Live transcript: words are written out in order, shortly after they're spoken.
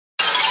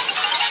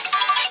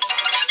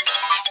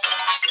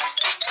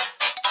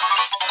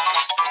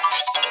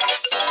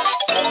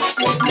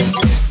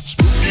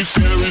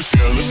Spooky, scary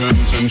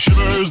skeletons and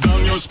shivers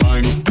down your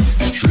spine.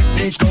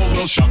 Shrieking skulls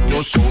will shock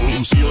your soul,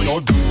 seal your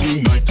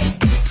doom tonight.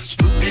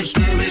 Spooky,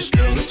 scary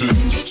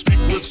skeletons speak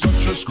with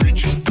such a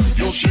screech.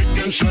 You'll shake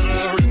and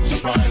shudder in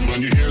surprise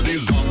when you hear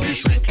these zombies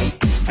shriek.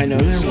 I know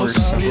there were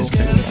several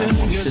things I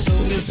wanted to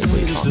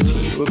specifically talk to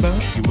you about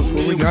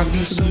before we got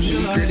into the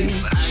nitty-gritty.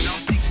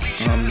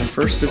 The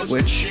first of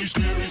which,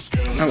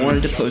 I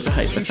wanted to pose a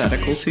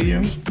hypothetical to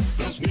you.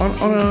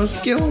 On a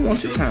scale of 1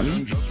 to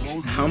 10,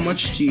 how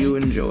much do you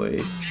enjoy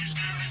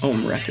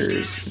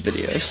Ohmwrecker's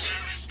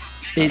videos?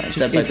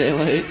 Dead by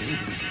Daylight?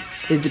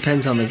 It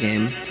depends on the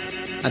game.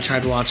 I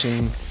tried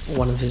watching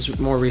one of his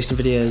more recent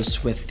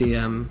videos with the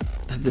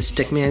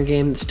Stickman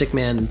game, the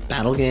Stickman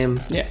battle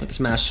game, yeah, like the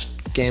Smash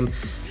game,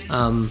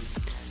 and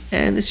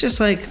it's just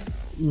like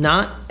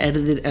not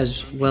edited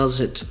as well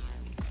as it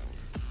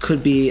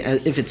could be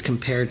if it's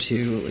compared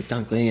to like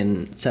Dunkley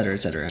and et cetera, et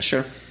cetera.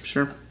 Sure.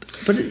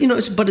 But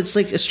it's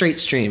like a straight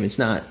stream. It's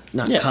not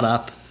cut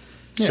up.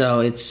 Yeah. So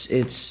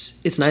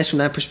it's nice from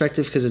that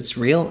perspective because it's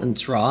real and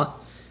it's raw,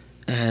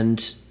 and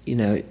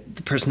the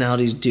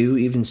personalities do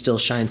even still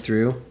shine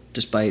through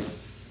despite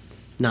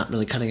not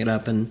really cutting it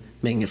up and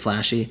making it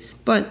flashy.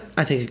 But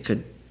I think it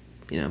could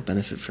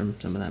benefit from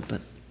some of that.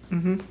 But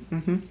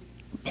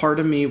part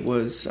of me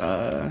was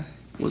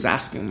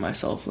asking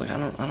myself, like, I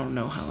don't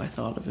know how I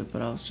thought of it,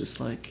 but I was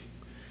like,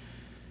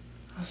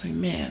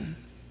 man,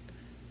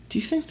 do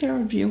you think there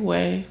would be a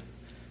way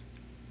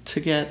to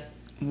get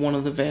one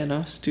of the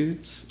Vanoss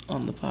dudes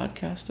on the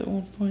podcast at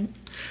one point?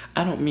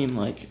 I don't mean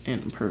like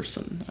in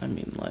person. I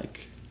mean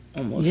like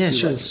almost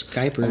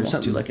Skype or almost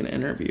something. do like an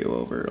interview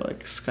over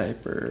like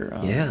Skype or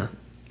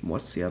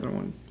what's the other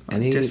one?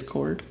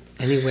 Discord.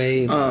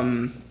 Anyway.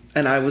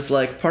 And I was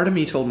like, part of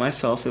me told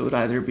myself it would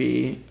either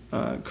be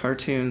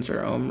cartoons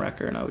or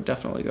Ohmwrecker, and I would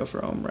definitely go for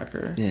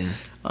Ohmwrecker.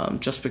 Yeah.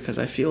 Just because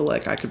I feel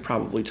like I could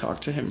probably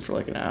talk to him for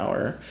like an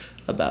hour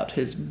about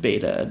his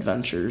beta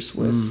adventures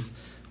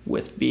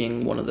with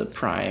being one of the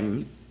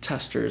prime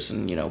testers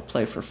and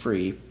play for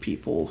free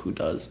people who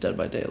does Dead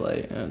by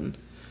Daylight. And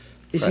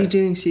is he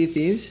doing Sea of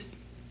Thieves?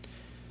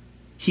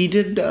 He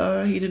did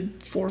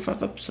 4 or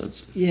 5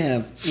 episodes.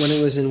 Yeah, when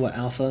it was in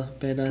alpha,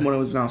 beta? When it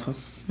was in alpha,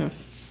 yeah.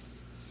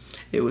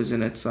 It was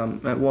in its,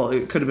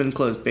 it could have been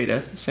closed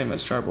beta, same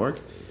as Charborg.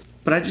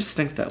 But I just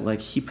think that, like,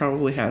 he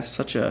probably has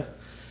such a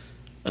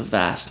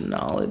vast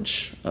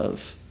knowledge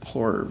of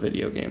horror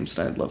video games,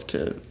 and I'd love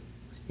to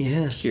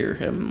hear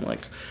him,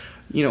 like,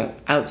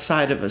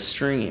 outside of a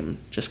stream,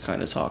 just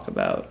kind of talk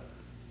about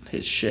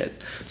his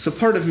shit. So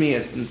part of me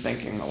has been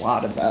thinking a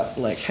lot about,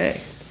 like, hey,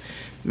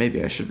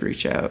 maybe I should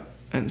reach out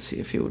and see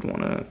if he would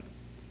want to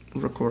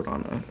record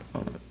on a...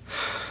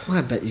 Well,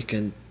 I bet you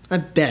can. I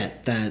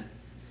bet that...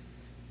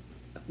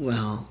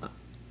 Well,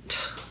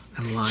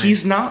 I'm lying.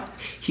 He's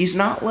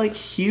not like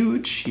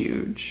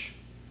huge.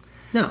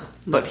 No.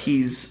 But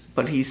he's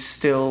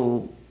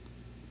still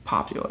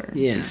popular.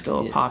 Yeah. He's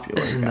still a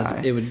popular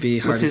guy. It would be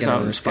hard to get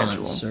a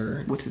response.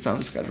 With his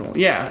own schedule.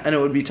 Yeah, and it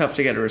would be tough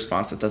to get a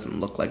response that doesn't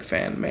look like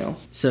fan mail.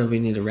 So we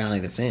need to rally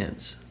the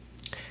fans.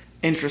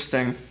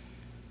 Interesting.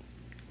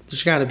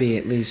 There's got to be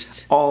at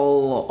least...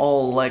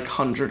 All like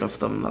 100 of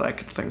them that I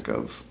could think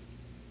of.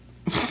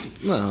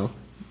 Well...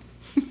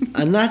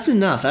 And that's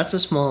enough. That's a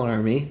small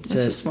army. That's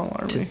a small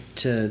army.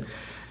 To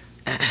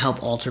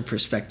help alter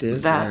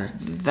perspective.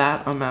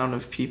 That amount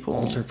of people...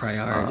 Alter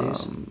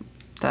priorities.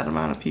 That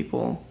amount of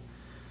people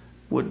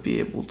would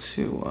be able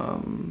to...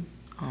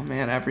 oh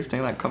man,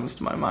 everything that comes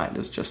to my mind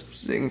is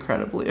just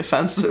incredibly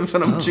offensive,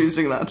 and I'm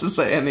choosing not to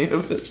say any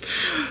of it.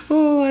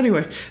 Oh,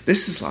 anyway.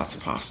 This is Lots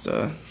of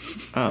Pasta.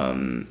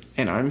 And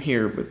I'm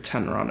here with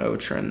Tenron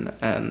Otrin,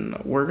 and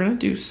we're going to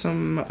do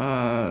some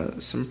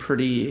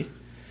pretty...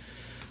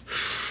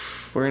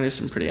 We're going to do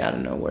some pretty out of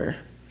nowhere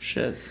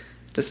shit.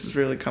 This is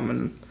really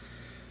coming...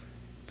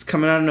 It's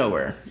coming out of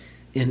nowhere.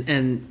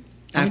 And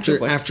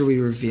after we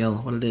reveal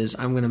what it is,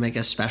 I'm going to make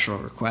a special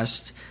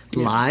request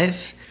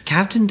live.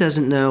 Captain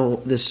doesn't know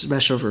this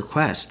special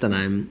request that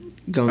I'm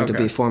going to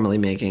be formally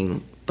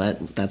making,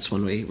 but that's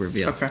when we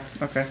reveal.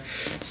 Okay.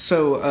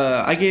 So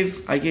I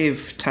gave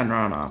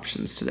Tenron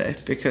options today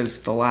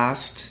because the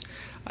last,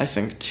 I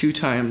think, 2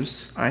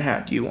 times I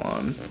had you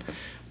on,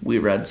 we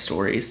read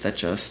stories that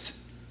just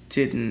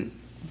didn't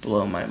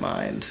blow my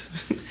mind.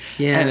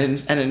 Yeah.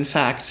 and in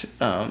fact,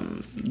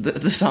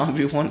 the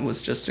zombie one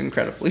was just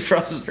incredibly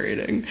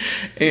frustrating.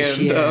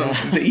 And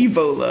the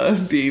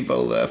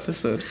Ebola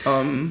episode.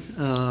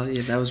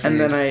 Yeah, that was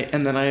weird.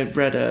 And then I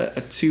read a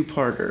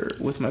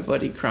 2-parter with my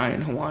buddy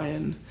Crying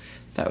Hawaiian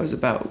that was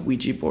about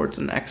Ouija boards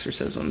and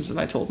exorcisms, and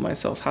I told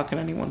myself, how can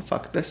anyone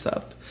fuck this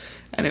up?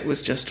 And it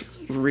was just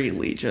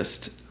really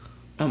just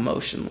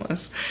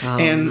emotionless.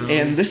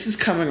 And this is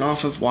coming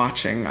off of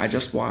I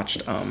just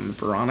watched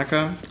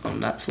Veronica on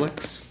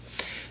Netflix,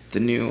 the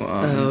new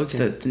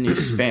the new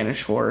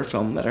Spanish horror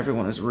film that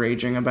everyone is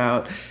raging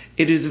about.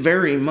 It is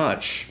very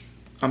much,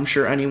 I'm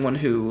sure anyone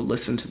who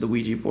listened to the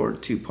Ouija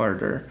board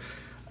 2-parter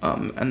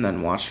and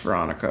then watched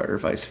Veronica or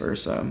vice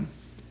versa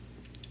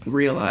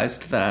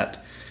realized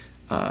that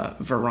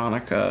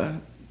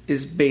Veronica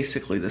is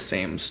basically the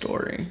same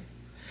story.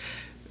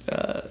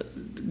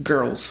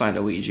 Girls find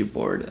a Ouija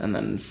board and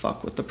then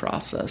fuck with the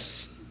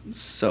process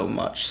so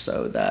much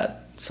so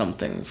that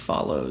something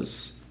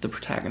follows the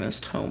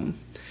protagonist home.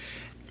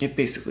 It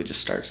basically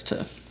just starts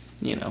to,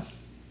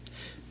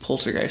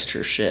 poltergeist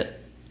her shit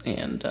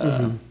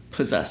and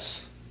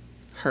possess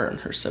her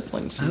and her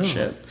siblings and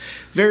shit.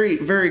 Very,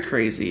 very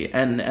crazy.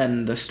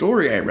 And the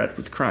story I read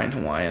with Crying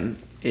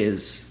Hawaiian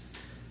is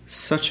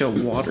such a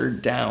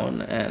watered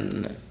down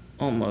and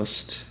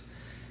almost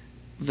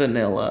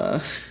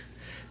vanilla.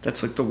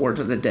 That's like the word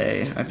of the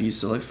day. I've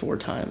used it like 4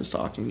 times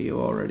talking to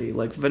you already.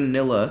 Like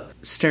vanilla,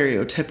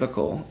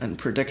 stereotypical and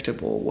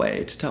predictable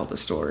way to tell the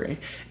story.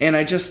 And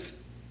I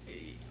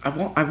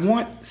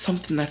want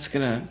something that's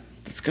gonna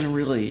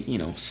really,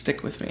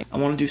 stick with me. I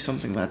want to do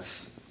something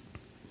that's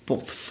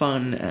both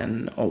fun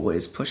and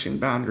always pushing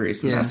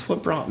boundaries. And that's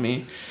what brought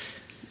me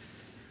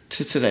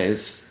to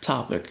today's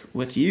topic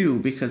with you,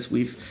 because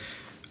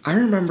I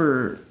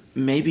remember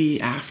maybe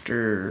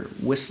after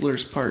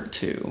Whistler's Part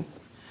 2,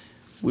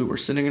 we were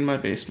sitting in my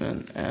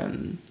basement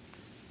and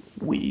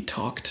we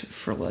talked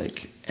for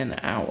like an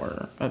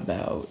hour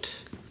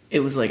about, it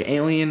was like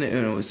Alien,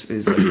 and it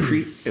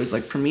was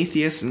like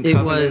Prometheus and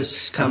Covenant, it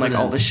was Covenant, and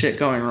like all the shit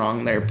going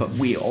wrong there. But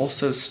we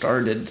also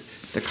started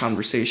the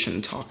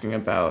conversation talking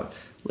about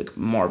like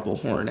Marble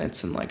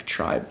Hornets and like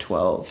Tribe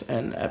 12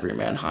 and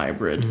Everyman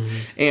Hybrid.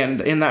 And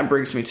that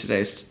brings me to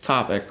today's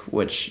topic,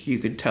 which you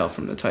could tell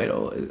from the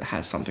title, it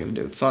has something to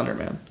do with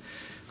Slenderman.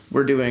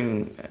 We're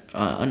doing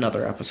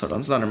another episode on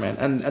Slenderman,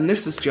 and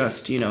this is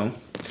just,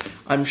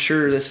 I'm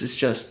sure this is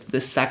just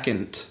the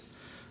second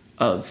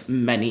of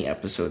many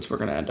episodes we're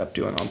going to end up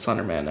doing on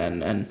Slenderman,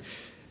 and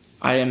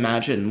I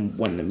imagine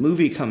when the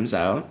movie comes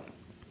out,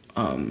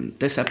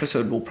 this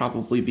episode will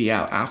probably be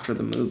out after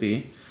the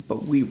movie,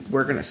 but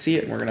we're going to see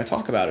it and we're going to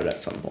talk about it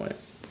at some point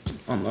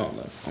on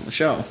the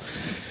show.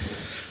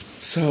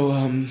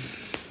 So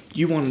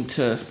you wanted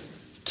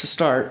to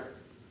start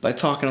by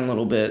talking a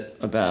little bit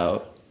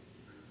about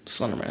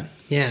Slenderman.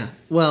 Yeah.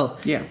 Well,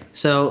 yeah.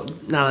 So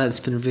now that it's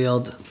been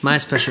revealed, my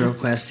special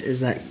request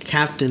is that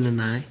Captain and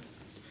I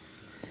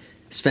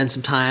spend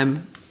some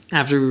time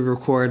after we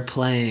record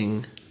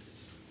playing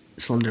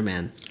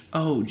Slenderman.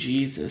 Oh,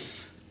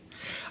 Jesus.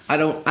 I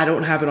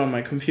don't have it on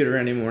my computer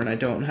anymore, and I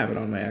don't have it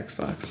on my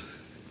Xbox.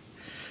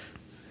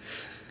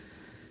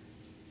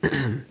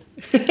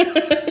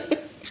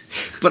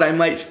 But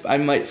I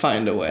might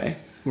find a way.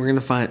 We're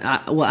gonna find.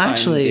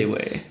 Actually,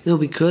 what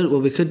we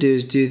could do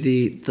is do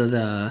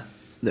the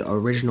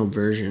original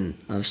version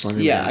of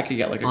Slenderman. Yeah, I could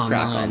get like a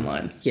crack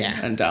online. Yeah,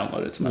 and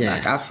download it to my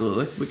Mac.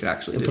 Absolutely, we could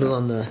actually do put it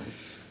on the.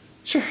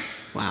 Sure.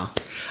 Wow.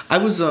 I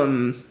was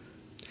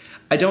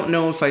I don't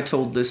know if I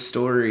told this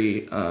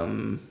story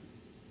on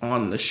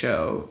the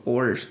show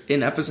or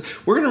in episode.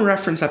 We're gonna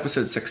reference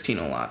episode 16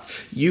 a lot.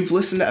 You've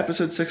listened to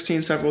episode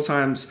 16 several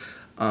times.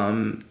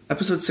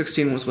 Episode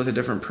 16 was with a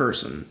different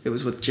person. It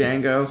was with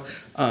Django.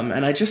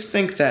 And I just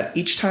think that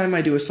each time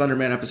I do a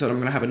Slenderman episode, I'm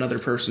going to have another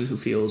person who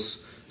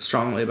feels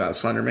strongly about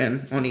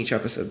Slenderman on each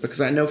episode.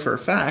 Because I know for a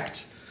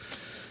fact,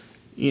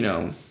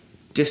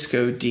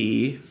 Disco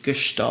D,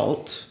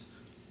 Gestalt,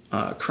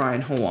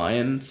 Crying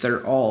Hawaiian,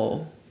 they're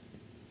all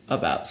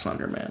about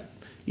Slenderman.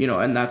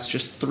 And that's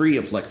just 3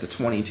 of like the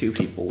 22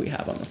 people we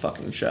have on the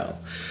fucking show.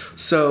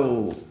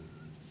 So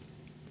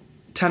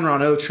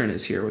Tenron Otrin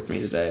is here with me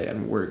today,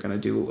 and we're gonna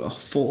do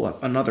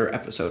another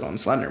episode on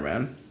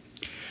Slenderman.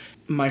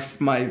 My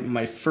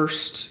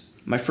first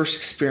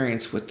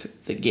experience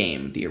with the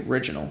game, the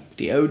original,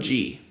 the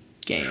OG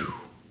game,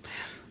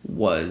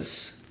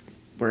 was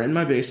we're in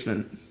my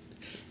basement,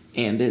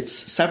 and it's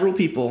several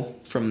people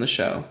from the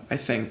show. I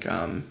think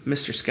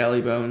Mr.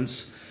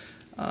 Skellybones,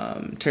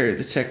 Terry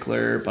the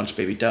Tickler, a bunch of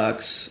baby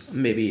ducks,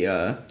 maybe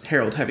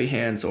Harold Heavy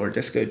Hands or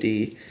Disco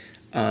D.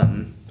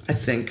 I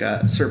think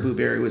Sir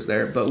Blueberry was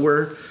there, but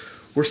we're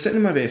sitting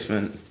in my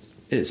basement.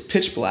 It is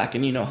pitch black,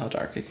 and you know how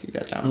dark it can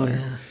get down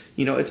there.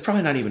 Yeah. It's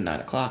probably not even 9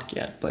 o'clock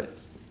yet, but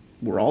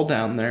we're all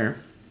down there,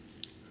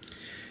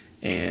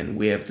 and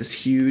we have this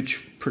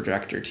huge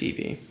projector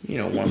TV.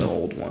 One of the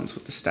old ones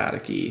with the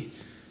staticky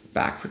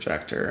back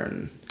projector,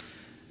 and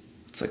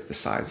it's like the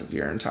size of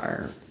your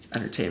entire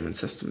entertainment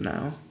system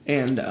now.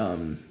 And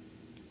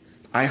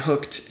I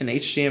hooked an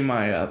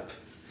HDMI up,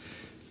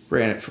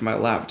 ran it from my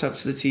laptop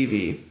to the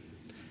TV.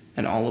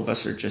 And all of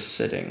us are just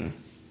sitting,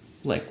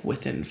 like,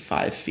 within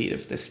 5 feet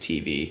of this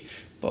TV,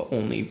 but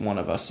only one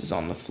of us is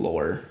on the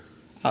floor.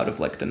 Out of,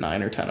 like, the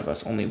 9 or 10 of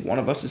us, only one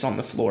of us is on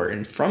the floor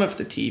in front of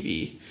the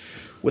TV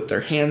with their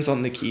hands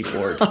on the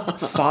keyboard,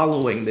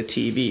 following the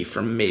TV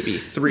from maybe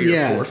 3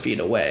 or 4 feet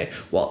away,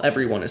 while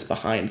everyone is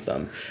behind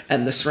them.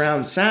 And the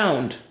surround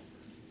sound,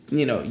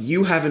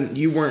 you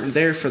weren't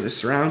there for the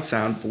surround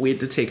sound, but we had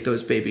to take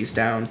those babies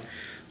down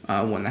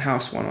when the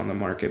house went on the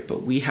market.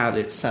 But we had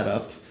it set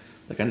up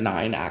like a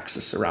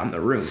 9-axis around the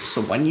room.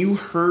 So when you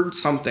heard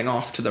something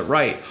off to the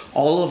right,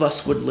 all of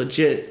us would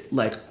legit,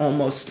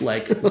 almost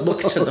look to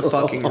the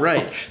fucking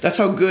right. That's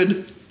how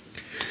good.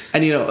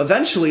 And,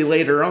 eventually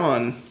later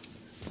on,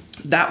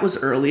 That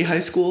was early high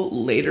school.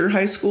 Later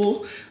high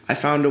school, I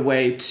found a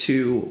way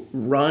to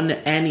run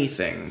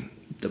anything,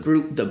 the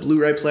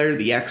Blu-ray player,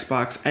 the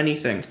Xbox,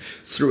 anything,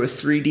 through a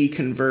 3D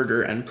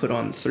converter and put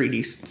on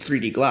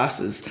 3D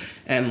glasses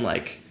and,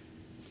 like,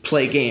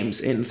 play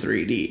games in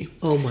 3D.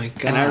 Oh my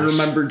gosh. And I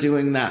remember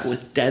doing that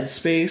with Dead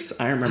Space.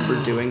 I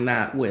remember doing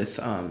that with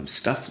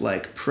stuff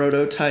like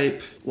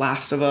Prototype,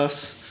 Last of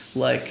Us.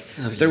 Like,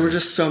 there were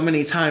just so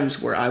many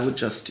times where I would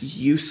just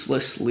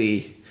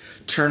uselessly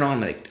turn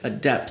on a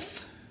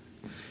depth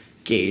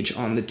gauge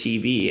on the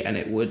TV and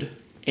it would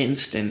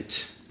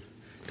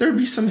there would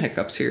be some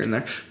hiccups here and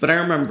there. But I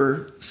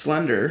remember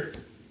Slender,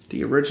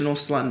 the original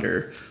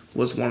Slender,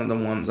 was one of the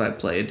ones I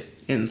played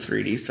in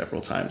 3D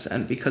several times.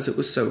 And because it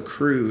was so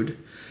crude,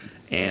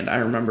 and I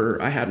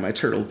remember I had my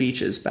Turtle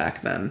Beaches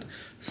back then,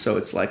 so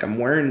it's like I'm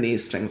wearing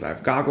these things, I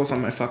have goggles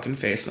on my fucking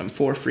face, and I'm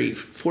 4 feet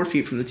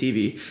from the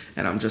TV,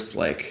 and I'm just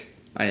like,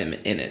 I am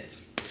in it.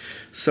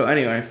 So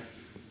anyway,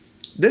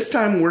 this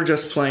time we're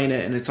just playing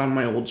it, and it's on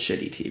my old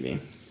shitty TV.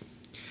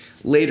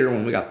 Later,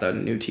 when we got the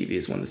new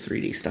TVs, when the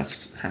 3D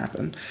stuff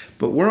happened.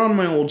 But we're on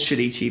my old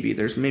shitty TV.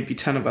 There's maybe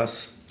 10 of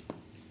us.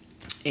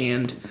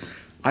 And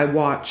I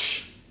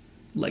watch,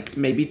 like,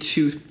 maybe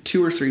two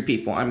or three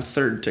people. I'm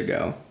third to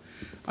go.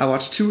 I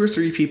watch 2 or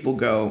 3 people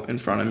go in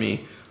front of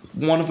me.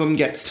 One of them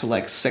gets to,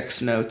 like,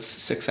 6 notes,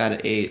 6 out of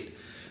 8.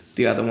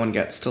 The other one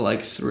gets to,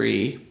 like,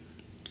 3.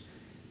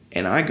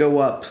 And I go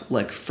up,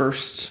 like,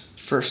 first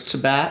to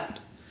bat.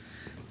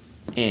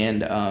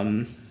 And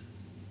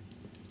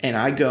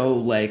I go,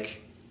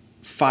 like,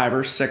 5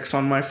 or 6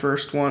 on my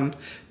first one,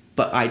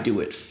 but I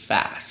do it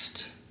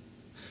fast.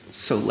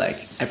 So,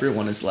 like,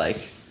 everyone is,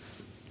 like,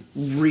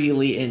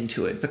 really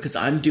into it because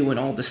I'm doing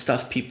all the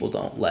stuff people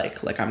don't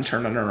like. Like, I'm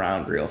turning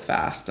around real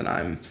fast, and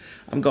I'm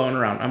going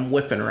around, I'm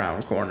whipping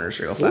around corners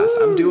real fast.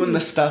 Ooh. I'm doing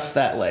the stuff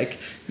that, like,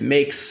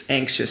 makes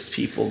anxious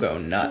people go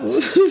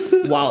nuts.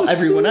 While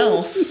everyone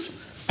else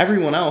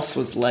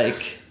was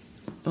like,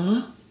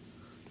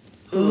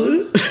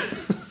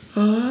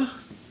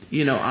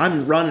 you know,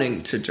 I'm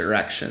running to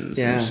directions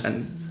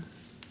and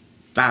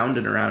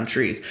bounding around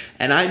trees.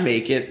 And I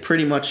make it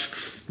pretty much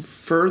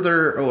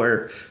further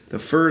or the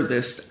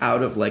furthest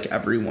out of, like,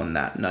 everyone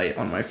that night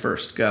on my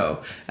first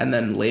go. And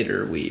then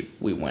later we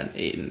went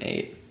 8 and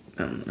 8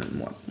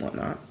 and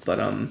whatnot. But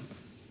I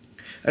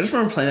just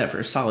remember playing that for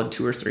a solid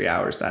 2 or 3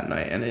 hours that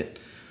night. And it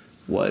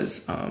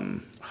was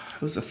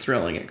a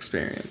thrilling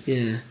experience.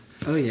 Yeah.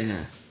 Oh,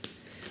 yeah.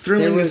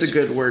 Thrilling is a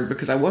good word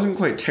because I wasn't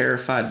quite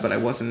terrified, but I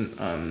wasn't...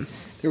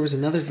 There was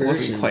another version. I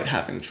wasn't quite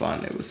having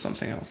fun. It was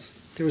something else.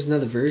 There was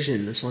another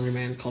version of Slender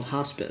Man called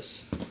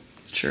Hospice.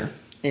 Sure.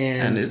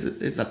 And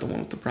is that the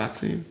one with the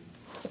proxy?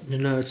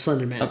 No, it's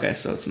Slender Man. Okay,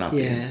 so it's not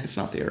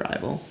the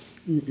Arrival.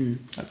 Mm-mm.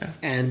 Okay.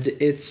 And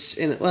it's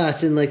in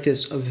like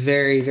this a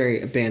very,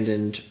 very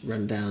abandoned,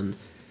 rundown,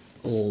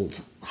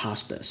 old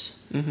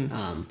hospice.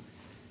 Mm-hmm.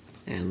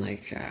 And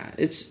like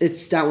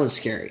it's that one's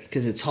scary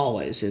because it's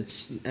hallways.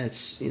 It's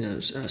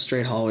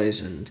straight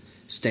hallways and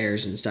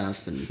stairs and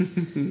stuff,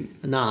 and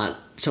not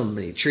so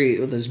many trees.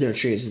 Well, there's no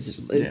trees.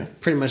 It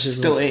pretty much is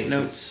still 8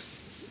 notes.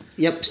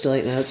 Yep, still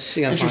 8 notes.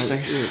 You gotta find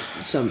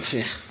some.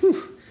 Yeah,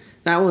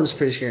 that one's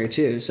pretty scary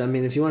too. So I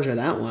mean, if you want to try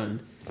that one,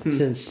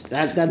 since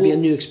that'd be a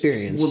new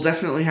experience. We'll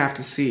definitely have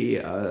to see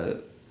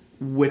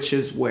which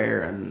is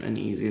where and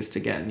easiest to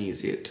get and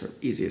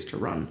easiest to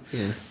run.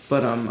 Yeah.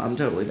 But I'm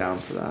totally down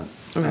for that.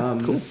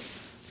 Okay, cool.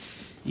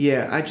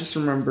 Yeah, I just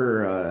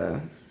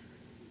remember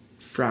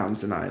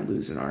Frowns and I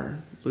losing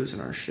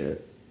our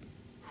shit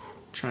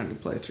trying to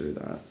play through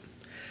that.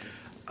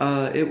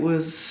 It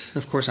was.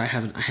 Of course, I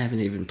haven't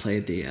even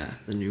played the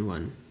new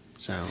one.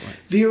 So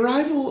The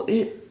Arrival,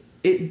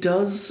 it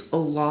does a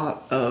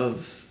lot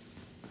of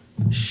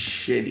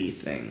shitty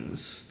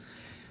things.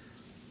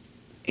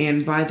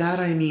 And by that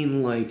I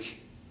mean,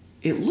 like,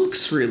 it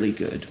looks really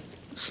good.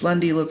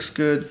 Slendy looks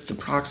good. The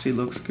proxy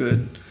looks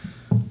good.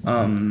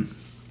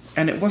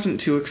 And it wasn't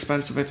too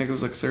expensive. I think it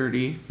was like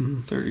 30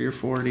 or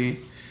 40.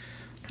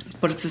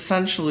 But it's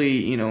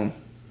essentially,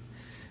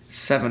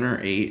 7 or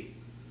 8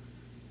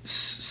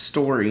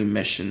 story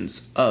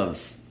missions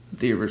of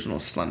the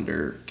original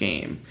Slender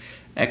game.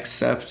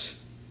 Except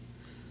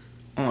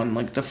on,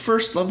 like, the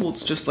first level,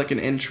 it's just like an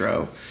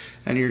intro.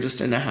 And you're just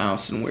in a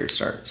house and weird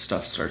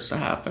stuff starts to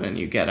happen. And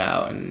you get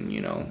out and,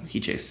 he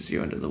chases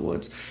you into the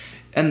woods.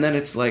 And then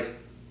it's like,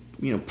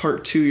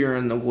 part 2 you're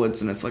in the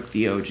woods and it's like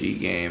the OG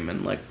game.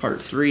 And, like,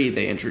 part 3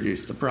 they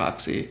introduce the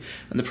proxy.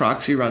 And the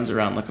proxy runs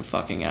around like a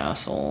fucking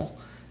asshole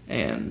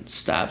and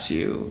stabs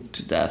you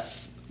to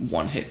death,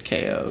 one-hit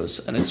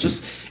KOs. And it's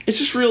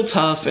just real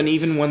tough. And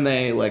even when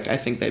they, like, I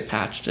think they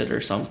patched it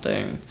or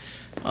something,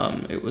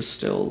 it was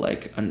still,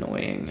 like,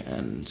 annoying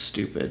and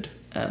stupid.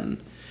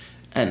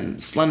 And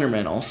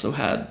Slenderman also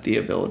had the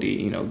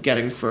ability,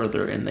 getting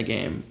further in the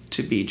game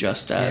to be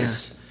just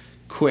as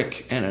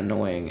quick and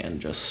annoying and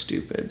just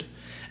stupid.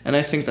 And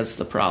I think that's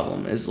the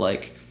problem, is,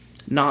 like,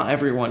 not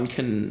everyone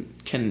can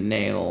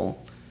nail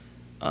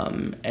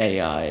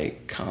AI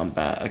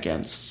combat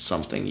against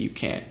something you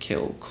can't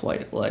kill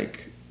quite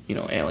like,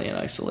 Alien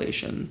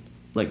Isolation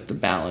like the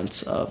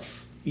balance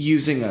of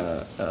using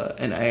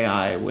an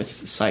AI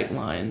with sight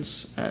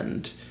lines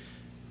and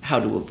how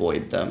to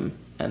avoid them.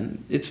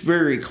 And it's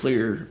very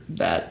clear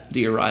that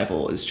The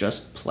Arrival is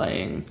just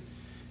playing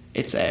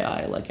its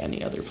AI like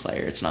any other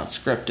player. It's not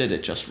scripted,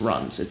 it just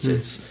runs.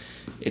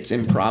 It's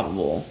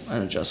improbable,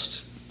 and it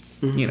just,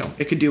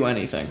 it could do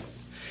anything.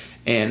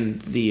 And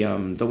the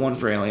one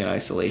for Alien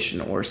Isolation,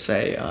 or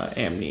say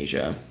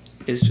Amnesia,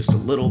 is just a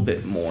little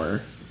bit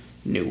more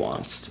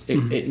nuanced.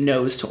 It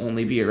knows to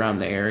only be around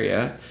the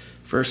area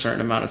for a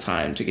certain amount of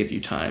time to give you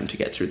time to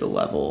get through the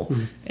level,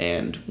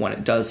 and when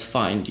it does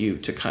find you,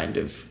 to kind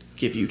of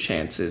give you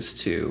chances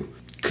to,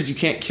 because you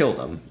can't kill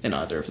them in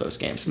either of those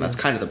games, and that's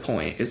kind of the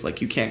point, is like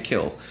you can't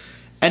kill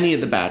any of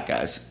the bad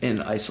guys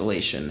in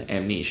Isolation,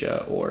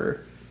 Amnesia,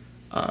 or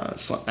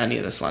any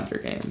of the Slender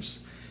games.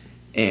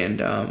 And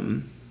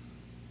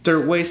there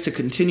are ways to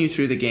continue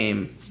through the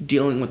game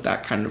dealing with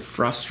that kind of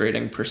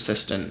frustrating,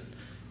 persistent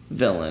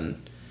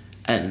villain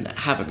and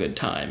have a good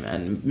time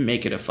and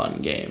make it a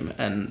fun game.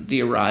 And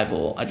The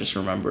Arrival, I just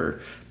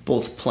remember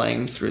both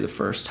playing through the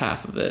first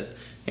half of it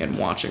and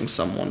watching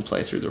someone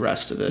play through the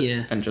rest of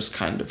it, and just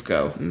kind of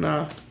go,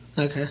 nah.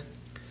 Okay.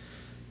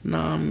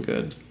 Nah, I'm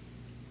good.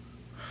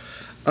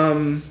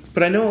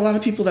 But I know a lot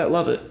of people that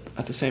love it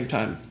at the same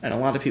time, and a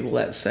lot of people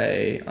that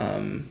say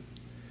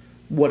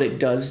what it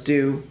does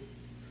do,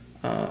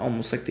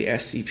 almost like the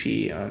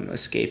SCP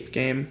escape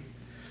game,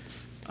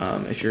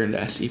 if you're into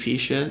SCP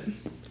shit,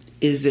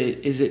 is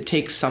it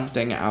takes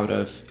something out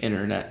of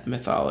internet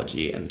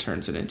mythology and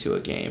turns it into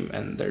a game,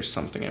 and there's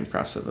something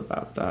impressive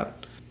about that.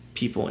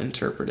 People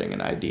interpreting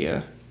an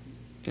idea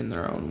in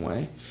their own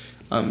way.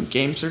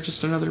 Games are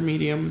just another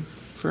medium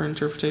for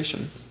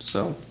interpretation,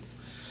 so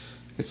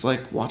it's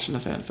like watching a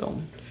fan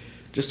film.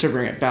 Just to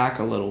bring it back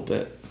a little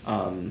bit,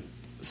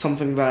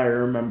 something that I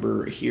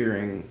remember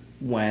hearing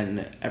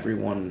when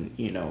everyone,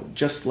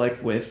 just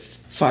like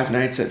with Five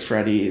Nights at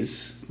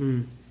Freddy's,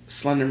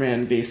 Slender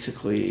Man,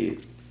 basically,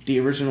 the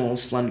original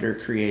Slender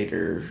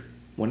creator,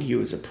 when he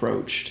was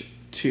approached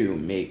to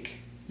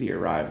make The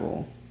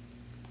Arrival,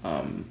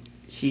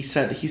 he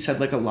said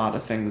like a lot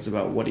of things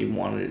about what he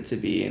wanted it to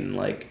be, and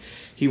like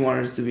he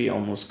wanted it to be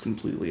almost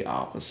completely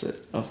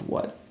opposite of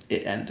what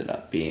it ended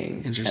up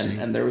being. Interesting.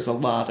 And there was a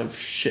lot of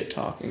shit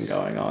talking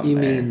going on. You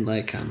there. mean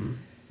like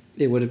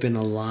it would have been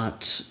a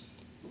lot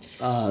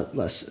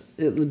less,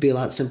 it would be a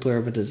lot simpler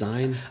of a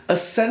design?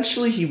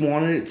 Essentially, he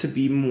wanted it to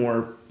be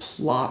more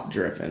plot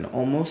driven,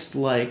 almost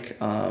like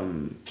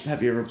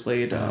have you ever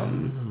played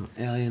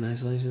Alien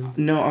Isolation?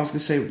 No, I was gonna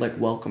say like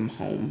Welcome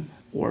Home,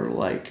 or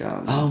like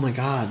oh my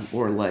god,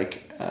 or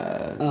like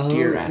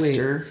Dear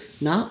Esther.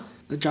 Not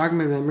jog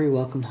my memory.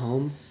 Welcome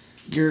Home.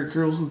 You're a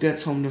girl who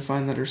gets home to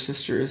find that her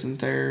sister isn't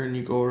there, and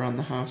you go around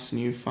the house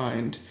and you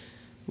find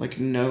like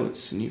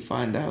notes, and you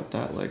find out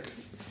that like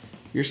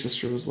your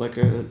sister was like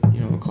a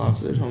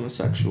closeted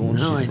homosexual, and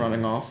she's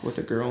running off with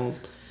a girl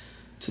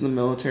to the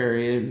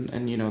military, and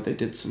they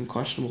did some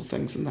questionable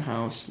things in the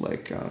house,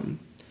 like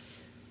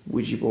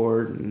Ouija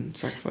board and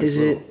sacrifice. Is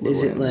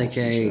it like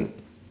a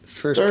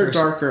first there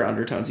person? Are darker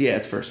undertones. Yeah,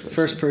 it's first person.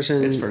 First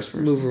person. It's first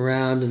person. Move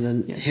around and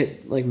then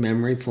hit like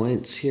memory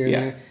points here and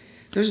there.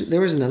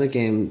 There was another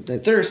game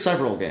that there are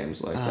several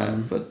games like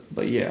that,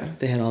 but yeah,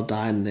 they had all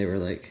died, and they were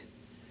like,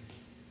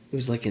 it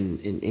was like in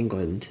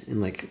England,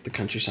 in like the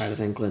countryside of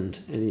England,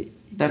 and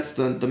that's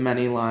the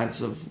many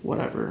lives of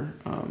whatever.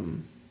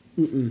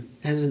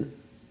 Hasn't.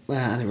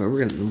 Well, anyway,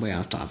 we're getting way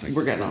off topic.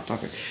 We're getting off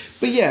topic,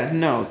 but yeah,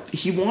 no,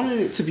 he wanted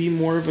it to be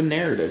more of a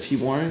narrative. He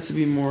wanted it to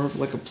be more of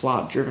like a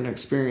plot-driven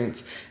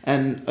experience,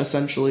 and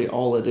essentially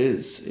all it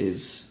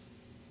is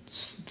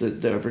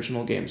the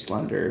original game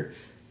Slender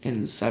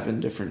in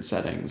 7 different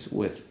settings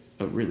with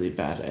a really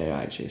bad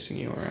AI chasing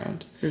you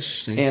around.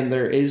 Interesting. And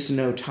there is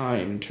no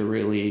time to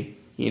really,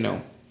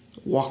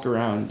 walk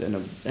around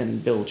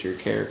and build your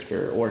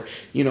character. Or,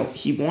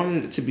 he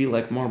wanted it to be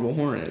like Marble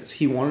Hornets.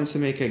 He wanted to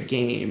make a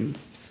game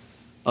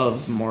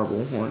of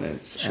Marble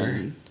Hornets.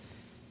 Sure.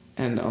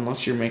 And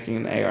unless you're making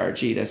an ARG,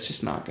 that's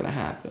just not going to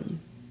happen.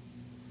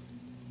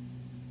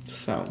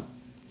 So,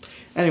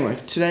 anyway,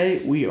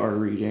 today we are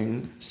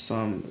reading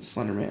some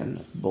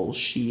Slenderman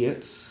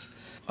bullshits.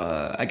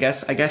 I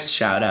guess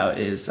shout out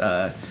is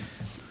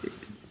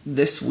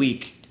this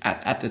week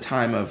at the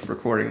time of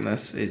recording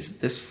this is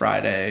this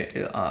Friday.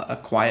 A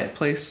Quiet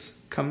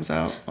Place comes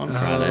out on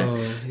Friday,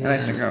 and I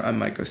think I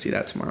might go see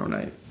that tomorrow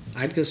night.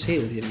 I'd go see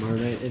it with you tomorrow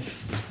night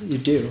if you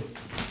do.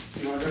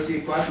 You want to go see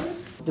A Quiet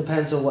Place?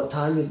 Depends on what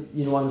time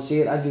you'd want to see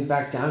it. I'd be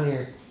back down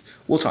here.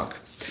 We'll talk.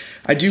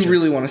 I do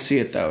really want to see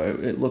it though.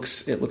 It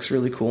looks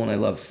really cool, and I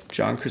love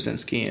John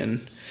Krasinski,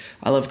 and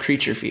I love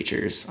creature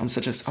features. I'm a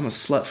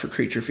slut for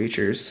creature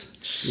features.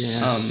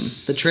 Yeah.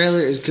 The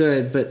trailer is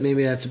good, but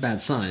maybe that's a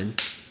bad sign.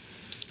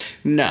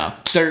 No,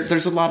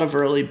 there's a lot of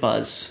early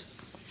buzz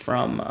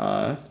from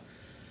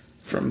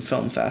film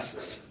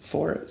fests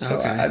for it, so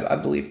okay. I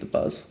believe the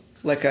buzz.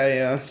 Like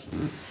I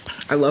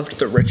loved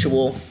The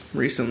Ritual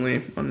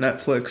recently on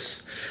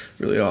Netflix.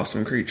 Really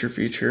awesome creature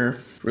feature.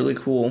 Really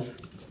cool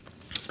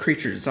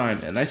creature design,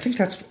 and I think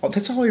that's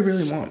all I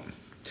really want.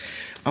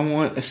 I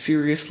want a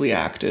seriously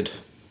acted,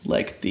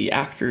 like the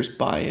actors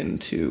buy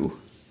into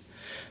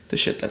the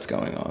shit that's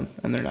going on,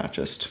 and they're not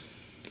just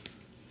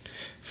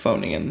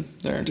phoning in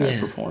their entire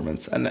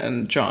performance.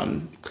 And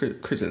John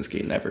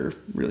Krasinski never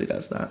really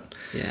does that.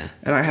 Yeah.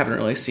 And I haven't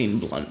really seen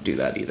Blunt do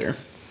that either.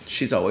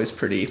 She's always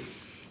pretty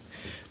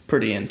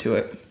into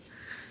it.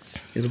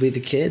 It'll be the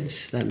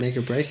kids that make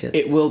or break it.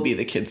 It will be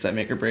the kids that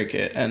make or break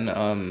it,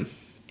 and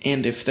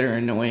if they're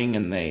annoying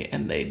and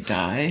they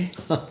die,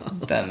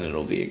 then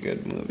it'll be a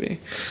good movie.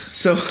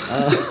 So,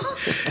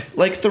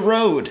 like The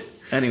Road.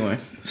 Anyway,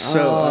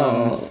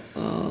 so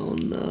oh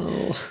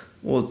no.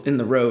 Well, in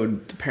The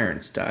Road, the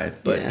parents died,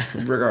 but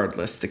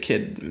regardless, the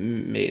kid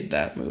made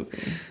that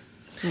movie.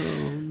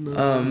 Oh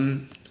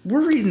no.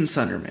 We're reading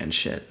Slenderman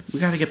shit. We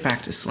got to get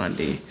back to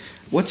Slendy.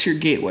 What's your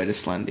gateway to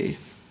Slendy?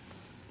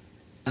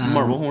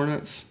 Marble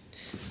Hornets.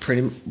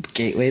 Pretty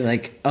gateway,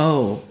 like,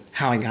 how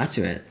I got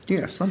to it.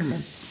 Yeah,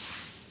 Slenderman.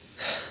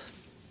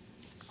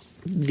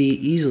 The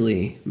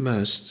easily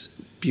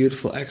most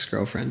beautiful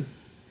ex-girlfriend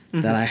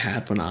that I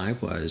had when I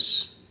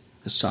was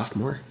a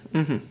sophomore.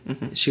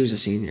 She was a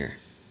senior.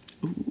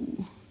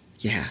 Ooh.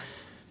 Yeah.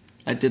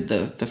 I did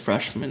the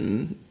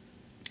freshman.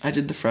 I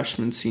did the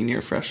freshman,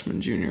 senior,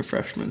 freshman, junior,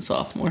 freshman,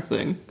 sophomore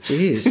thing.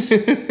 Jeez.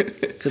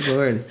 Good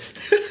Lord.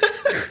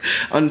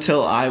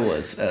 Until I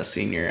was a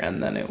senior,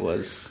 and then it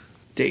was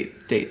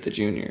date the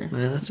junior.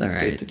 Well, that's all right.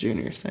 Date the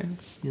junior thing.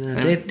 You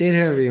know, date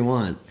whoever you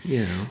want.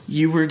 You know.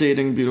 You were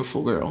dating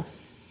Beautiful Girl.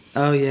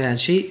 Oh yeah, and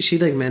she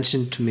like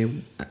mentioned to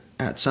me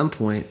at some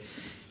point,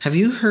 "Have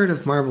you heard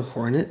of Marble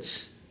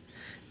Hornets?"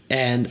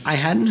 And I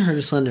hadn't heard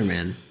of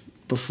Slenderman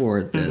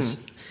before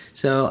this,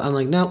 so I'm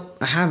like, "Nope,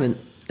 I haven't."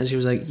 And she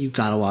was like, "You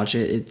gotta watch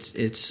it.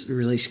 It's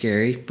really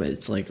scary, but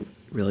it's like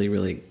really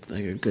really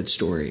like a good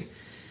story."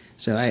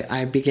 So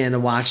I began to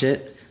watch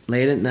it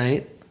late at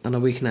night on a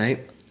weeknight,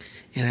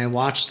 and I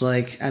watched,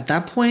 like, at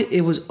that point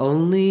it was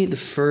only the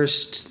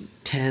first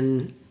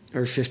 10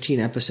 or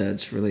 15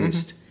 episodes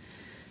released.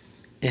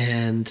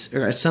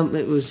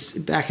 It was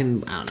back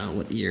in, I don't know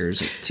what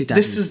years, like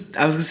 2000.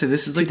 I was gonna say,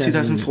 this is like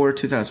 2004,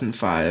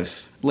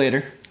 2005.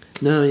 Later.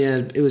 No, yeah,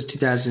 it was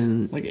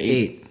 2008. Like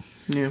 8.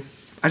 Yeah.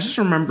 I just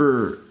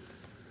remember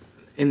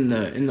in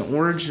the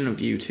origin of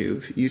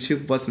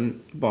YouTube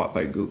wasn't bought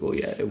by Google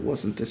yet. It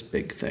wasn't this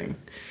big thing.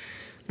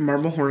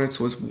 Marble Hornets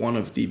was one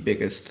of the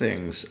biggest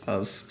things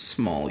of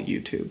small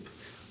YouTube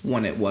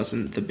when it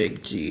wasn't the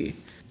big G.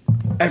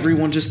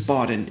 Everyone just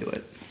bought into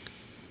it.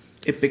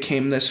 It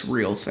became this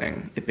real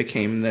thing. It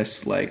became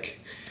this,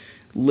 like,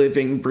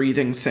 living,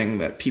 breathing thing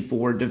that people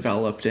were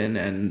developed in,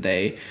 and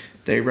they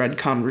read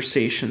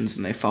conversations,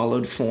 and they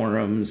followed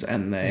forums,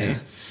 and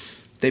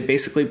they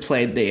basically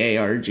played the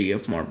ARG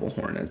of Marble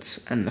Hornets.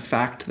 And the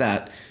fact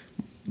that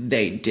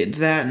they did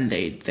that, and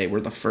they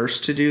were the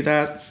first to do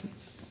that,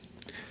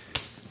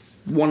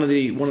 one of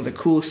the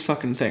coolest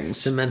fucking things.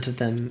 Cemented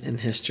them in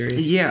history.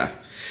 Yeah.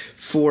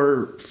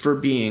 For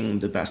being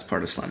the best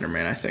part of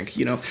Slenderman, I think.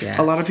 You know,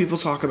 a lot of people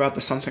talk about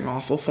the Something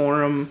Awful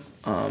forum.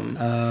 A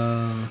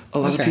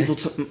lot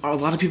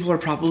of people are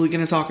probably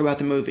going to talk about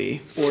the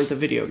movie or the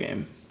video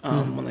game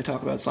when they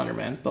talk about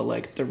Slenderman. But,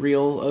 like, the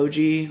real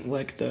OG,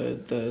 like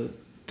the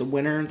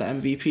winner, the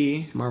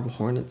MVP, Marble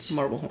Hornets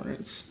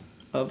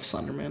of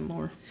Slenderman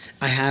lore.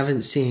 I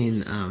haven't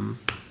seen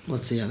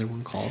what's the other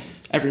one called?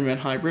 Everyman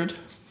Hybrid.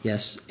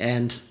 Yes,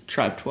 and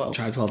Tribe 12.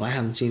 I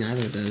haven't seen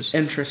either of those.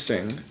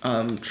 Interesting.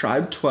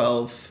 Tribe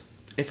 12,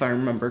 if I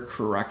remember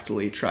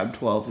correctly, Tribe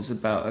 12 is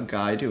about a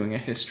guy doing a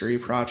history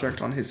project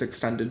on his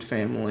extended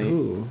family.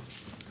 Ooh.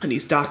 And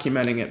he's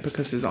documenting it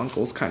because his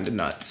uncle's kind of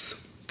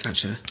nuts.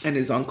 Gotcha. And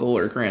his uncle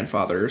or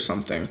grandfather or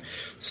something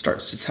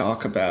starts to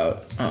talk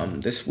about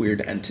this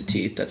weird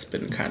entity that's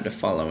been kind of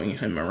following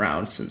him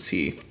around since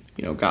he,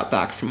 you know, got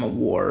back from a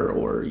war,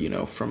 or, you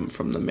know, from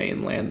the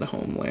mainland, the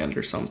homeland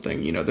or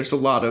something. You know, there's a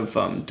lot of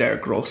Der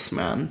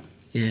Grossman,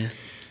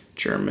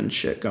 German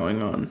shit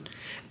going on.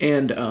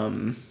 And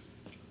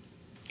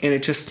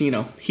it just, you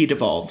know, he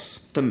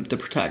devolves. The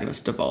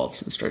protagonist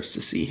devolves and starts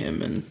to see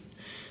him and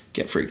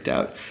get freaked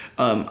out.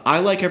 I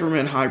like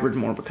Everyman Hybrid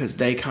more because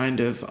they kind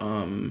of,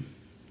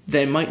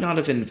 they might not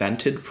have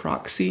invented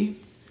proxy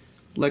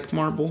like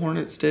Marble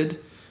Hornets did,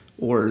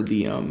 or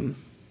the,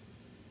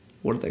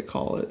 what do they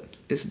call it?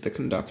 Is it the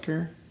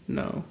conductor?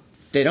 No.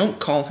 They don't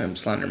call him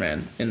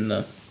Slenderman in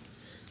the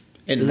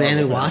Man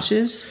Who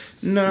Watches?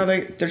 No,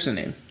 there's a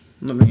name.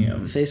 Let me,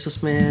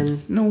 Faceless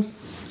Man? No.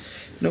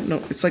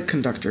 Nope. It's like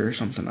Conductor or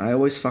something. I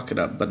always fuck it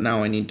up, but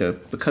now I need to,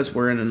 because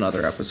we're in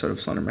another episode of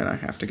Slenderman, I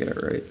have to get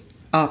it right.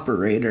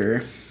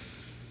 Operator.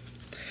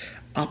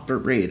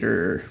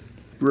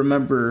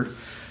 Remember,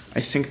 I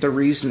think the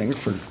reasoning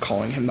for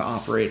calling him the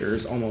Operator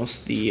is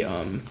almost the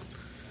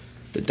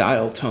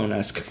dial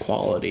tone-esque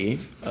quality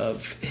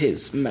of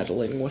his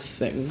meddling with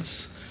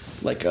things,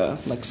 like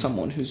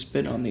someone who's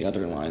been on the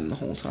other line the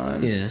whole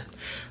time. Yeah.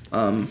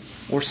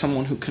 Or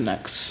someone who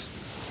connects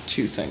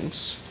two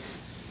things,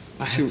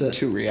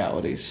 two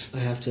realities. I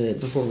have to,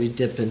 before we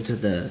dip into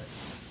the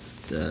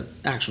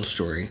actual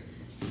story,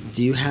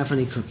 do you have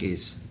any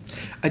cookies?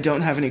 I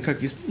don't have any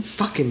cookies.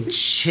 Fucking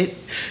shit.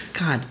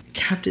 God,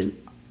 Captain.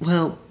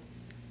 Well,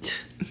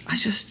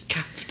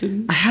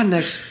 Captain. I had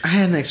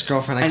an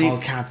ex-girlfriend I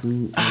called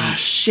Captain.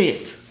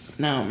 Shit.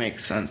 Now it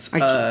makes sense.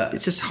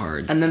 It's just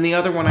hard. And then the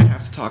other one I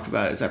have to talk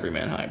about is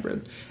Everyman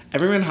Hybrid.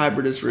 Everyman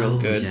Hybrid is real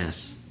good.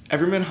 Yes.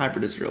 Everyman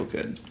Hybrid is real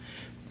good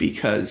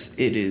because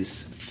it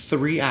is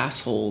 3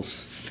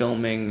 assholes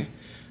filming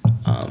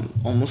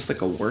almost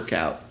like a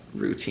workout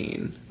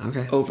routine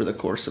over the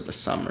course of a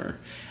summer.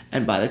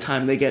 And by the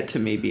time they get to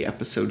maybe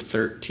episode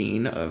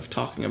 13 of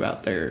talking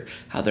about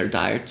how their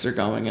diets are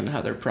going and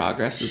how their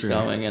progress is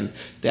going and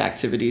the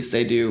activities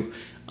they do,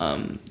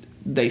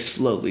 they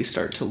slowly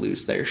start to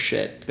lose their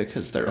shit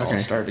because they're all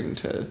starting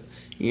to,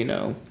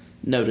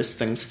 notice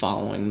things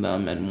following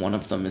them, and one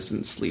of them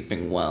isn't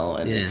sleeping well,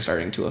 and it's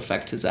starting to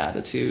affect his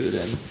attitude,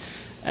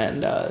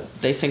 and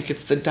they think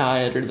it's the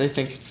diet or they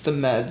think it's the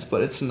meds,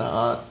 but it's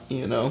not,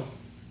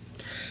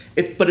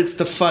 But it's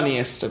the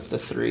funniest of the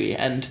 3,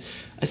 and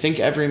I think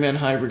Everyman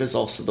Hybrid is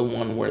also the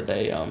one where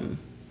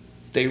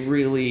they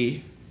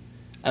really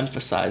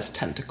emphasize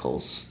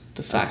tentacles,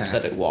 the fact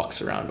that it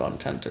walks around on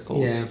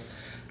tentacles.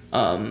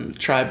 Yeah.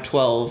 Tribe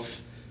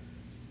 12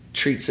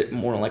 treats it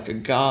more like a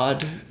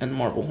god, and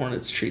Marble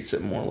Hornets treats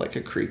it more like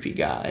a creepy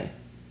guy.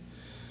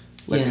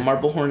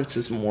 Marble Hornets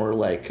is more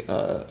like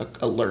a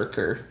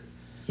lurker.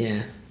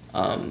 Yeah.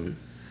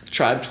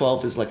 Tribe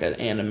 12 is like an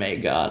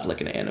anime god, like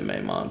an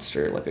anime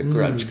monster, like a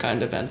grudge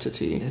kind of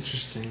entity.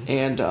 Interesting.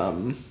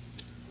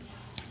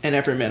 And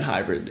Everyman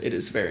Hybrid, it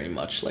is very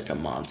much like a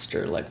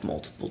monster, like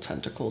multiple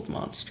tentacled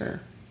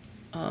monster.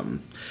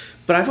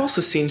 But I've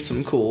also seen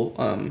some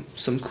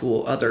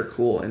other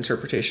cool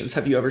interpretations.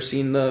 Have you ever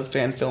seen the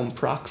fan film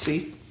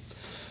Proxy,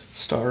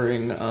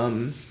 starring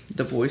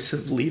the voice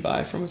of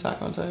Levi from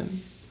Attack on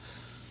Titan?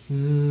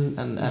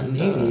 And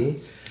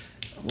maybe.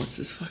 What's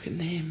his fucking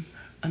name?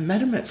 I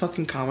met him at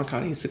fucking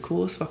Comic-Con. He's the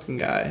coolest fucking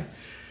guy.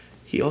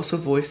 He also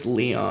voiced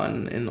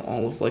Leon in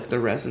all of the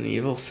Resident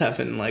Evil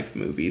 7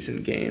 movies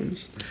and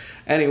games.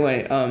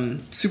 Anyway,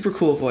 super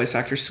cool voice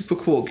actor, super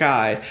cool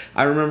guy.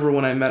 I remember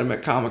when I met him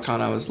at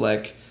Comic-Con, I was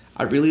like,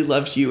 I really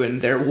loved you in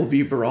There Will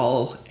Be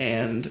Brawl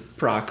and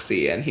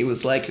Proxy. And he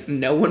was like,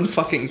 no one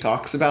fucking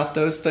talks about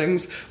those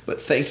things,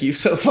 but thank you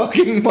so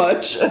fucking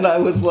much. And I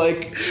was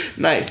like,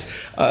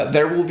 nice.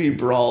 There Will Be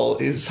Brawl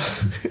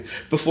is...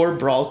 Before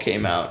Brawl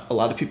came out, a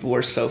lot of people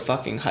were so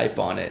fucking hype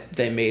on it.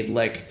 They made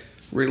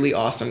really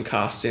awesome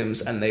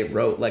costumes, and they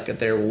wrote a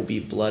There Will Be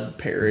Blood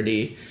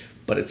parody,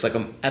 but it's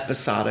an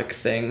episodic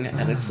thing,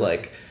 and it's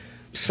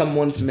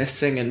someone's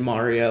missing, and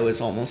Mario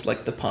is almost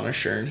like the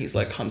Punisher, and he's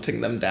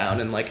hunting them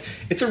down, and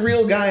it's a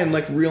real guy in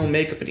real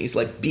makeup, and he's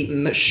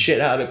beating the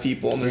shit out of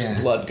people, and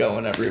there's blood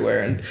going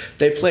everywhere, and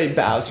they play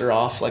Bowser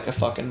off like a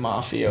fucking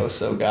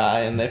mafioso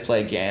guy, and they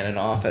play Ganon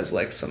off as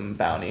some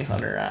bounty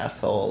hunter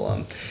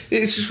asshole.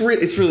 It's just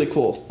it's really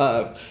cool.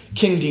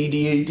 King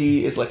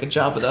Dedede is a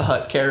Jabba the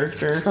Hutt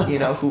character,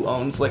 who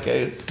owns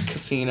a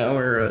casino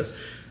or a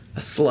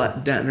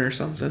slut den or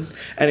something.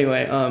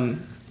 Anyway,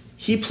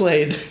 he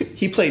played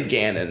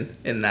Ganon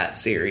in that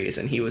series,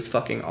 and he was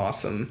fucking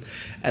awesome.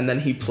 And then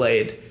he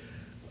voiced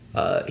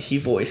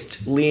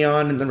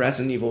Leon in the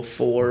Resident Evil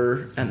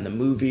 4 and the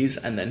movies,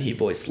 and then he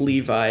voiced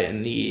Levi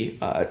in the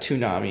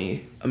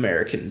Toonami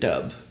American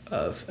dub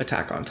of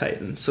Attack on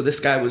Titan. So this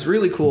guy was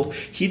really cool.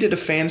 He did a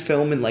fan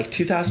film in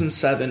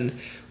 2007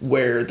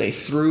 where they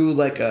threw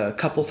a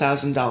couple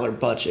 $1,000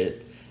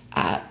 budget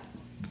at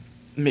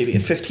maybe a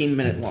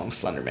 15-minute long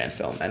Slenderman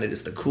film, and it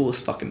is the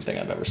coolest fucking thing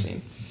I've ever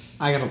seen.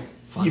 I gotta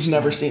watch You've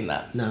never seen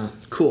that? No.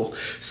 Cool.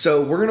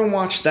 So we're gonna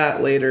watch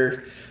that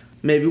later.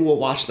 Maybe we'll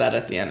watch that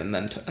at the end and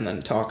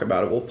then talk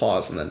about it. We'll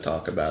pause and then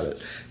talk about it.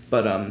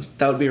 But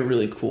that would be a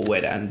really cool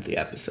way to end the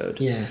episode.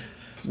 Yeah.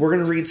 We're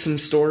gonna read some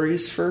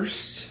stories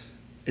first.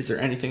 Is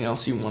there anything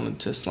else you wanted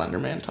to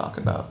Slenderman talk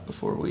about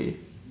before we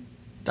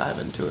dive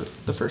into it?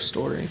 The first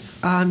story?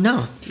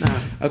 No.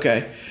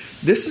 Okay.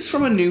 This is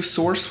from a news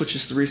source, which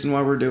is the reason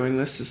why we're doing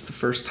this. It's the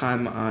first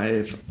time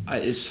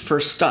it's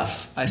first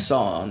stuff I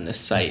saw on this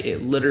site.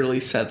 It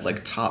literally said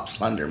top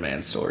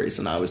Slenderman stories,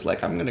 and I was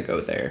like, I'm gonna go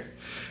there.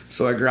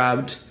 So I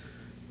grabbed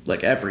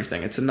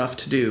everything. It's enough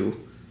to do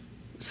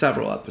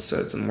several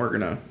episodes, and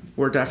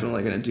we're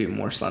definitely gonna do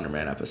more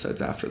Slenderman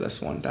episodes after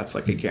this one. That's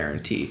a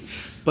guarantee.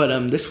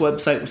 But this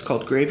website was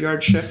called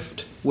Graveyard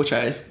Shift, which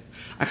I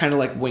kind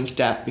of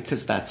winked at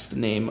because that's the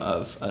name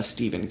of a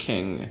Stephen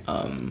King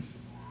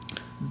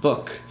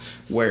book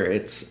where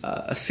it's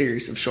a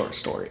series of short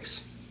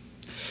stories.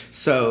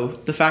 So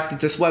the fact that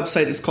this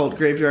website is called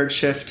Graveyard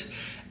Shift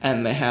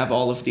and they have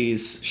all of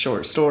these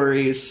short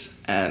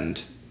stories,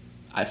 and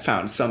I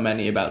found so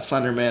many about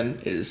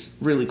Slenderman, is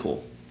really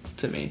cool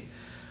to me.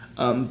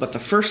 But the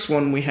first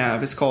one we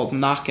have is called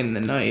Knock in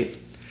the Night,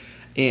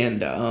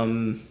 and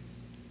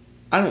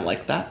I don't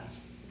like that.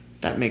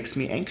 That makes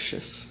me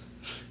anxious.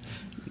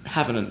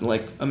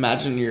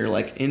 Imagine you're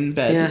in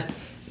bed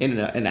in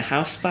a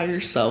house by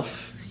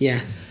yourself.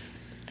 Yeah.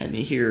 And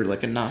you hear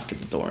a knock at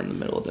the door in the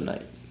middle of the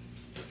night.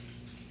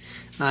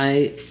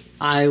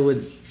 I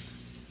would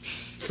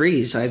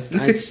freeze.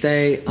 I'd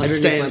stay underneath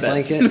stay in my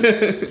bed.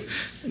 blanket.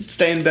 I'd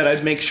stay in bed.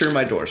 I'd make sure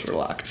my doors were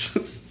locked.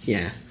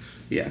 Yeah.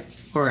 Yeah.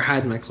 Or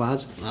hide in my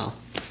closet. Well,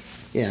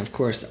 yeah, of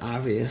course,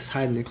 obvious.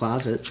 Hide in the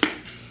closet.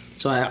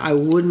 So I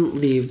wouldn't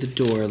leave the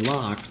door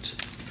locked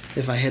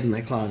if I hid in my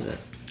closet.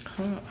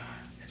 Huh.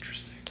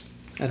 Interesting.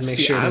 I'd make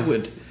See, sure. I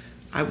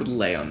would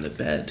lay on the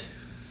bed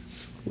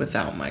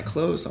without my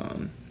clothes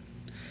on,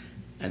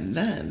 and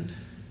then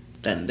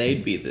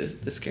they'd be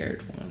the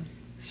scared one.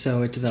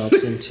 So it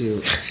develops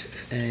into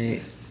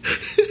an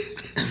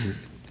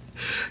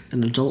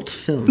adult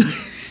film.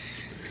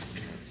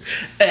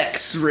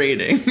 X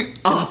rating,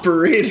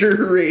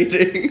 operator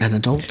rating. An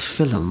adult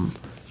film.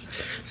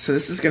 So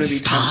this is going to be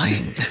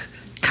starring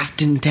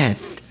Captain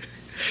Death,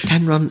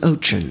 Tenron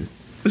Ochan.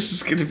 This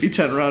is going to be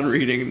Tenron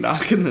reading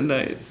Knock in the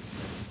Night.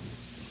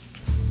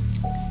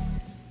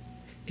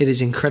 It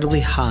is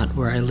incredibly hot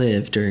where I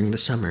live during the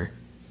summer.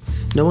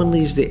 No one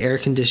leaves the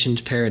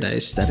air-conditioned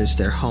paradise that is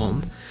their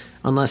home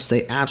unless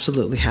they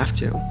absolutely have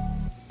to.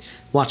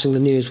 Watching the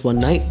news one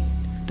night,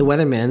 the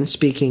weatherman,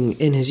 speaking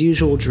in his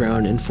usual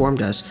drone,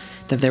 informed us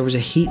that there was a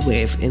heat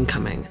wave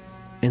incoming,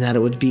 and that it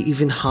would be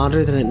even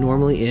hotter than it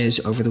normally is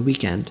over the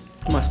weekend.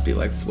 It must be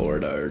like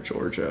Florida or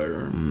Georgia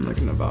or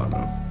like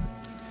Nevada.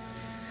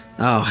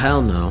 Oh,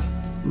 hell no,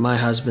 my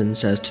husband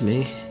says to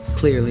me,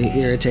 clearly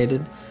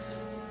irritated.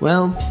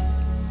 Well,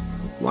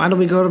 why don't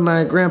we go to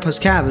my grandpa's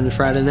cabin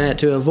Friday night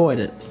to avoid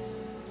it?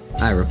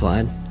 I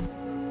replied.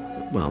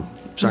 Well,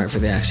 sorry for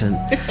the accent.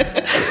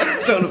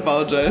 Don't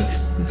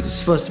apologize.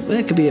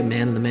 It could be a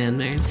man in the man,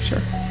 man.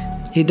 Sure.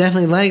 He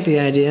definitely liked the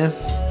idea.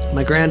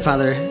 My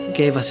grandfather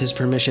gave us his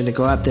permission to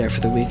go up there for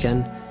the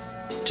weekend,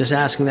 just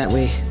asking that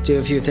we do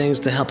a few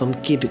things to help him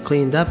keep it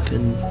cleaned up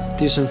and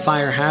do some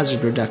fire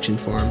hazard reduction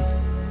for him.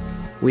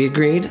 We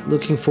agreed,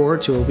 looking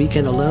forward to a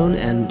weekend alone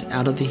and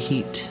out of the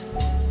heat.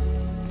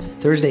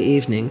 Thursday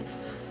evening,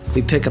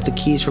 we pick up the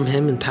keys from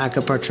him and pack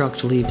up our truck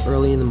to leave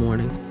early in the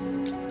morning.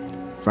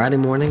 Friday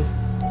morning,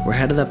 we're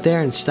headed up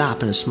there and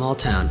stop in a small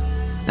town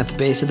at the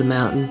base of the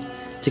mountain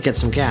to get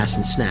some gas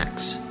and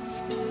snacks.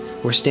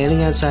 We're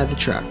standing outside the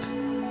truck,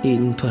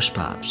 eating push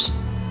pops,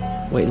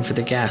 waiting for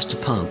the gas to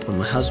pump when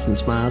my husband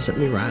smiles at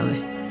me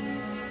wryly.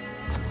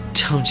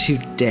 Don't you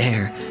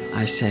dare,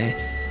 I say,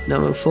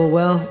 knowing full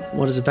well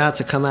what is about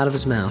to come out of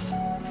his mouth.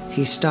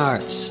 He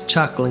starts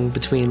chuckling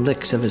between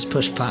licks of his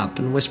push pop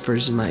and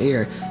whispers in my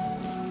ear,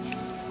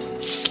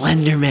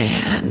 Slender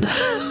Man.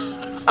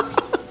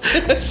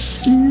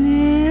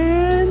 Slendy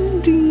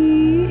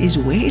is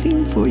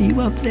waiting for you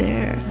up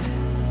there.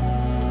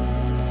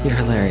 You're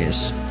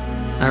hilarious,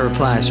 I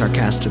reply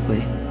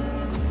sarcastically.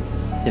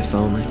 If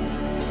only.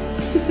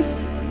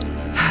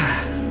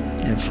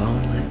 If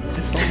only.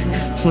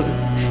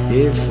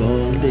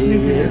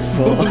 If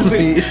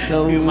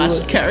only. You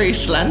must carry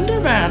Slender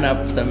Man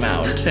up the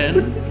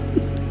mountain,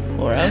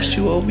 or else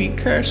you will be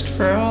cursed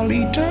for all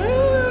eternity.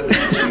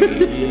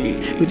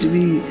 Would you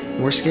be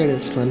more scared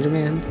of Slender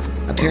Man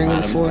appearing in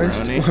the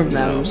forest? Or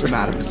Madame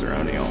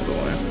Zeroni all the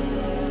way.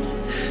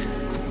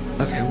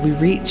 Okay, we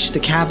reach the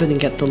cabin and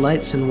get the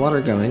lights and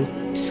water going.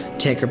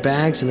 Take our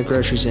bags and the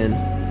groceries in.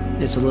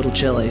 It's a little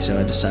chilly, so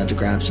I decide to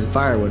grab some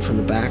firewood from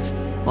the back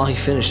while he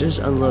finishes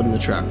unloading the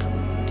truck.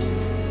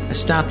 I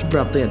stopped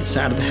abruptly at the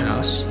side of the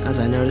house as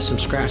I noticed some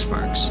scratch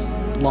marks.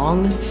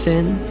 Long,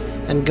 thin,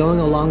 and going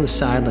along the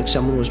side like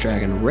someone was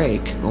dragging a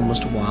rake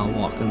almost while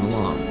walking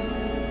along.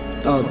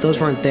 Oh, those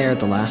weren't there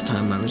the last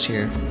time I was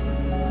here.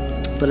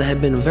 But it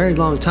had been a very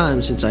long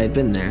time since I had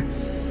been there,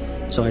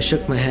 so I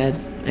shook my head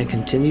and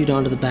continued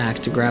on to the back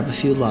to grab a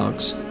few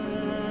logs.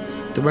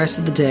 The rest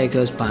of the day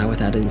goes by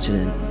without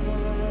incident.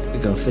 We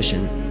go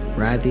fishing,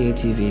 ride the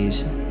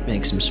ATVs,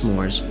 make some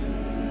s'mores.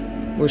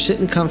 We're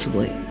sitting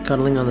comfortably,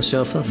 cuddling on the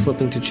sofa,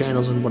 flipping through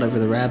channels on whatever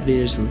the rabbit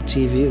ears on the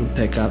TV would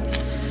pick up,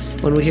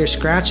 when we hear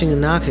scratching and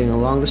knocking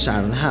along the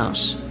side of the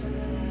house.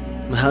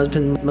 My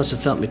husband must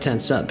have felt me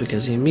tense up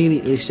because he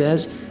immediately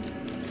says,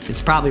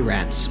 "It's probably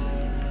rats."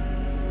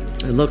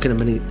 I look at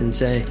him and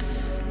say,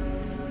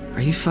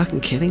 "Are you fucking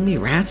kidding me?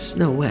 Rats?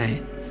 No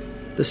way."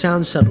 The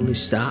sound suddenly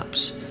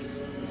stops.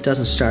 It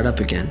doesn't start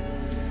up again.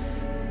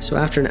 So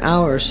after an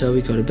hour or so,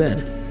 we go to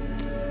bed.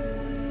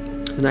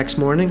 The next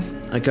morning,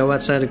 I go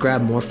outside to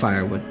grab more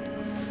firewood.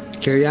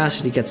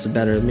 Curiosity gets the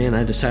better of me, and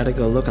I decide to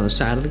go look on the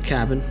side of the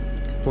cabin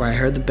where I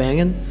heard the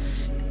banging,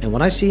 and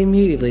what I see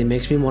immediately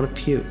makes me want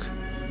to puke.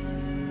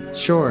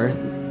 Sure,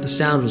 the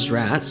sound was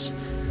rats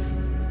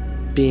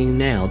being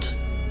nailed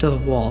to the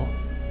wall.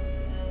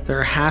 There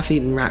are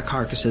half-eaten rat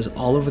carcasses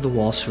all over the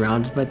wall,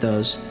 surrounded by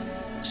those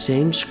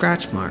same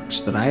scratch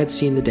marks that I had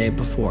seen the day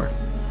before.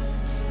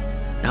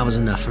 That was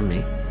enough for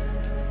me.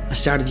 I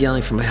started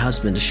yelling for my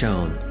husband to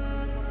show him.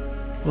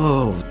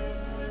 "Whoa,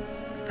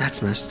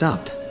 that's messed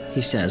up,"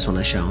 he says when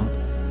I show him.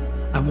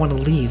 "I want to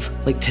leave,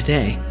 like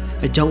today.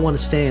 I don't want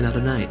to stay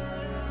another night."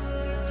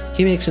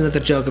 He makes another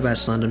joke about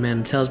Slender Man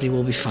and tells me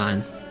we'll be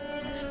fine.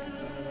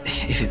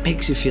 If it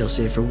makes you feel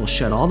safer, we'll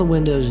shut all the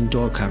windows and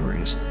door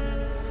coverings.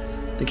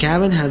 The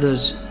cabin had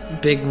those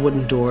big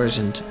wooden doors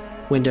and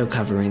window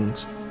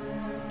coverings.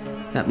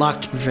 that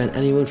lock to prevent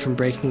anyone from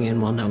breaking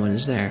in while no one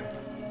is there.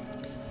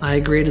 I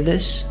agree to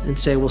this and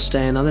say we'll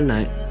stay another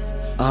night.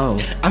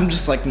 Oh. I'm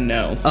just like,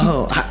 no.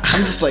 Oh.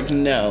 I'm just like,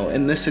 no.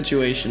 In this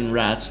situation,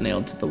 rats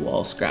nailed to the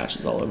wall,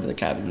 scratches all over the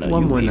cabin. No,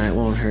 One you more leave. night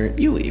won't hurt.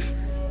 You leave.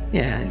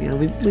 Yeah,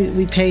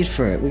 we paid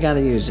for it. We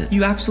gotta use it.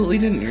 You absolutely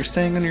didn't. You're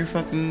staying on your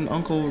fucking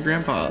uncle or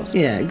grandpa's.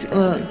 Yeah,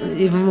 well,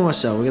 even more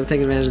so. We're gonna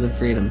take advantage of the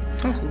freedom.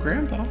 Uncle,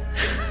 grandpa.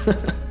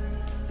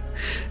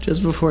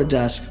 Just before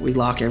dusk, we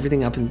lock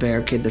everything up and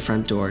barricade the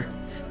front door.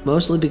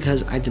 Mostly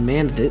because I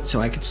demanded it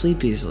so I could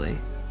sleep easily.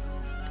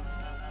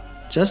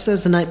 Just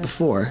as the night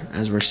before,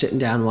 as we're sitting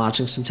down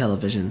watching some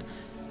television,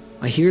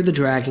 I hear the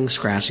dragging,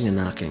 scratching, and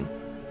knocking.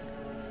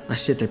 I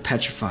sit there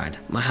petrified.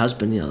 My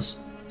husband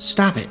yells,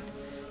 "Stop it!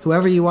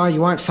 Whoever you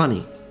aren't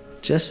funny."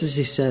 Just as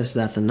he says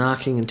that, the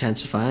knocking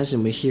intensifies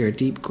and we hear a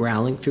deep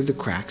growling through the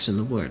cracks in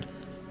the wood.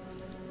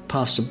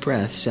 Puffs of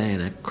breath say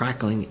in a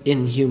crackling,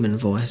 inhuman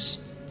voice,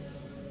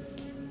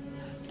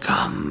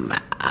 "Come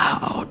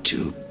out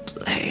to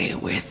play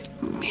with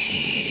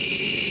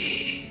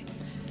me."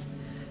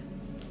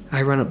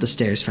 I run up the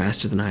stairs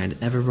faster than I had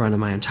ever run in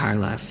my entire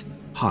life.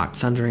 Heart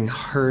thundering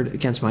hard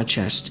against my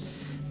chest,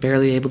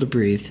 barely able to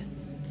breathe.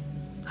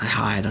 I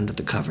hide under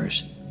the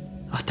covers.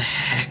 What the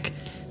heck?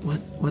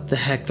 What the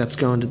heck that's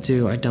going to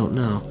do, I don't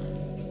know.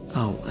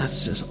 Oh,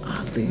 that's just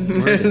oddly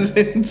worded.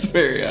 It's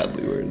very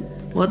oddly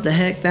worded. What the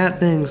heck that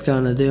thing's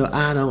gonna do,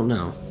 I don't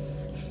know.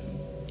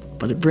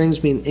 But it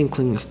brings me an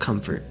inkling of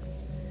comfort.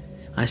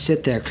 I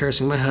sit there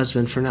cursing my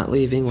husband for not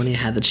leaving when he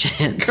had the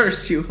chance.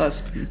 Curse you,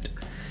 husband.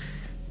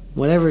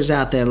 Whatever's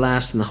out there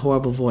laughs in the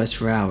horrible voice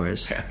for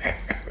hours.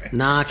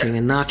 Knocking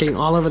and knocking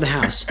all over the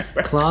house,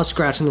 claws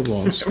scratching the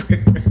walls,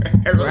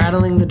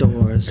 rattling the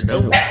doors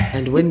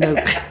and window,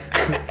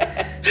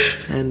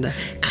 and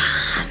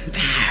come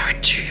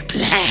out to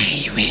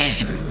play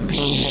with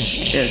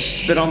me. Yeah,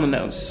 spit on the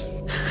nose.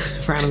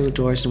 Rattling the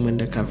doors and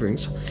window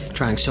coverings,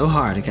 trying so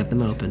hard to get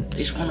them open.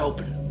 These won't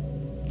open.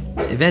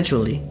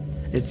 Eventually,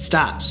 it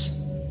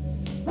stops.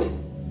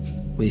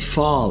 We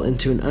fall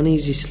into an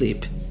uneasy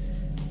sleep.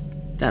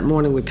 That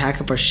morning, we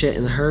pack up our shit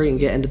in a hurry and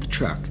get into the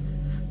truck.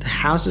 The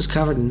house is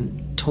covered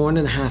in torn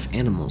in half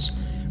animals.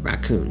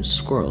 Raccoons,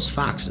 squirrels,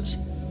 foxes.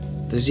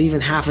 There's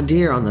even half a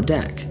deer on the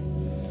deck.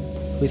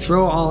 We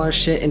throw all our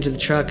shit into the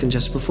truck, and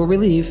just before we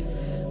leave,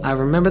 I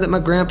remember that my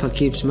grandpa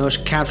keeps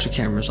motion capture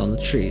cameras on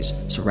the trees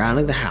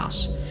surrounding the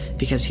house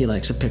because he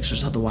likes the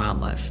pictures of the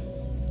wildlife.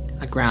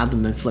 I grab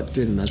them and flick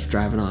through them as we're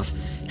driving off,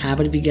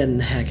 happy to be getting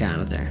the heck out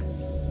of there.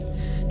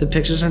 The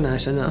pictures are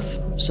nice enough.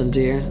 Some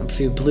deer, a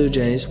few blue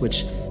jays,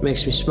 which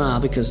makes me smile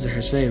because they're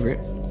his favorite.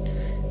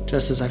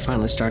 Just as I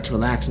finally start to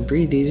relax and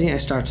breathe easy, I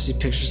start to see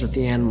pictures of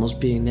the animals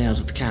being nailed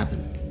to the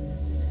cabin.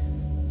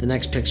 The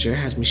next picture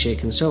has me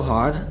shaking so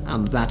hard,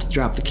 I'm about to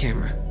drop the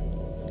camera.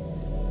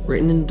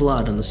 Written in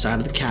blood on the side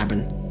of the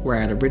cabin, where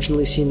I had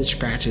originally seen the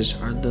scratches,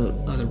 are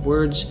the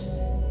words,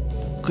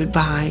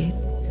 "Goodbye,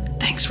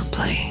 thanks for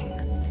playing."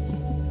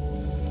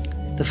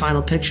 The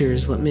final picture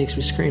is what makes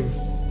me scream.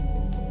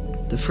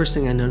 The first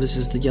thing I notice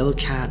is the yellow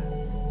cat,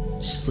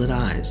 slit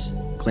eyes,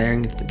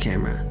 glaring into the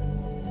camera.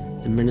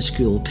 The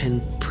minuscule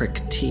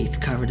pinprick teeth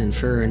covered in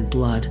fur and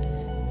blood,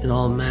 and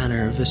all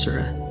manner of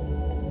viscera.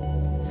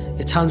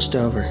 It's hunched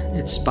over,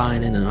 its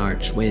spine in an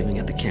arch, waving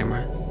at the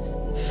camera.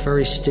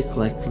 Furry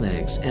stick-like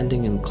legs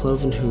ending in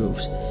cloven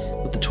hooves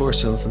with the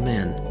torso of a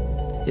man.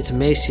 It's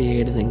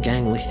emaciated and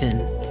gangly thin.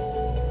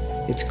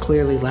 It's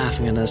clearly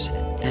laughing at us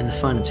and the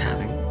fun it's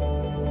having.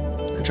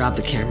 I drop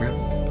the camera,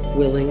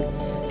 willing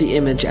the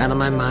image out of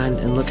my mind,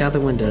 and look out the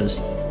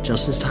windows,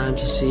 just in time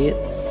to see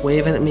it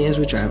waving at me as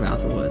we drive out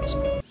the woods.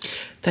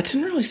 That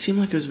didn't really seem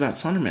like it was about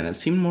Slenderman. It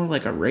seemed more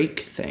like a rake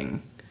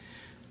thing.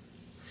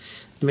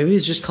 Maybe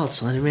it's just called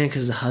Slenderman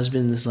because the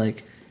husband is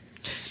like,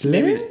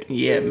 Maybe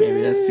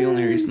that's the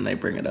only reason they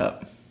bring it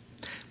up.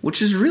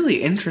 Which is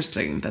really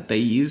interesting that they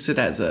use it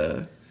as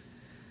a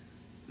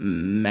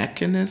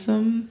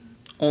mechanism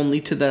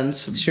only to then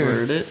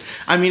subvert it.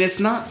 I mean, it's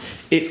not...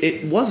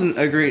 It wasn't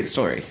a great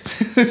story.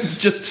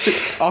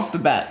 Just off the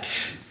bat.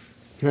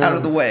 No, out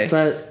of the way.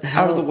 But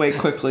out of the way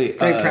quickly.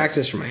 Great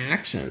practice for my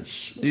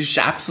accents.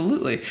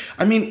 Absolutely.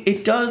 I mean,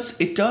 it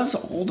does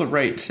all the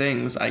right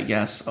things, I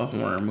guess, a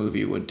horror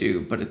movie would do,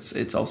 but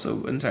it's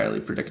also entirely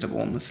predictable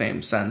in the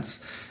same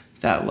sense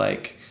that,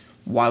 like,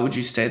 why would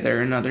you stay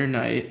there another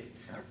night?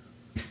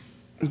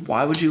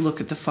 Why would you look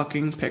at the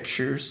fucking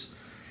pictures?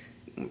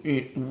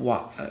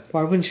 Why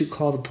wouldn't you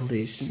call the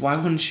police? Why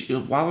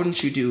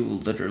wouldn't you do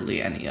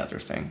literally any other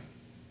thing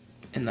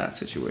in that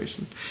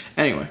situation?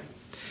 Anyway,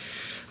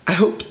 I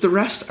hope the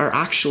rest are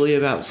actually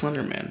about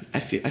Slenderman. I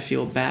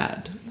feel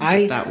bad.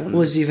 I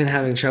was even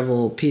having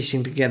trouble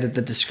piecing together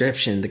the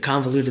description, the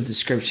convoluted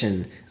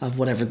description of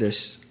whatever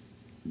this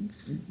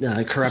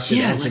corrupted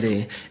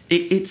entity. Like,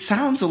 it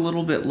sounds a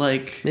little bit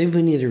like... Maybe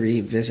we need to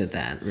revisit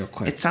that real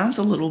quick. It sounds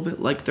a little bit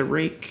like the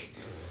rake.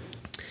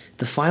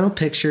 The final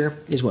picture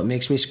is what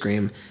makes me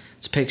scream.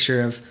 It's a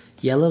picture of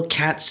yellow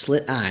cat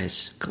slit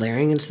eyes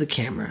glaring into the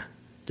camera.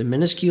 The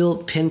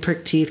minuscule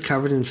pinprick teeth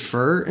covered in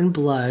fur and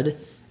blood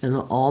and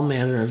all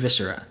manner of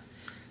viscera.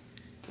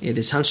 It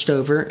is hunched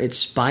over, its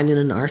spine in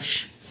an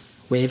arch,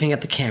 waving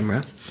at the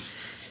camera.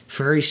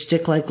 Furry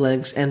stick-like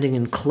legs ending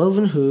in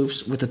cloven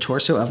hooves with the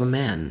torso of a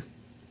man.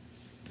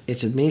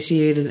 It's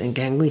emaciated and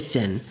gangly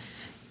thin.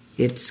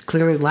 It's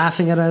clearly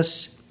laughing at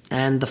us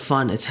and the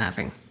fun it's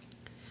having.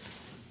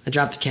 I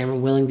dropped the camera,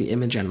 willing the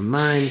image out of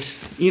mind.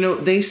 You know,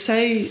 they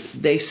say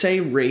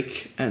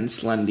Rake and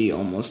Slendy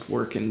almost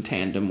work in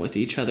tandem with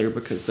each other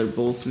because they're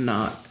both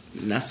not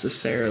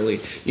necessarily...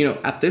 You know,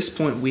 at this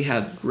point, we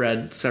had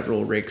read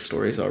several Rake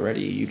stories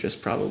already. You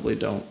just probably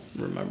don't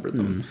remember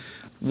them.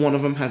 One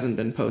of them hasn't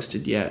been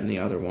posted yet, and the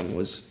other one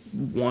was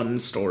one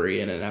story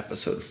in an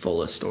episode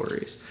full of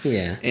stories.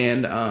 Yeah.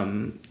 And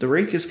the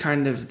Rake is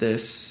kind of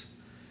this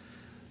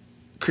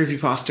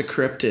creepypasta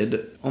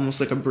cryptid, almost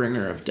like a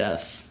bringer of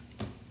death.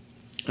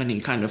 And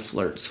he kind of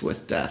flirts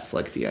with death,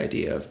 like the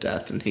idea of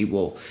death, and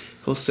he'll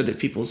sit at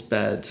people's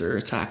beds or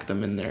attack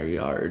them in their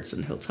yards,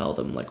 and he'll tell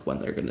them like when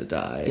they're gonna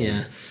die.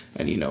 Yeah.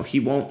 And you know, he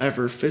won't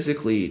ever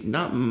physically,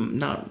 not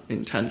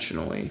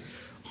intentionally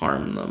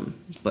harm them,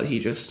 but he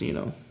just, you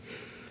know,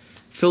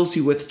 fills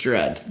you with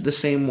dread the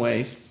same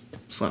way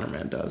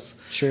Slenderman does.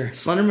 Sure.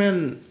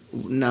 Slenderman,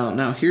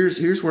 now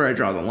here's where I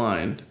draw the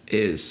line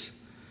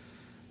is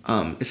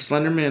if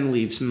Slenderman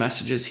leaves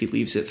messages, he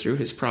leaves it through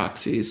his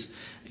proxies,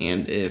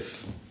 and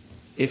if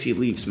he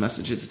leaves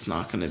messages, it's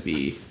not going to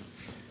be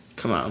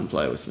come out and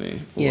play with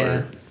me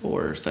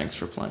or thanks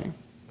for playing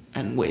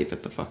and wave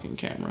at the fucking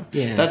camera.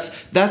 Yeah.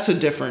 That's a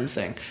different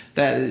thing.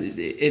 That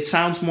it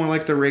sounds more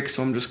like the Rake,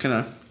 so I'm just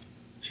going to...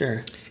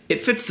 Sure.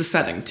 It fits the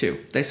setting too.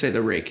 They say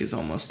the Rake is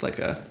almost like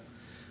a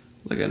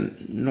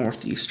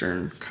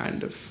northeastern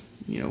kind of,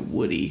 you know,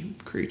 woody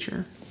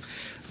creature.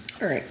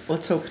 All right,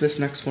 let's hope this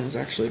next one is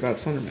actually about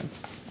Slenderman.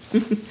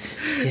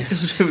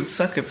 Yes. It would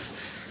suck if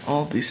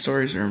all of these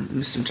stories are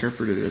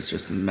misinterpreted as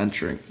just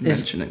mentioning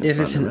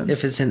Slenderman.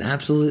 If it's an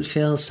absolute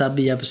fail, sub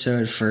the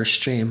episode first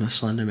stream of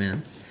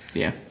Slenderman.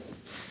 Yeah.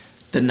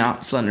 The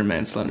not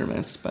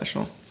Slenderman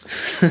special.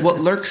 What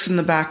lurks in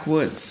the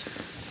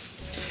backwoods?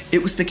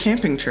 It was the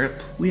camping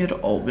trip we had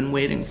all been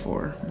waiting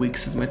for.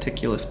 Weeks of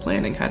meticulous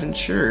planning had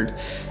ensured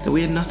that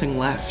we had nothing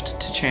left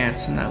to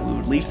chance and that we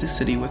would leave the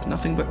city with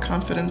nothing but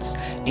confidence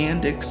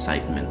and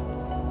excitement.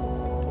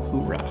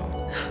 Hoorah.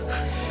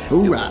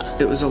 Hoorah.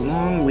 It was a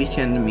long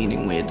weekend,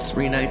 meaning we had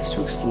 3 nights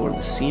to explore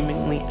the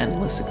seemingly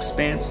endless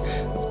expanse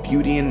of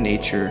beauty and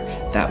nature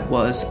that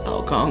was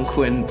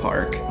Algonquin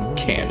Park,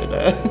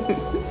 Canada.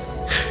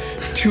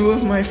 2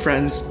 of my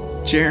friends,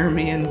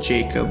 Jeremy and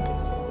Jacob,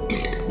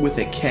 with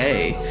a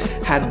K,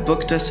 had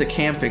booked us a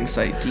camping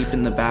site deep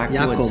in the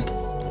backwoods.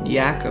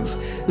 Jacob,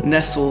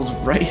 nestled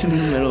right in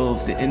the middle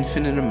of the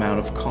infinite amount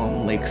of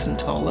calm lakes and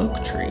tall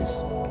oak trees.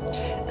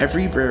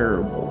 Every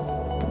variable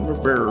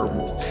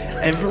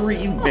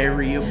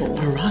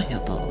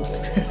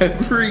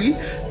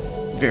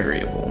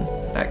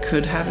that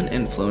could have an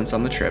influence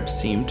on the trip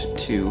seemed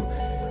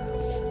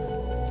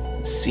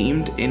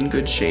in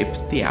good shape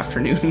the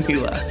afternoon we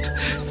left.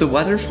 The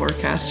weather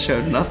forecast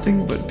showed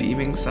nothing but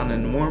beaming sun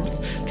and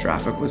warmth.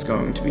 Traffic was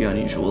going to be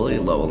unusually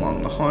low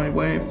along the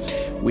highway.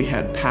 We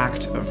had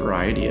packed a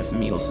variety of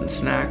meals and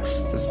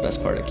snacks. That's the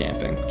best part of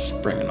camping.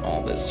 Just bringing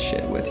all this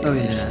shit with you. Oh,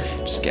 yeah.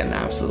 Just getting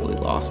absolutely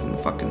lost in the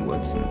fucking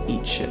woods and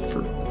eat shit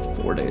for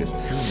 4 days.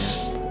 Hell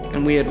yeah.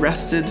 And we had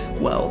rested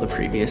well the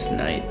previous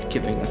night,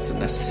 giving us the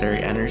necessary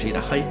energy to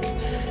hike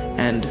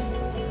and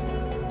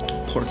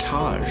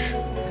portage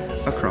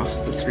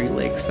across the 3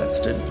 lakes that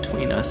stood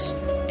between us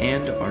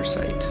and our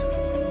site.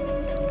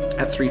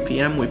 At 3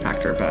 p.m., we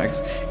packed our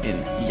bags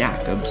in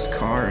Jacob's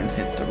car and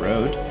hit the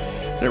road.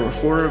 There were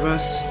 4 of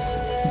us: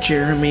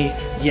 Jeremy,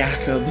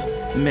 Jacob,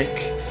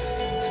 Mick,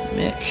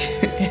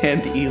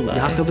 and Eli.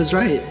 Jacob is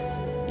right.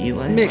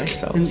 Eli and Mick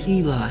myself. and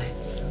Eli.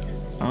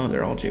 Oh,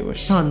 they're all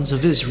Jewish. Sons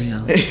of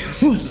Israel.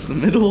 It was the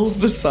middle of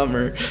the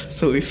summer,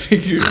 so we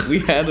figured we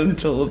had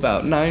until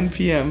about 9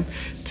 p.m.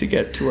 to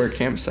get to our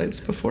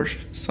campsites before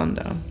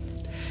sundown.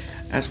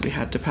 As we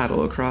had to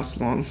paddle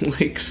across long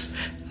lakes,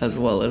 as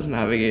well as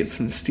navigate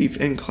some steep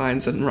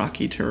inclines and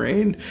rocky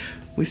terrain,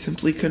 we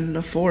simply couldn't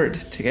afford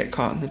to get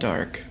caught in the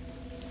dark.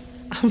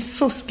 I'm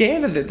so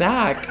scared of the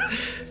dark.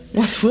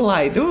 What will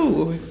I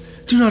do?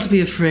 Do not be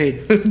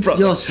afraid,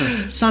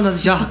 Joseph, son of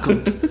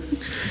Jacob.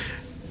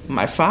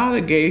 My father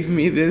gave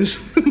me this.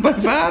 My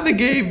father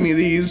gave me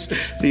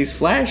these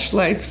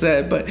flashlights,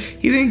 but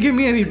he didn't give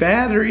me any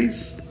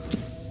batteries.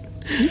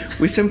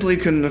 We simply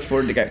couldn't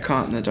afford to get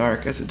caught in the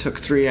dark, as it took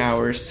 3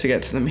 hours to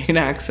get to the main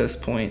access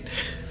point.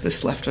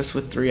 This left us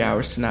with 3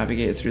 hours to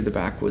navigate through the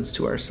backwoods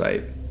to our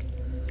site.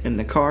 In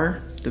the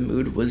car, the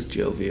mood was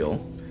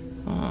jovial.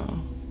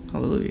 Oh,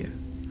 hallelujah.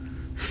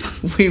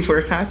 We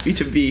were happy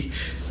to be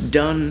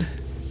done.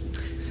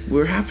 We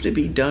were happy to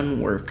be done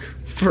work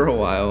for a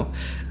while,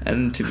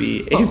 and to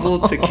be able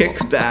to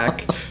kick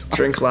back,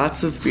 drink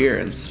lots of beer,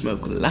 and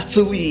smoke lots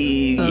of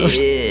weed.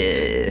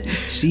 Yeah.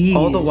 Jeez.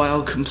 All the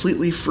while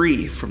completely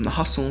free from the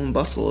hustle and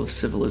bustle of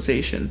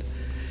civilization.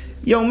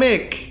 Yo,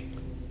 Mick,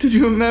 did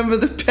you remember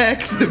the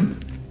pack?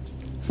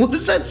 What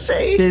does that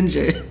say?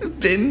 Binger.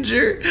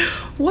 Binger?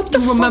 What the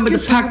fuck Remember to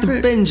is pack the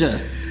happening?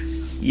 binger.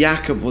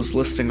 Jakob was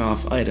listing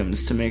off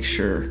items to make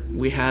sure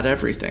we had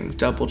everything,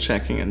 double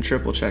checking and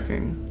triple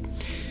checking.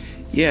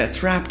 Yeah,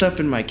 it's wrapped up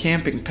in my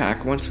camping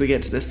pack. Once we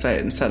get to this site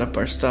and set up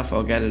our stuff,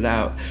 I'll get it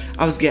out.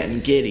 I was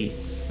getting giddy.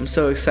 I'm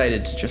so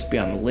excited to just be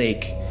on the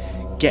lake,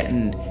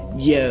 getting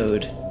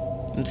yod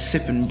and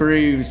sipping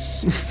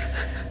brews.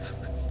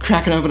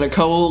 Cracking open a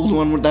cold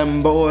one with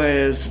them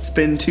boys. It's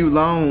been too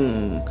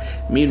long.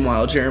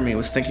 Meanwhile, Jeremy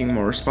was thinking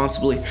more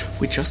responsibly.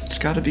 We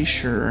just gotta be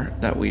sure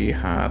that we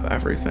have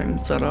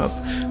everything set up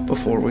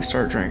before we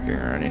start drinking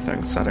or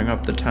anything. Setting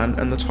up the tent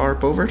and the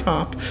tarp over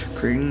top,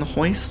 creating the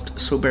hoist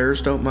so bears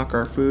don't muck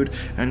our food,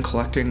 and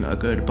collecting a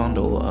good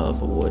bundle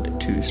of wood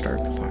to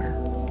start the fire.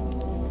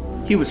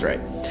 He was right.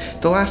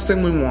 The last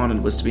thing we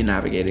wanted was to be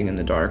navigating in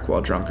the dark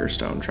while drunk or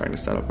stoned trying to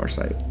set up our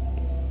site.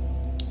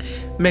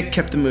 Mick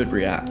kept the mood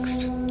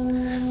relaxed.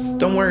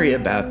 Don't worry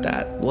about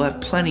that. We'll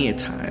have plenty of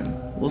time.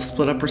 We'll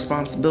split up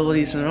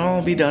responsibilities and it'll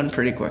all be done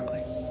pretty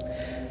quickly.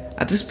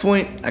 At this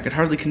point, I could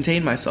hardly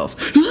contain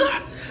myself.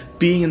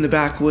 Being in the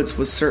backwoods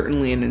was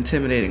certainly an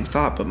intimidating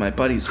thought, but my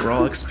buddies were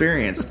all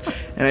experienced,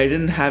 and I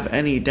didn't have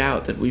any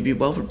doubt that we'd be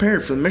well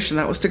prepared for the mission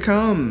that was to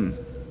come.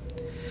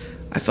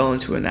 I fell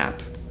into a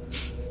nap.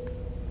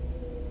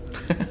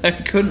 I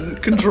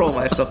couldn't control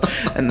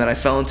myself, and then I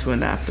fell into a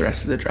nap the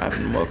rest of the drive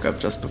and woke up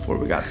just before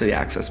we got to the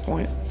access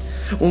point.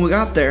 When we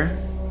got there,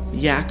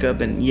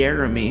 Jakob and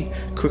Jeremy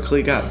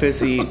quickly got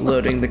busy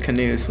loading the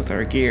canoes with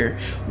our gear,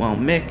 while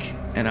Mick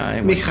and I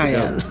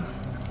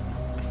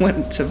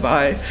went to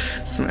buy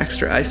some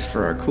extra ice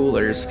for our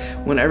coolers.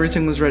 When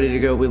everything was ready to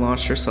go, we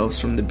launched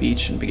ourselves from the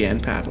beach and began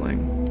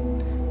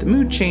paddling. The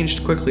mood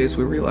changed quickly as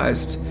we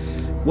realized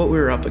what we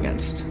were up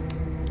against.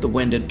 The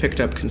wind had picked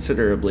up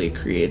considerably,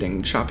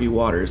 creating choppy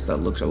waters that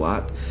looked a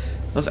lot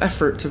of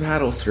effort to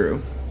paddle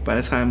through. By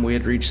the time we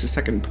had reached the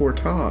second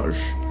portage,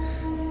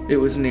 it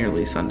was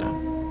nearly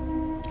sundown.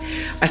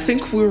 I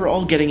think we were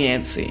all getting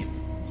antsy,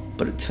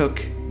 but it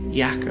took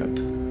Jakob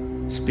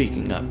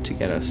speaking up to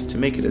get us to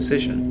make a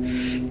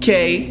decision.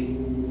 "Kay,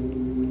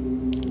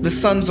 the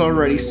sun's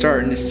already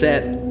starting to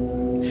set.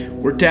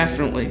 We're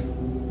definitely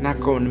not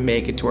going to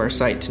make it to our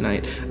site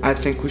tonight. I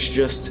think we should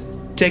just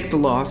take the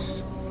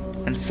loss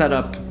and set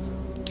up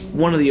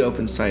one of the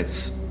open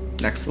sites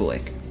next to the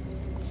lake."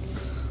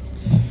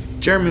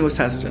 Jeremy was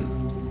hesitant.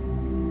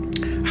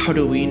 "How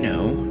do we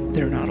know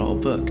they're not all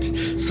booked?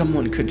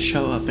 Someone could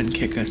show up and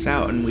kick us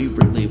out, and we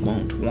really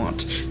won't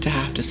want to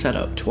have to set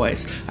up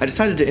twice." I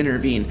decided to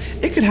intervene.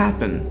 "It could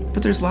happen,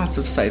 but there's lots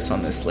of sites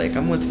on this lake.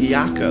 I'm with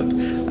Jakob.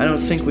 I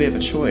don't think we have a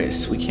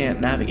choice. We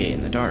can't navigate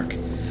in the dark."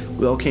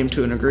 We all came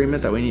to an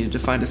agreement that we needed to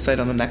find a site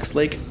on the next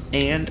lake,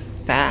 and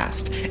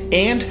fast.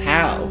 And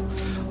how?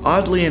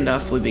 Oddly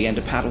enough, we began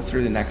to paddle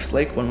through the next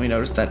lake when we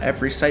noticed that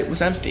every site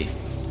was empty.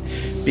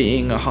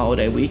 Being a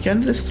holiday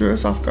weekend, this threw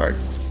us off guard.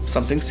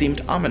 Something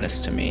seemed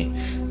ominous to me.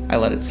 I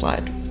let it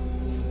slide.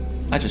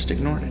 I just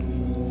ignored it.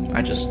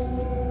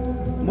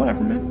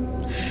 Whatever, man.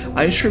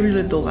 I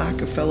attributed the lack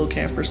of fellow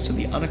campers to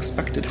the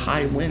unexpected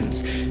high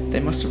winds. They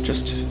must have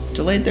just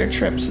delayed their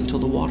trips until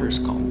the waters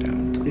calmed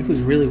down. It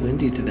was really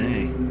windy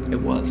today.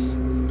 It was.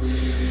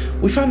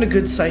 We found a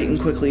good site and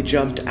quickly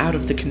jumped out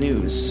of the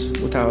canoes.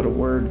 Without a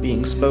word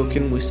being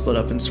spoken, we split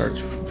up and started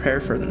to prepare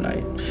for the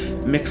night.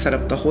 Mick set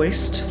up the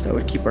hoist that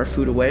would keep our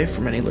food away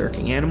from any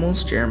lurking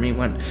animals. Jeremy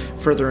went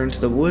further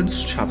into the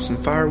woods, chopped some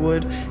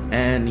firewood,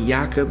 and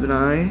Jakob and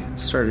I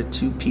started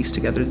to piece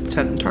together the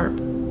tent and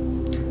tarp.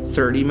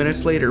 30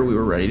 minutes later, we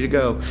were ready to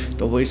go.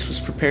 The hoist was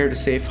prepared a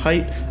safe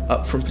height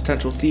up from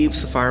potential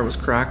thieves. The fire was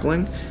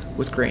crackling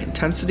with great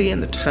intensity,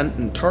 and the tent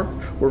and tarp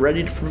were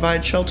ready to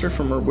provide shelter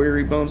from our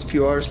weary bones a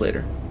few hours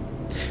later.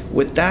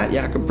 With that,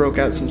 Jakob broke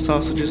out some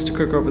sausages to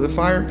cook over the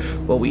fire,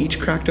 while we each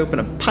cracked open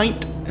a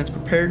pint and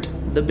prepared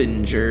the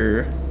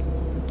binger.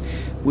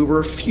 We were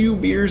a few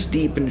beers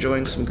deep,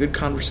 enjoying some good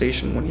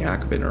conversation when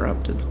Jakob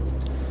interrupted.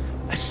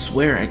 "I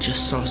swear I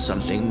just saw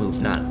something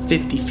move not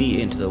 50 feet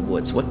into the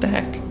woods. What the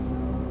heck?"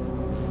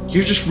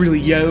 "You're just really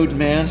yod,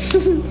 man."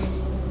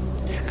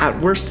 "At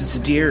worst, it's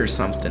a deer or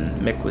something."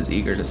 Mick was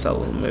eager to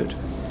settle the mood.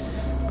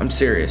 "I'm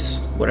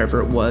serious.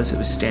 Whatever it was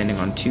standing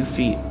on 2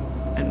 feet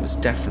and was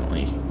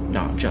definitely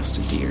not just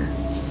a deer.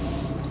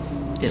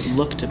 It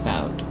looked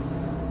about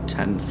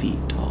 10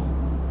 feet tall."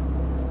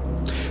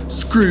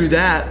 "Screw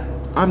that.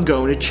 I'm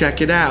going to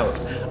check it out.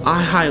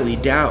 I highly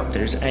doubt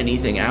there's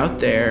anything out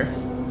there."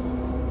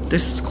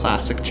 This was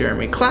classic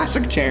Jeremy.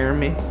 Classic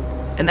Jeremy.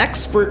 An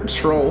expert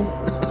troll.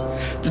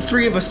 The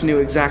three of us knew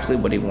exactly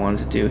what he wanted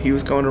to do. He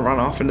was going to run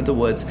off into the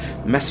woods,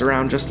 mess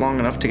around just long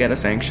enough to get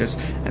us anxious,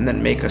 and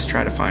then make us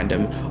try to find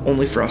him,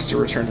 only for us to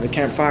return to the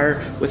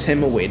campfire with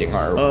him awaiting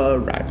our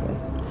arrival.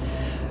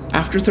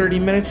 After 30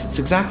 minutes, that's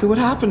exactly what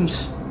happened.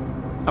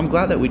 I'm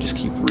glad that we just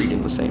keep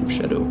reading the same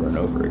shit over and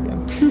over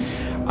again.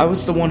 I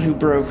was the one who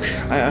broke.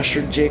 I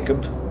ushered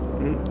Jakob,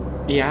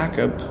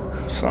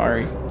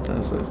 sorry, that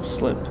was a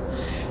slip,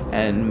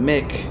 and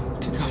Mick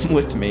to come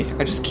with me.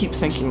 I just keep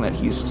thinking that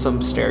he's some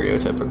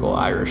stereotypical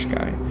Irish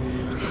guy.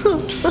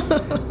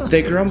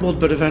 They grumbled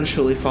but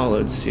eventually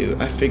followed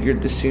suit. I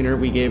figured the sooner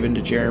we gave in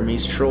to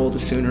Jeremy's troll, the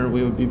sooner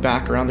we would be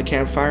back around the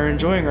campfire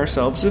enjoying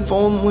ourselves, if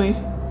only.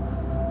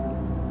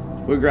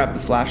 We grabbed the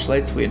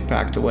flashlights we had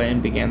packed away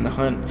and began the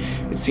hunt.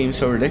 It seemed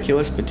so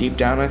ridiculous, but deep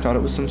down I thought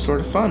it was some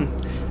sort of fun.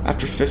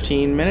 After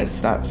 15 minutes,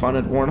 that fun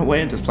had worn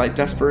away into slight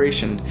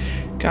desperation.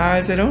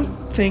 Guys, I don't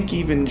think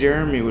even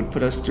Jeremy would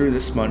put us through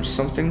this much.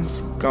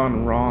 Something's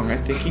gone wrong. I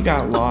think he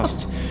got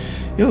lost.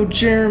 Yo,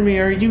 Jeremy,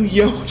 are you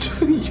yoked?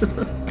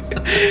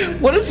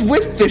 What is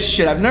with this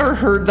shit? I've never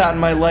heard that in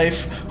my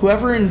life.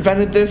 Whoever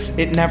invented this,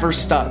 it never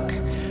stuck.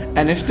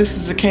 And if this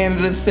is a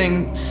Canada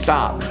thing,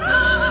 stop.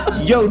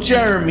 Yo,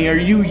 Jeremy, are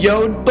you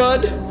yod,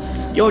 bud?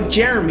 Yo,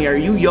 Jeremy, are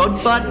you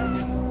yod,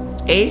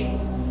 bud? Eh?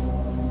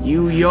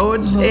 You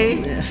yod,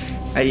 eh? Yeah.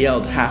 I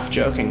yelled,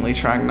 half-jokingly,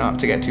 trying not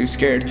to get too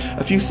scared.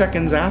 A few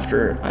seconds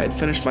after I had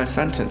finished my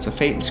sentence, a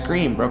faint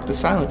scream broke the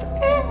silence.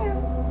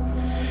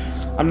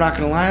 I'm not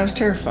gonna lie, I was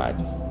terrified.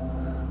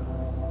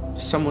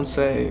 Some would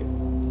say,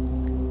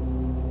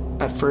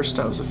 at first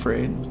I was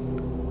afraid.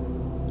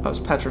 I was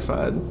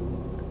petrified,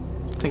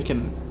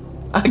 thinking,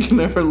 I can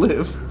never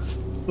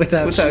live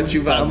without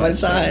you by my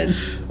side.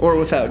 Or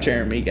without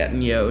Jeremy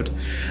getting yod.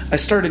 I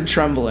started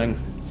trembling.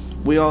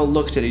 We all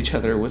looked at each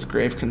other with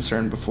grave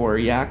concern before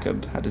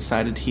Jakob had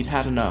decided he'd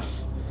had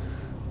enough.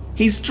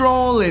 He's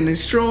trolling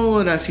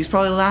us. He's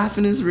probably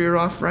laughing his rear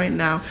off right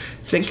now,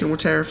 thinking we're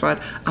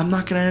terrified. I'm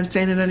not going to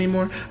entertain it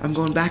anymore. I'm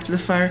going back to the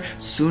fire.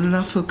 Soon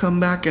enough he'll come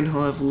back and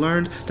he'll have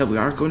learned that we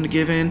aren't going to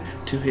give in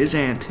to his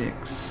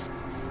antics.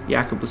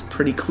 Jakob was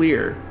pretty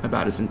clear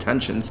about his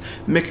intentions.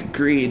 Mick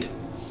agreed.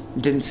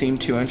 Didn't seem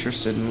too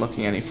interested in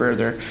looking any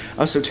further.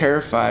 I was so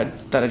terrified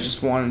that I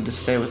just wanted to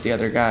stay with the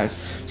other guys.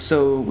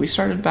 So we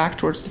started back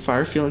towards the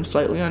fire, feeling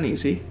slightly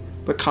uneasy,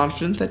 but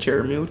confident that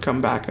Jeremy would come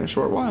back in a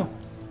short while.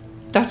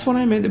 That's when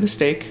I made the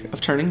mistake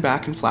of turning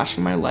back and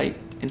flashing my light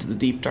into the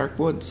deep dark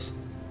woods.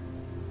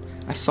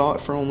 I saw it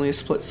for only a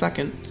split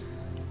second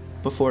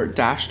before it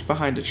dashed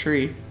behind a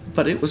tree,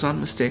 but it was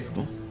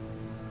unmistakable.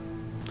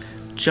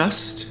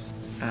 Just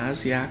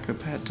as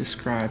Jakob had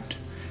described,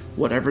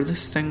 whatever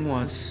this thing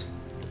was,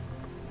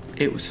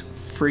 it was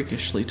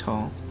freakishly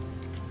tall.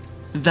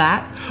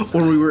 That,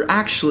 or we were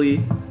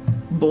actually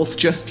both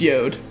just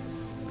yod.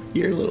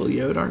 You're a little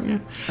yod, aren't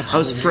you? I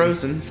was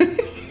frozen.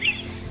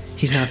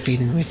 He's not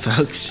feeding me,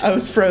 folks. I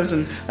was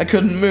frozen. I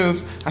couldn't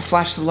move. I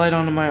flashed the light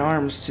onto my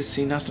arms to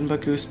see nothing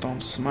but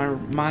goosebumps. My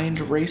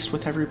mind raced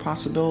with every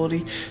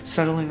possibility,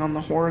 settling on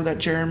the horror that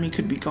Jeremy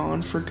could be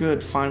gone for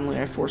good. Finally,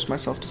 I forced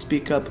myself to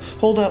speak up.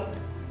 Hold up.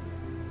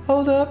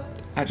 Hold up.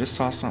 I just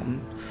saw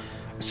something.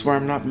 I swear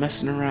I'm not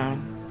messing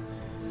around.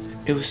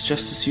 It was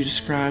just as you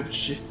described,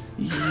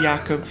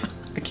 Jakob.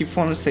 I keep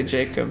wanting to say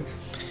Jacob.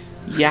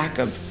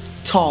 Jakob.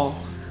 Tall.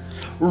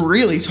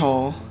 Really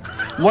tall.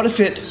 What if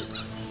it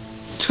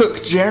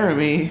took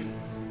Jeremy?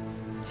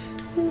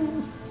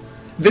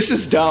 This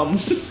is dumb.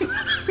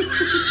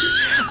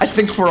 I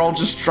think we're all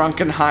just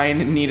drunk and high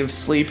and in need of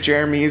sleep.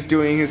 Jeremy is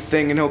doing his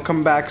thing and he'll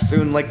come back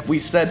soon. Like we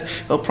said,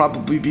 he'll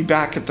probably be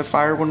back at the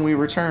fire when we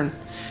return.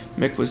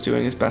 Mick was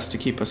doing his best to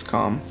keep us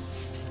calm.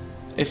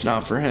 If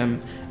not for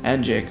him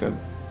and Jacob,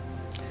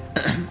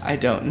 I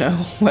don't know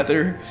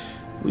whether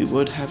we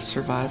would have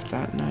survived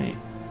that night.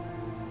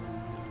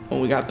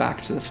 When we got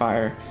back to the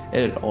fire,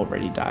 it had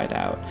already died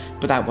out.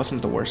 But that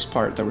wasn't the worst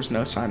part. There was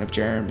no sign of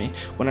Jeremy.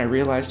 When I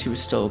realized he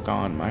was still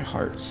gone, my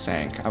heart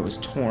sank. I was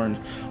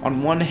torn.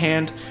 On one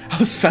hand, I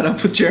was fed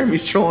up with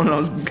Jeremy's troll, and I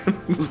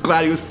was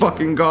glad he was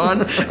fucking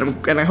gone.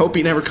 And I hope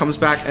he never comes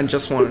back, and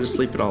just wanted to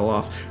sleep it all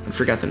off and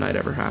forget the night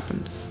ever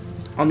happened.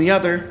 On the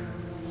other,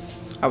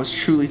 I was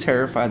truly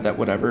terrified that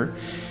whatever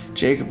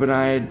Jacob and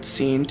I had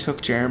seen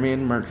took Jeremy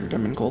and murdered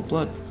him in cold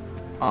blood.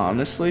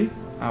 Honestly,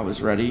 I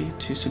was ready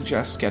to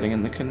suggest getting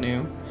in the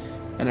canoe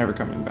and never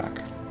coming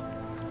back.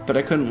 But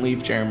I couldn't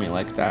leave Jeremy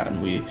like that,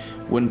 and we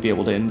wouldn't be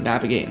able to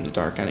navigate in the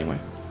dark anyway.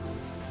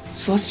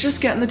 So let's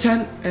just get in the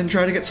tent and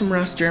try to get some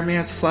rest. Jeremy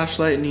has a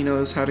flashlight and he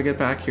knows how to get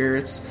back here.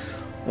 It's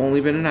only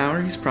been an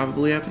hour. He's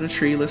probably up in a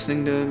tree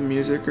listening to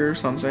music or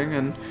something,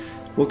 and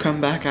we'll come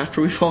back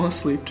after we fall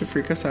asleep to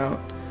freak us out.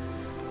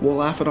 We'll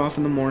laugh it off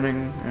in the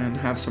morning and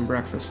have some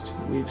breakfast.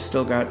 We've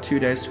still got 2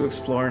 days to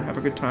explore and have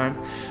a good time,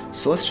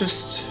 so let's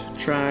just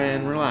try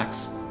and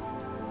relax.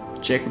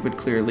 Jacob had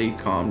clearly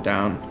calmed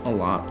down a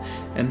lot,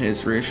 and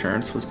his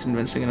reassurance was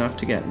convincing enough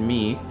to get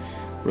me,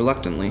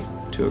 reluctantly,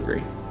 to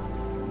agree.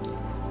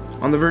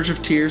 On the verge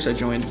of tears, I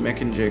joined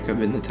Mick and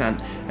Jacob in the tent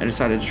and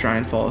decided to try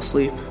and fall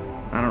asleep.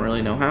 I don't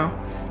really know how,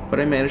 but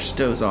I managed to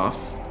doze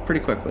off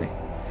pretty quickly.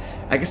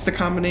 I guess the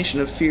combination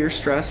of fear,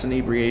 stress,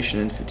 inebriation,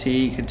 and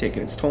fatigue had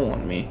taken its toll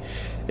on me.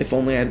 If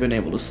only I had been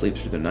able to sleep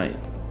through the night.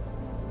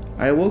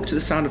 I awoke to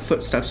the sound of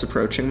footsteps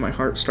approaching. My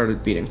heart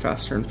started beating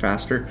faster and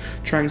faster.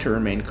 Trying to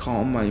remain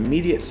calm, my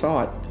immediate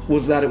thought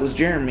was that it was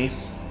Jeremy.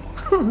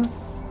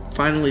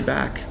 Finally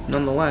back.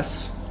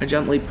 Nonetheless, I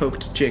gently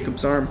poked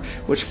Jacob's arm,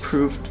 which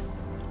proved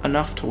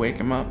enough to wake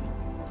him up.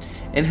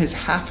 In his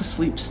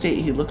half-asleep state,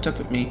 he looked up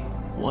at me.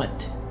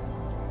 What?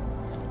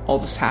 All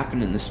this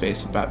happened in the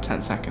space of about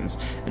 10 seconds,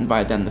 and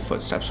by then the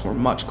footsteps were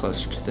much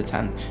closer to the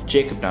tent.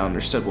 Jacob now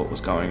understood what was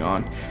going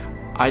on.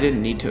 I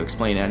didn't need to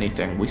explain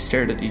anything. We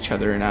stared at each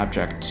other in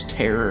abject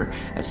terror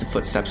as the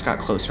footsteps got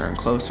closer and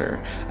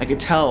closer. I could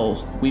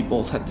tell we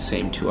both had the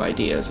same two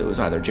ideas. It was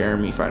either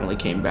Jeremy finally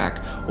came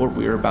back, or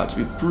we were about to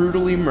be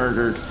brutally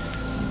murdered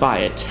by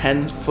a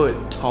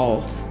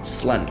 10-foot-tall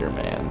Slender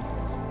Man.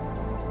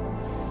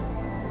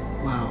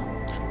 Wow.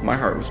 My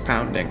heart was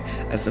pounding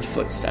as the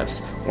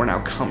footsteps were now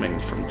coming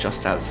from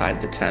just outside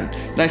the tent.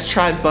 "Nice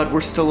try, bud, we're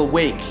still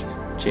awake,"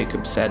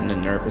 Jacob said in a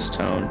nervous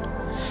tone.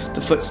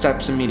 The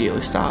footsteps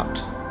immediately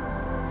stopped.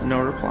 No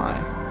reply.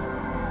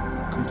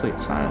 Complete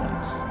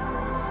silence.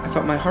 I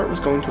thought my heart was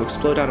going to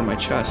explode out of my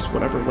chest.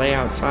 Whatever lay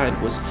outside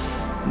was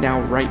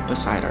now right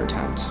beside our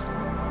tent.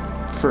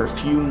 For a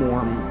few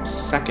more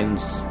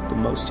seconds, the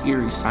most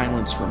eerie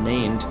silence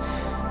remained,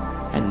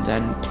 and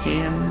then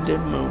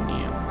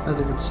pandemonium.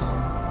 That's a good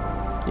song.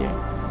 Yeah.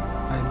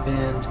 By a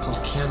band called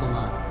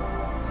Camelot.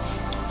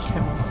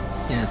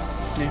 Yeah.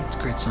 It's a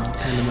great song.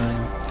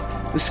 Pandemonium.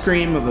 The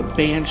scream of a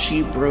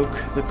banshee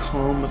broke the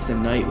calm of the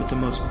night with the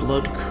most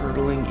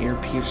blood-curdling,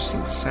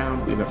 ear-piercing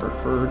sound we've ever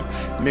heard.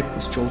 Mick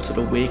was jolted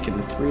awake, and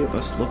the three of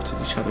us looked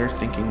at each other,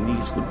 thinking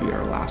these would be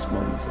our last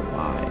moments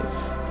alive.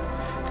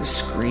 The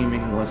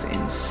screaming was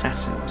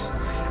incessant.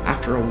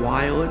 After a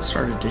while, it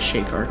started to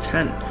shake our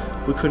tent.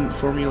 We couldn't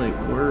formulate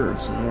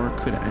words, nor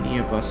could any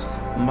of us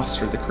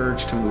muster the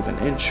courage to move an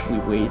inch. We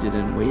waited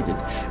and waited.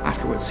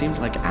 After what seemed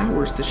like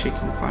hours, the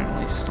shaking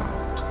finally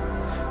stopped.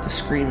 The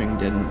screaming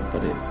didn't,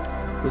 but it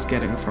was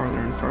getting farther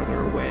and farther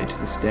away. To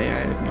this day, I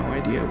have no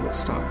idea what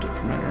stopped it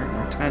from entering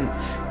our tent,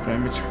 but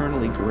I'm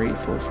eternally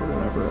grateful for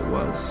whatever it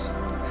was.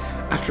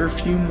 After a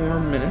few more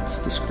minutes,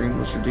 the scream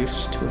was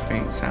reduced to a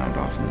faint sound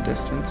off in the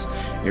distance.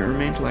 It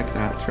remained like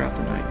that throughout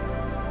the night.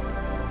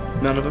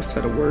 None of us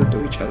said a word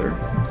to each other.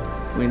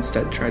 We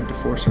instead tried to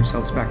force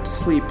ourselves back to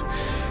sleep,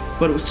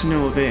 but it was to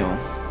no avail.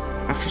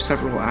 After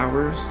several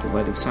hours, the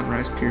light of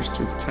sunrise pierced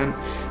through the tent.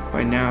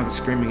 By now, the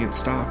screaming had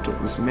stopped. It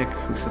was Mick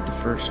who said the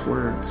first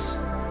words.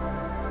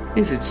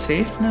 "Is it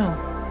safe now?"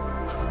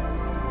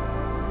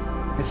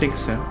 "I think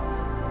so.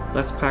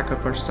 Let's pack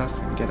up our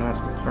stuff and get out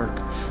of the park.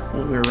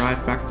 When we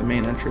arrive back at the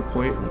main entry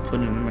point, we'll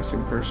put in a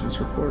missing persons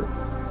report."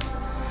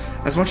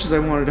 As much as I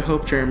wanted to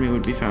hope Jeremy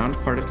would be found,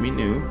 part of me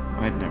knew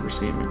I'd never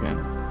see him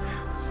again.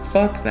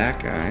 Fuck that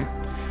guy.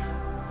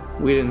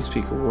 We didn't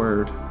speak a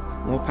word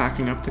while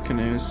packing up the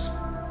canoes.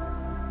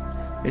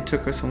 It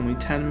took us only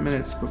 10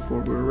 minutes before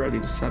we were ready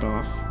to set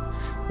off.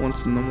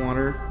 Once in the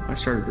water, I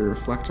started to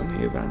reflect on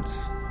the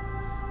events.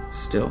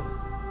 Still,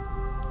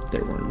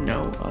 there were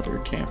no other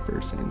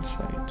campers in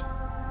sight.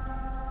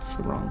 It's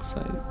the wrong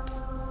site.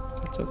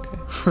 That's okay.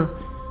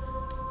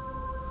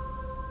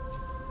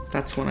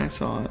 That's when I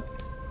saw it.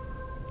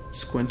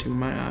 Squinting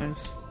my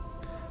eyes.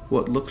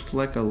 What looked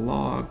like a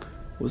log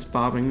was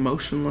bobbing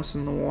motionless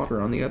in the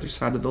water on the other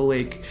side of the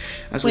lake.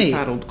 As we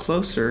paddled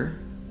closer,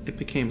 it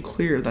became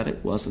clear that it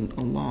wasn't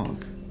a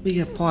log. We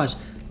gotta pause.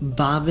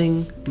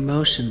 Bobbing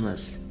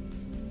motionless.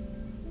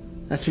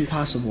 That's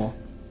impossible.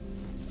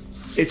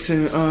 It's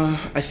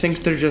I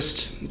think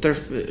they're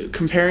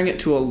comparing it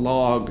to a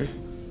log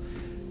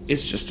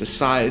is just a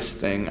size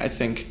thing. I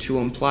think to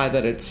imply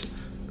that it's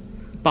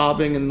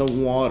bobbing in the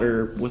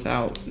water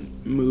without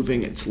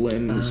moving its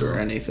limbs or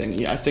anything.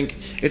 Yeah, I think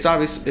it's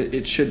obvious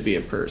it should be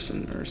a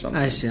person or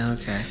something. I see,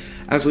 okay.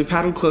 As we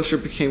paddled closer,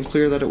 it became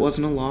clear that it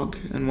wasn't a log,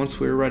 and once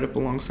we were right up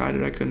alongside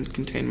it, I couldn't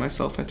contain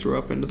myself. I threw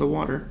up into the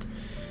water.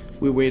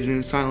 We waited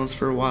in silence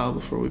for a while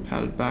before we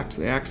paddled back to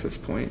the access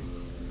point.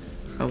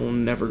 I will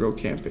never go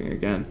camping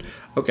again.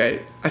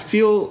 Okay, I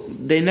feel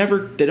they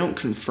don't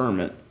confirm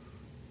it,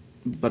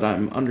 but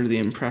I'm under the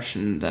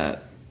impression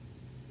that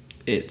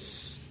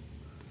it's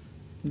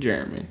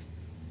Jeremy.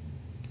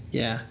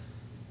 Yeah.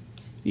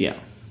 Yeah.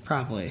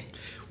 Probably.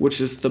 Which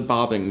is the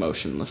bobbing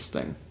motionless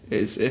thing.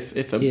 Is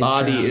if a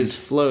body is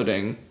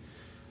floating,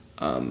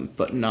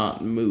 but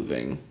not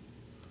moving,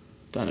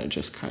 then it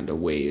just kind of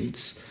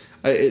wades.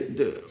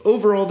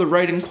 Overall, the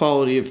writing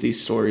quality of these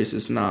stories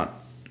is not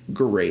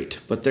great,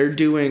 but they're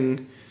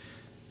doing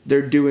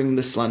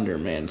the Slender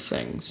Man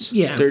things.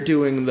 Yeah. They're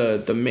doing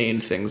the main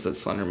things that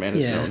Slender Man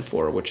is known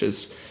for, which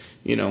is,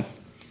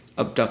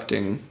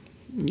 abducting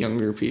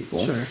younger people.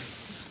 Sure.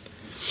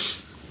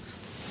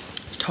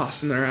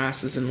 Tossing their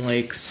asses in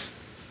lakes.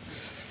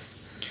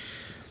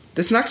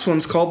 This next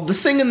one's called The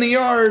Thing in the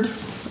Yard.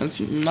 I'm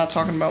not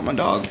talking about my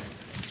dog.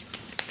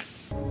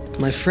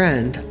 My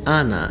friend,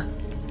 Anna,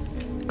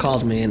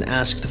 called me and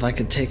asked if I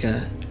could take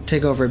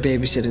over a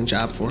babysitting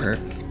job for her.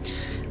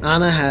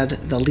 Anna had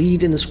the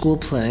lead in the school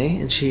play,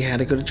 and she had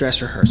to go to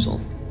dress rehearsal.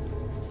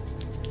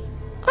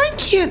 "I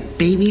can't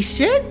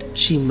babysit,"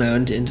 she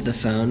moaned into the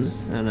phone.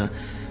 Anna,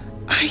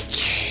 "I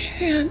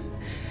can't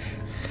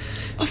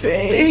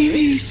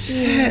babysit,"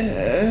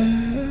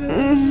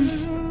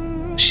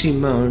 she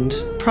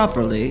moaned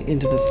properly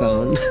into the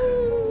phone.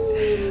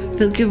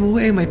 "They'll give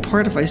away my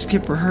part if I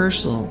skip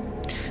rehearsal."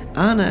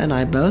 Anna and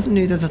I both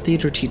knew that the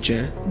theater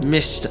teacher,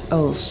 Mr.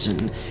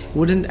 Olsen,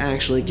 wouldn't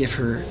actually give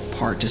her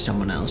part to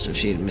someone else if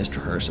she had missed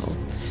rehearsal.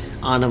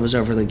 Anna was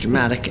overly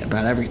dramatic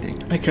about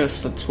everything. I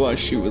guess that's why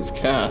she was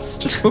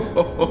cast.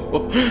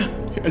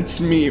 It's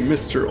me,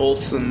 Mr.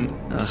 Olsen.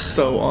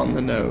 So on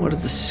the nose. What a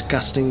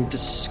disgusting,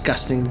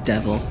 disgusting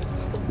devil.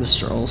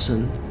 Mr.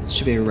 Olsen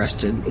should be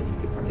arrested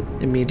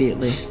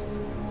immediately.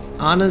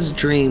 Anna's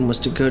dream was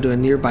to go to a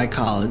nearby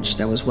college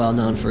that was well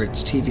known for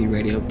its TV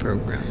radio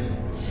program.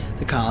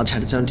 The college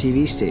had its own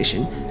TV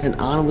station, and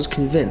Anna was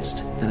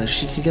convinced that if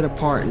she could get a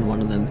part in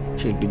one of them,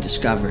 she would be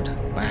discovered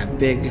by a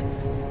big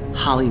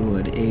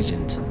Hollywood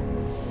agent.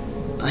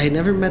 I had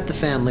never met the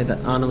family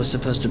that Anna was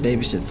supposed to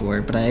babysit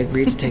for, but I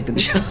agreed to take the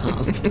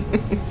job.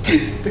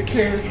 The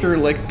character,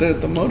 like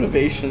the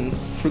motivation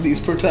for these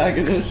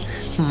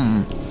protagonists.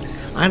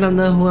 I don't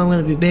know who I'm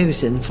going to be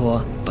babysitting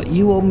for, but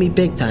you owe me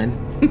big time.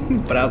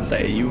 But out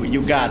there,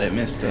 you got it,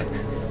 mister.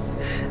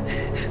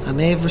 I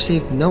may have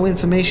received no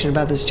information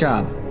about this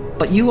job,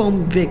 but you owe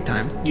me big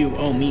time. You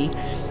owe me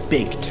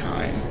big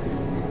time.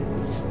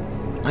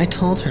 I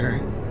told her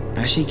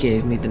as she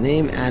gave me the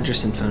name,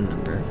 address, and phone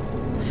number.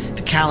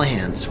 The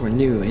Callahans were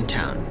new in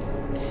town.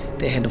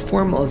 They had a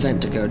formal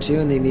event to go to,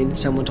 and they needed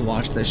someone to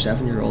watch their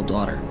 7-year-old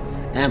daughter,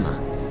 Emma,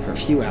 for a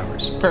few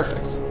hours.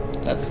 Perfect.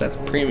 That's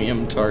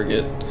premium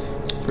target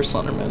for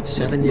Slenderman.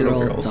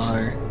 7-year-old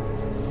daughter,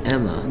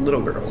 Emma,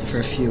 Little girls. for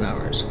a few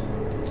hours.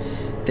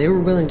 They were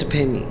willing to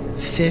pay me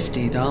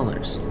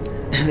 $50,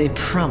 and they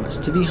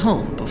promised to be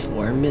home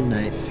before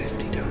midnight.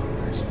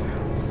 $50, wow.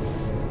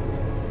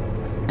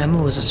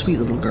 Emma was a sweet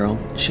little girl.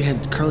 She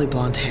had curly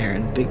blonde hair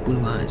and big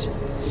blue eyes.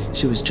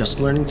 She was just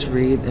learning to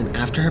read, and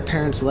after her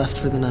parents left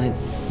for the night,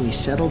 we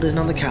settled in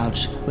on the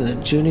couch with a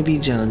Junie B.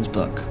 Jones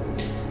book.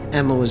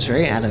 Emma was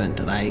very adamant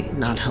that I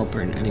not help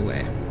her in any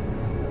way.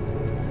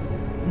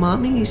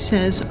 Mommy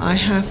says I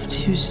have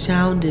to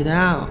sound it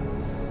out,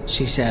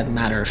 she said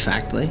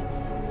matter-of-factly.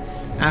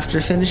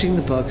 After finishing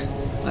the book,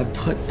 I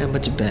put Emma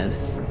to bed,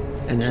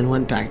 and then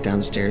went back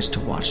downstairs to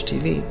watch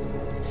TV.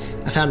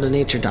 I found a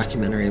nature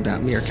documentary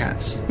about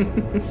meerkats.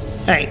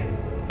 Hey,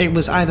 it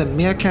was either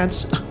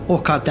meerkats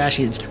or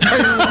Kardashians.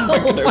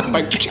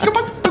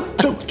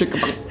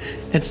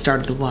 And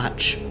started to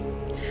watch.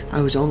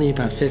 I was only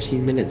about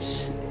 15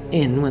 minutes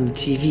in when the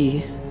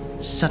TV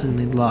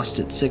suddenly lost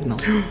its signal.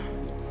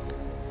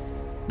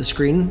 The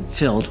screen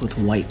filled with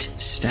white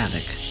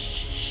static.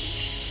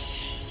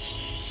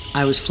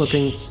 I was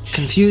flipping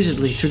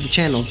confusedly through the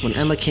channels when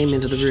Emma came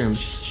into the room,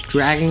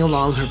 dragging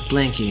along her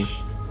blankie.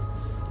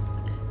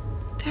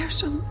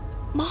 There's a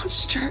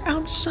monster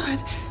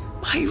outside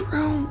my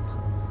room,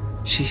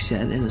 she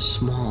said in a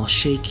small,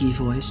 shaky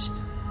voice.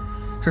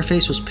 Her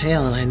face was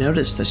pale, and I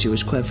noticed that she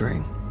was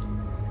quivering.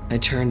 I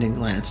turned and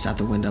glanced out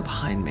the window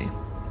behind me.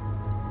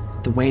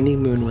 The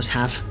waning moon was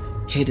half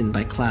hidden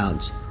by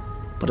clouds,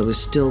 but it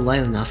was still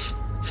light enough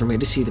for me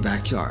to see the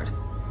backyard.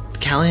 The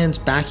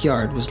Callahans'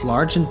 backyard was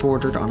large and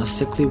bordered on a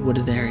thickly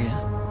wooded area.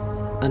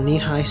 A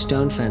knee-high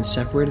stone fence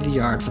separated the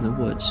yard from the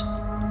woods.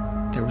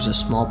 There was a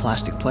small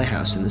plastic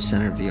playhouse in the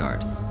center of the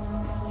yard.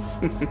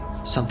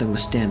 Something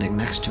was standing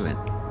next to it.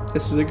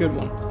 This is a good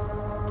one.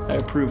 I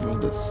approve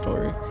of this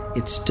story.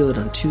 It stood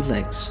on 2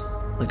 legs,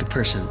 like a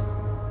person,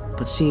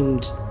 but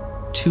seemed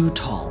too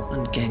tall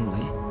and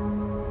gangly.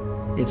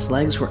 Its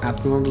legs were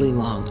abnormally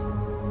long.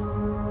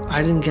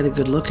 I didn't get a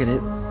good look at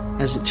it,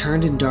 as it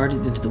turned and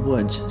darted into the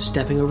woods,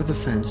 stepping over the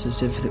fence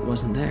as if it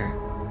wasn't there.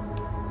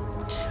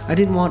 I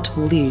didn't want to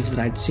believe that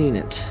I'd seen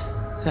it.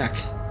 Heck,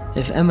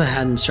 if Emma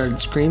hadn't started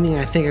screaming,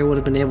 I think I would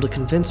have been able to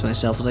convince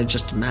myself that I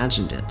just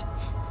imagined it.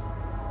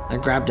 I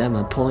grabbed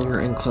Emma, pulling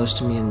her in close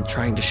to me and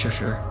trying to shush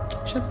her.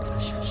 Shut the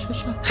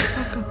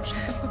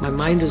fuck up. My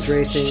mind is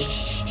racing.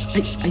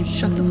 I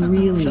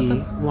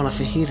really want a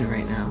fajita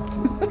right now.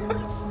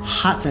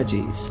 Hot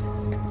veggies.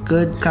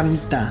 Good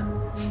carnita.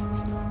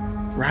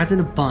 Wrapped in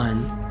a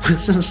bun with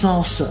some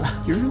salsa.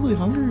 You're really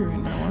hungry right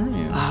now, aren't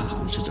you? Ah,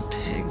 I'm such a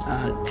pig.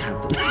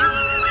 Captain.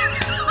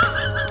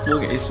 We'll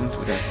get you some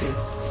food after.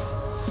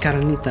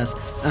 Carnitas.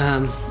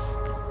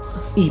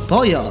 Y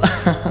pollo.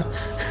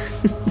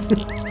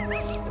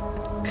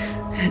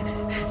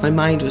 My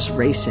mind was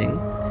racing.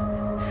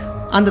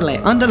 Andale.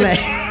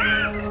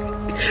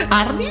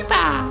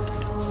 Arriba!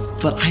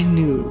 But I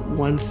knew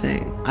one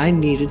thing. I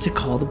needed to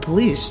call the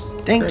police.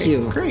 Thank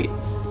you. Great.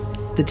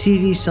 The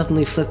TV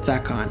suddenly flipped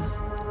back on.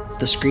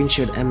 The screen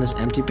showed Emma's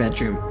empty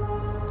bedroom.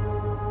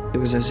 It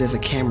was as if a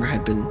camera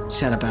had been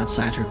set up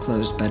outside her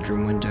closed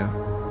bedroom window.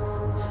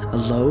 A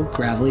low,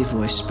 gravelly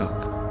voice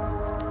spoke.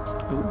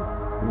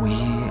 We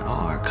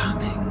are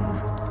coming.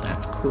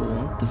 That's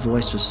cool. The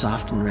voice was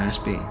soft and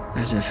raspy,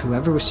 as if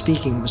whoever was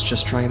speaking was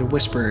just trying to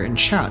whisper and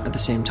shout at the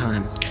same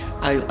time.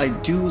 I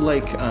do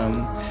like,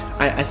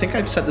 I think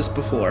I've said this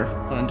before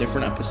on a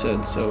different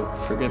episode, so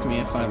forgive me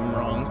if I'm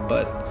wrong,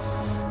 but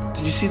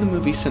did you see the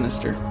movie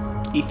Sinister?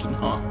 Ethan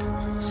Hawke.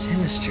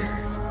 Sinister.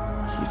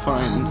 He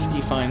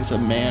finds a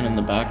man in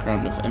the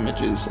background of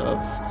images of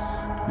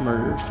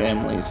murdered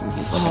families, and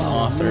he's like an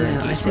author.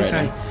 Man,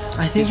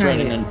 and he's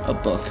writing a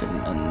book,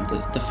 and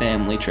the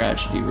family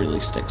tragedy really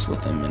sticks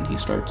with him, and he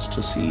starts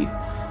to see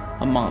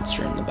a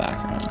monster in the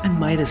background. I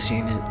might have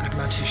seen it. I'm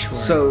not too sure.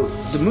 So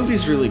the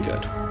movie's really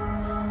good.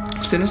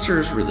 Sinister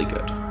is really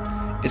good.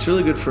 It's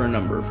really good for a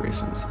number of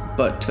reasons,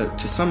 but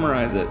to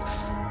summarize it,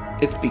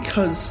 it's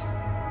because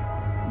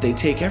they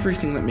take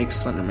everything that makes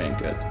Slender Man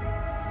good.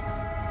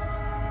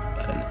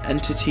 An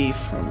entity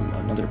from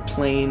another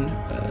plane,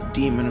 a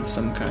demon of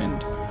some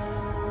kind,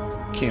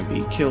 can't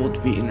be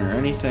killed, beaten, or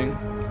anything.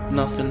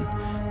 Nothing.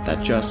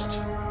 That just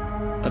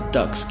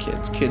abducts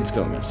kids. Kids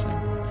go missing.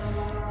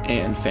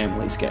 And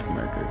families get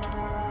murdered.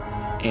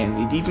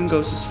 And it even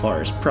goes as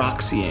far as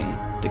proxying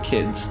the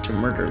kids to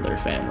murder their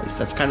families.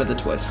 That's kind of the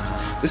twist.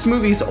 This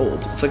movie's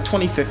old. It's like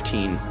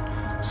 2015.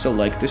 So,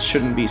 like, this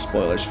shouldn't be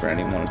spoilers for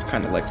anyone. It's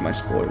kind of like my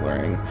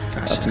spoilering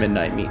of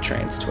Midnight Meat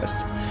Train's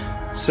twist.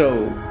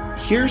 So,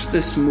 here's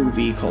this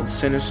movie called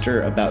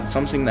Sinister about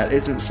something that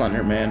isn't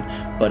Slender Man,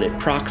 but it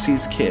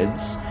proxies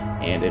kids,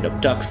 and it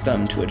abducts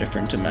them to a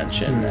different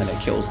dimension, and it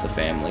kills the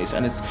families.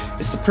 And it's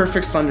the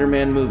perfect Slender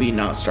Man movie,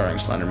 not starring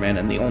Slender Man,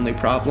 and the only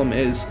problem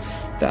is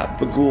that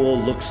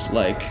Bagul looks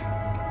like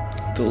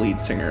the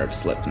lead singer of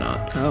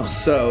Slipknot. Oh.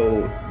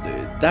 So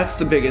that's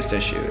the biggest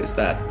issue, is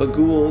that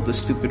Bagul, the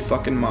stupid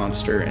fucking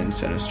monster in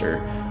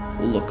Sinister,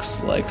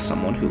 looks like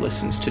someone who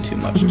listens to too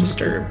much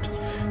Disturbed.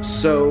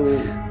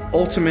 So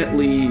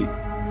ultimately...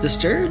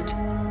 Disturbed?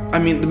 I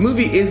mean, the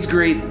movie is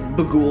great,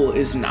 Bagul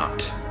is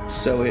not.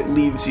 So it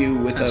leaves you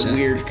with a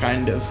weird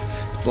kind of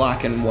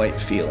black and white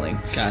feeling.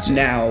 Gotcha.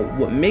 Now,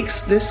 what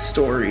makes this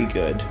story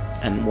good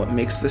and what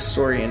makes this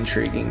story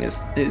intriguing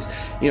is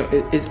you know,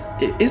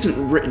 it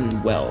isn't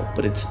written well,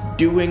 but it's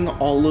doing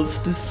all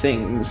of the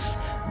things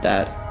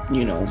that,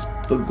 you know,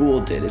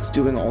 Bagul did. It's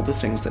doing all the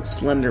things that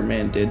Slender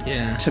Man did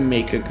to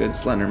make a good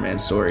Slender Man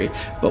story.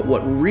 But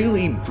what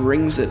really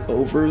brings it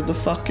over the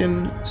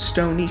fucking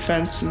stony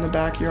fence in the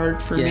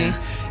backyard for me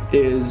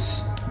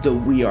is the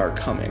 "We Are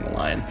Coming"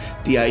 line.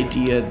 The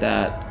idea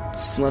that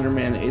Slender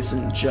Man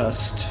isn't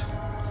just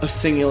a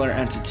singular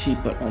entity,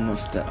 but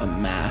almost a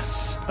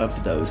mass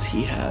of those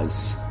he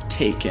has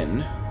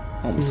taken,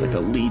 almost like a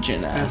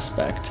legion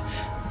aspect,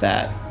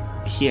 that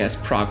he has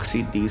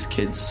proxied these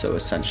kids, so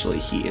essentially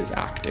he is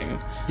acting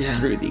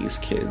through these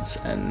kids,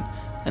 and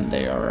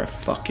they are a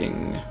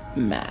fucking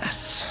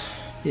mass.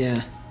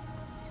 Yeah.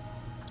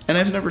 And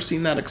I've never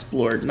seen that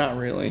explored, not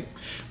really.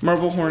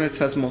 Marble Hornets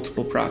has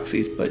multiple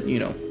proxies, but, you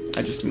know,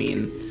 I just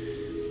mean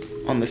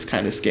on this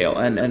kind of scale.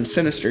 And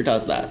Sinister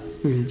does that.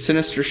 Mm-hmm.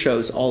 Sinister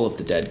shows all of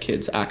the dead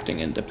kids acting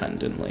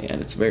independently,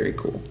 and it's very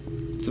cool.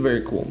 It's a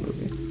very cool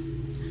movie.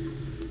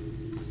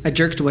 I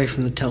jerked away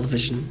from the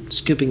television,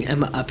 scooping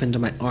Emma up into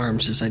my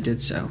arms as I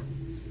did so.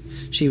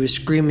 She was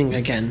screaming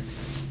again,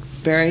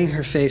 burying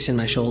her face in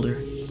my shoulder.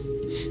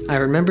 I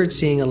remembered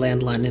seeing a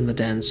landline in the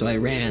den, so I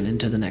ran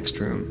into the next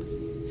room.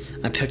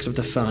 I picked up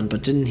the phone,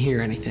 but didn't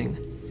hear anything.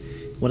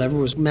 Whatever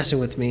was messing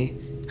with me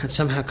had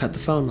somehow cut the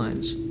phone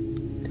lines.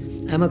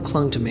 Emma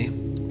clung to me,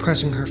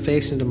 pressing her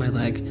face into my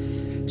leg,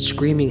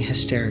 screaming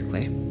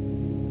hysterically.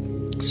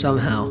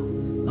 Somehow,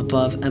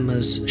 above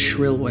Emma's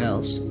shrill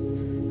wails,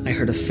 I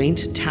heard a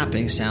faint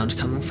tapping sound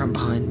coming from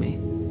behind me.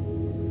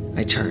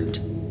 I turned.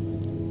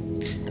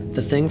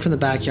 The thing from the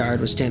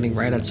backyard was standing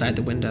right outside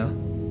the window.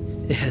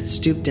 It had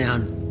stooped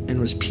down and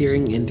was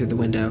peering in through the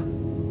window.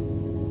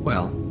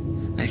 Well,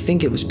 I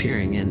think it was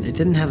peering in. It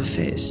didn't have a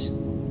face.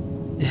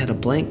 It had a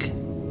blank,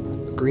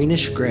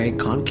 greenish-gray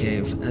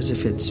concave, as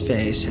if its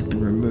face had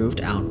been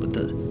removed out with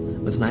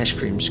an ice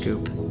cream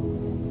scoop.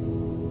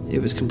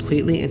 It was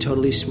completely and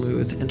totally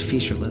smooth and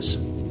featureless.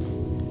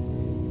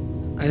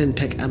 I didn't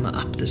pick Emma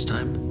up this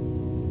time.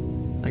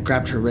 I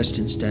grabbed her wrist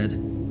instead.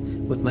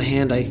 With my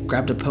hand, I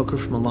grabbed a poker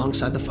from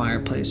alongside the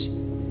fireplace.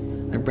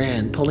 I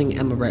ran, pulling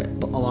Emma right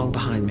along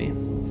behind me.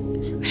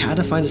 I had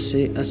to find a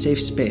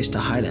safe space to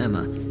hide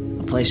Emma,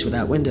 a place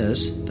without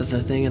windows that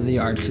the thing in the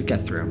yard could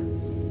get through.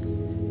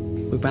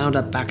 We wound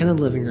up back in the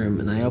living room,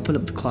 and I opened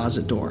up the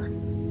closet door.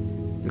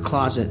 The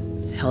closet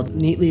held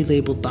neatly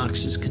labeled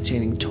boxes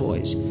containing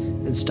toys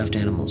and stuffed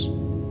animals.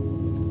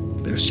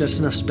 There was just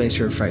enough space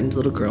for a frightened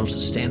little girl to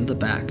stand at the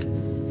back.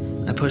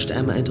 I pushed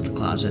Emma into the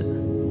closet.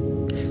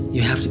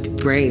 "You have to be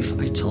brave,"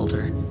 I told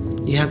her.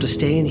 "You have to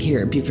stay in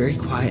here and be very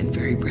quiet and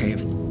very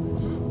brave."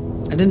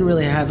 I didn't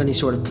really have any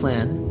sort of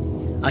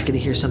plan. I could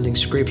hear something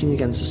scraping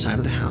against the side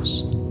of the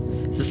house.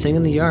 The thing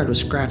in the yard was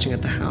scratching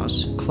at the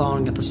house,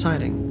 clawing at the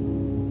siding.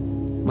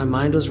 My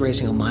mind was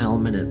racing a mile a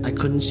minute. I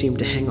couldn't seem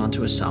to hang on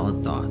to a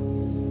solid thought.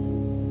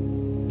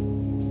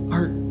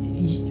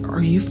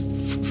 Are you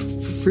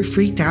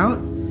freaked out?"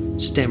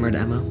 stammered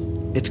Emma.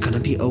 "It's gonna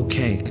be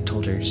okay," I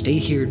told her. "Stay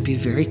here and be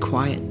very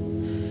quiet."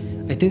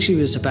 I think she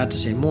was about to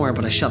say more,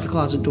 but I shut the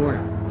closet door.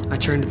 I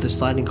turned to the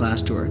sliding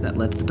glass door that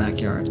led to the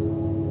backyard.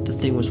 The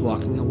thing was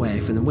walking away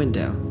from the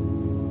window.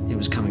 It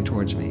was coming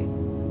towards me.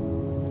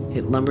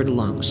 It lumbered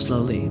along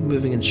slowly,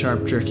 moving in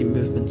sharp, jerky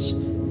movements.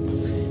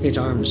 Its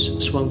arms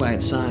swung by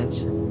its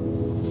sides.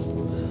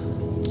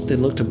 They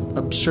looked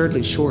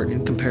absurdly short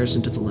in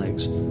comparison to the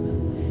legs.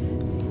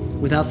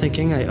 Without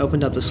thinking, I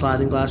opened up the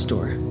sliding glass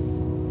door.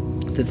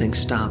 The thing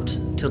stopped,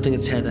 tilting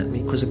its head at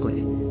me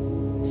quizzically.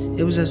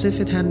 It was as if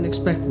it hadn't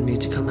expected me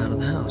to come out of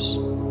the house.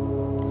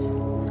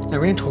 I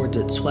ran towards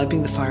it,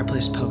 swiping the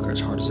fireplace poker as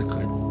hard as I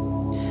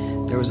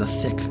could. There was a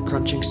thick,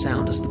 crunching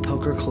sound as the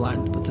poker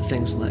collided with the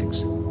thing's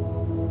legs.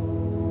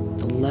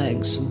 The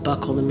legs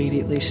buckled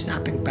immediately,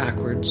 snapping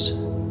backwards.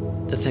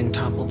 The thing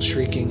toppled,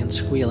 shrieking and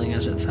squealing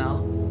as it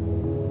fell.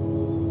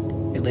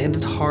 It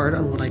landed hard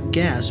on what I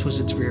guessed was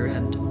its rear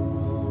end.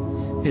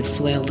 It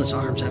flailed its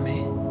arms at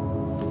me.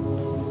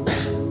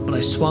 But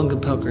I swung the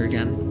poker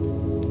again.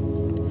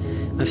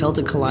 I felt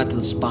it collide with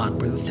the spot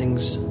where the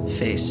thing's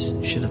face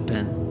should have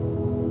been.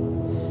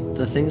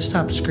 The thing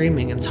stopped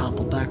screaming and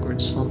toppled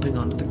backwards, slumping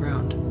onto the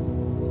ground.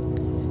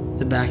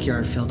 The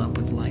backyard filled up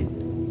with light.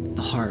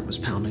 The heart was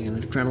pounding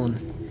and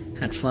adrenaline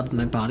had flooded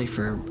my body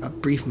for a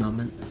brief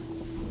moment.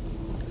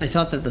 I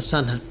thought that the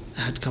sun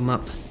had come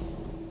up.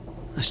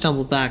 I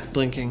stumbled back,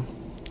 blinking.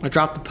 I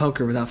dropped the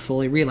poker without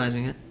fully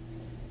realizing it.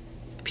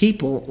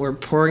 People were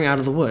pouring out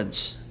of the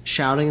woods,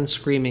 shouting and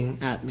screaming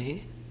at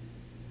me.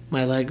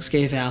 My legs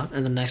gave out,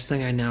 and the next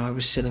thing I know, I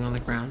was sitting on the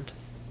ground.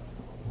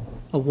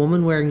 A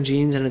woman wearing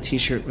jeans and a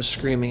t-shirt was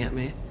screaming at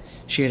me.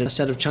 She had a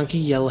set of chunky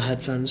yellow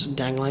headphones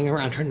dangling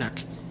around her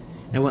neck,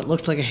 and what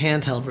looked like a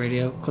handheld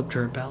radio clipped to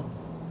her belt.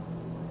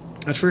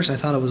 At first, I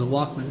thought it was a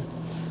Walkman.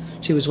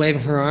 She was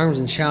waving her arms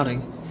and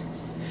shouting.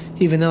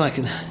 Even though I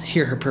could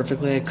hear her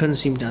perfectly, I couldn't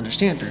seem to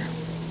understand her.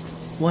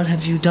 "What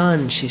have you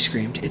done?" she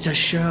screamed. "It's a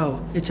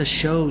show. It's a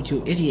show,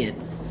 you idiot."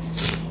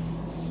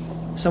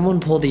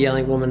 Someone pulled the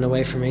yelling woman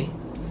away from me.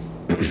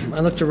 I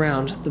looked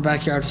around. The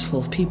backyard was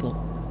full of people.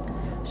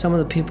 Some of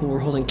the people were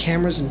holding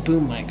cameras and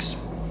boom mics.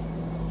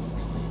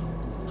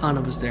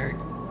 Anna was there.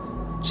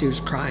 She was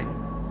crying.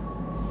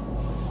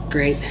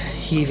 Great,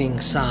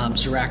 heaving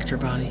sobs racked her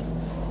body.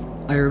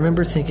 I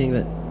remember thinking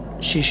that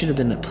she should have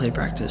been at play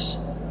practice.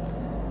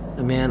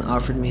 The man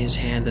offered me his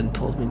hand and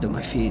pulled me to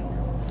my feet.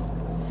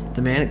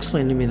 The man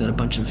explained to me that a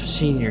bunch of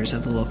seniors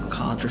at the local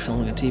college were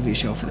filming a TV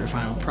show for their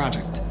final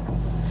project.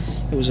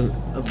 It was a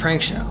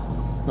prank show,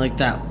 like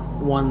that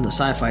one the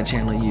Sci-Fi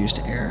Channel used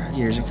to air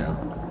years ago.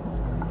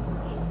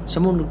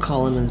 Someone would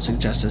call in and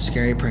suggest a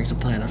scary prank to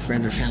play on a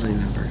friend or family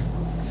member.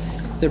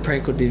 Their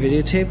prank would be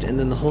videotaped, and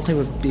then the whole thing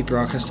would be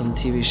broadcast on the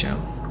TV show.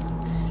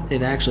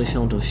 They'd actually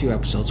filmed a few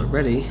episodes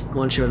already.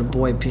 One showed a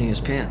boy peeing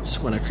his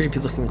pants when a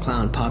creepy-looking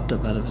clown popped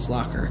up out of his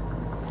locker,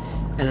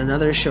 and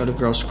another showed a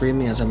girl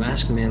screaming as a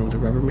masked man with a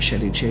rubber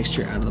machete chased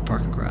her out of the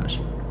parking garage.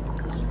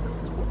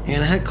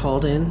 Anna had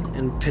called in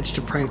and pitched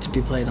a prank to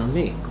be played on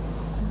me.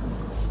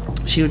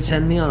 She would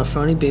send me on a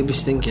phony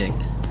babysitting gig,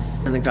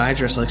 and the guy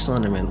dressed like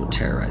Slenderman would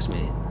terrorize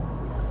me.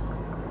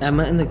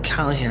 Emma and the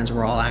Callahans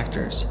were all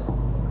actors.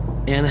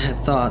 Anna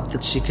had thought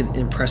that she could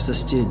impress the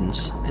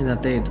students and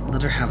that they'd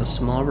let her have a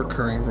small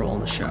recurring role in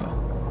the show.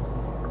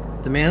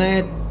 The man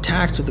I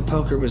attacked with the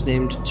poker was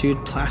named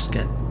Jude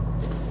Plaskett.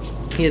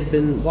 He had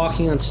been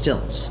walking on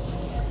stilts.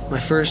 My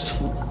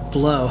first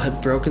blow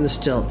had broken the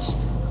stilts,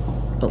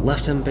 but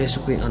left him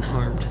basically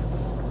unharmed.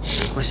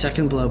 My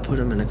second blow put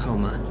him in a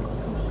coma.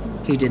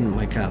 He didn't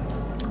wake up.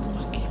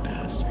 Lucky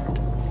bastard.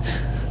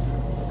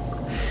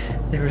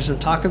 There was some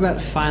talk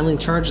about filing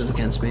charges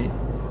against me.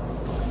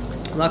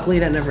 Luckily,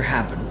 that never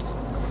happened.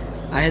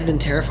 I had been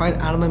terrified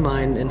out of my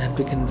mind and had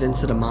been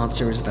convinced that a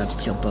monster was about to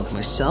kill both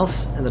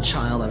myself and the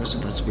child I was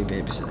supposed to be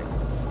babysitting.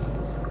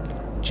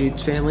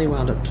 Jude's family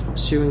wound up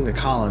suing the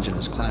college and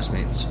his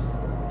classmates.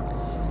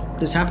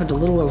 This happened a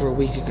little over a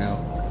week ago.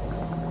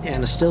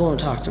 Anna still won't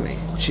talk to me.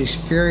 She's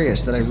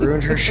furious that I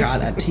ruined her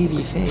shot at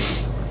TV fame.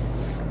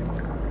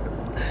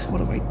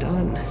 What have I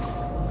done?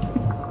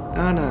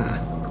 Anna,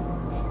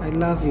 I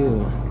love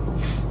you.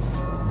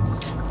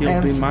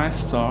 You'll be my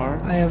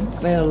star. I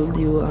have failed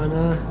you,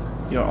 Anna.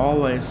 You'll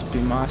always be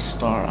my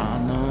star,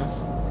 Anna.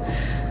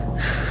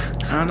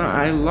 Anna,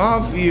 I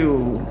love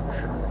you.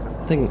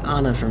 I'm thinking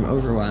Anna from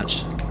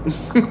Overwatch.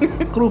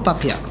 Group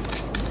up here.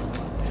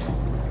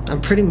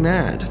 I'm pretty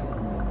mad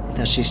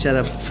that she set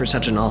up for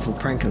such an awful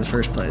prank in the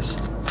first place.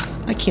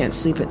 I can't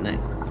sleep at night.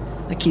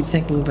 I keep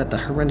thinking about the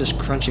horrendous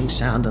crunching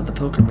sound that the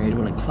poker made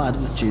when it collided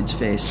with Jude's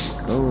face.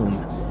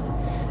 Boom.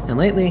 And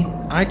lately,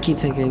 I keep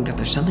thinking that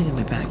there's something in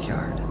my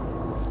backyard.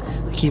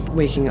 I keep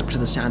waking up to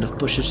the sound of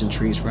bushes and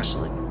trees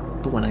rustling,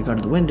 but when I go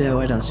to the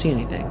window, I don't see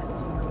anything.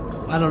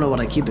 I don't know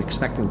what I keep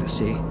expecting to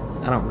see.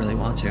 I don't really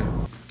want to.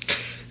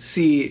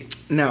 See,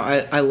 now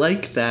I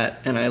like that,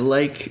 and I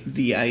like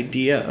the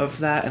idea of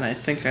that, and I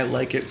think I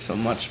like it so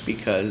much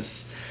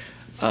because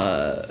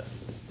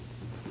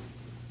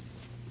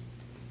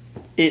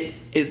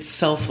it's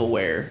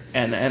self-aware,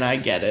 and I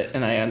get it,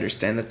 and I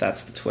understand that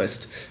that's the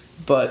twist.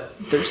 But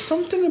there's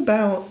something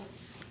about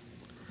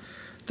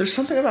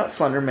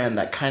Slenderman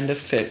that kind of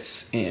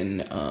fits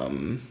in.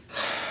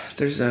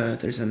 There's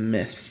a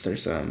myth.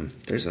 There's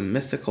a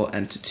mythical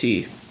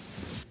entity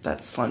that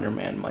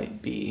Slenderman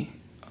might be.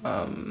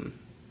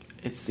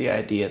 It's the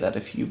idea that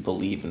if you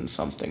believe in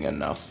something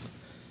enough,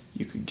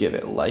 you could give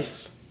it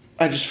life.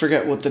 I just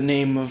forget what the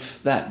name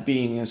of that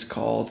being is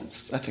called.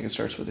 I think it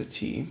starts with a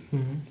T.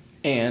 Mm-hmm.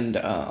 And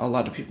a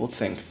lot of people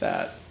think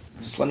that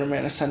Slender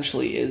Man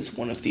essentially is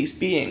one of these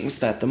beings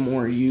that the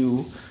more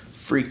you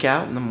freak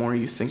out and the more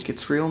you think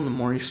it's real and the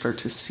more you start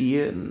to see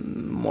it and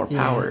the more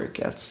power it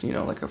gets, you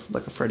know, like a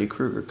Freddy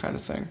Krueger kind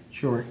of thing.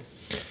 Sure.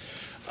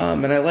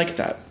 And I like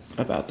that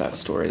about that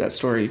story. That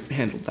story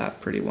handled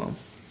that pretty well.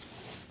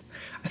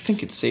 I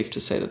think it's safe to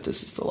say that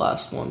this is the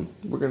last one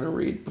we're going to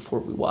read before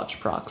we watch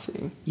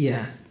Proxy.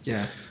 Yeah.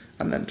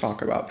 And then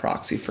talk about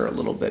Proxy for a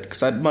little bit,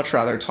 because I'd much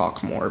rather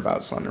talk more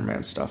about Slender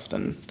Man stuff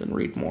than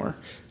read more,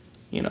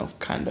 you know,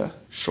 kind of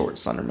short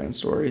Slender Man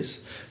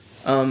stories.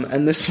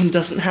 And this one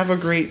doesn't have a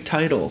great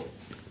title,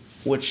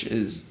 which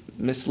is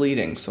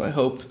misleading, so I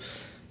hope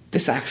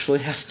this actually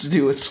has to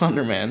do with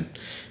Slender Man.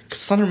 Because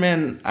Slender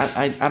Man,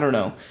 I don't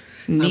know,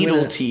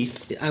 Needle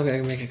Teeth. I'm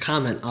going to make a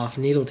comment off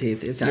Needle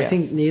Teeth. I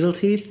think Needle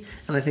Teeth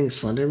and I think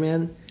Slender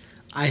Man,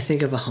 I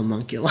think of a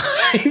homunculi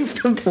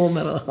from Full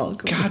Metal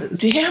Alchemist. God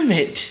damn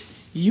it!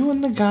 You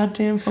and the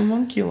goddamn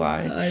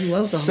homunculi. I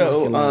love the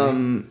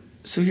homunculi.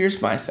 So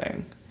here's my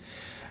thing.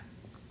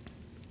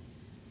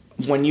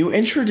 When you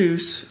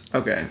introduce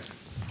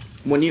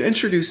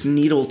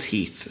Needle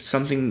Teeth,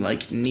 something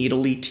like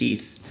needly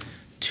teeth,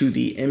 to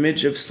the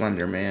image of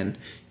Slender Man,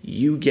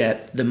 you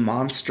get the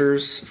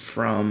monsters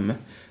from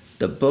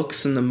the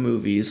books and the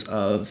movies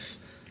of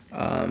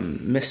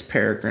Miss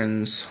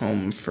Peregrine's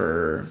Home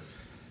for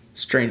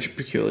Strange and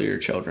Peculiar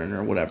Children,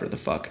 or whatever the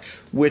fuck,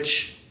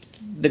 which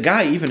the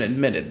guy even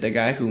admitted, the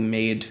guy who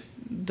made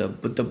the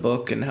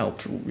book and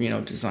helped, you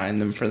know, design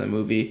them for the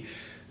movie,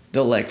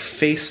 the like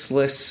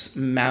faceless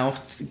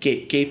mouth,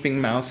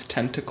 gaping mouth,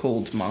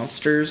 tentacled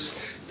monsters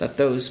that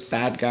those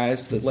bad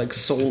guys, the like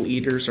soul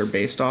eaters are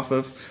based off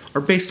of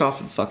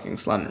fucking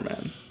Slender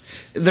Man.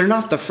 They're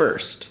not the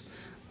first.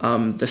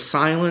 The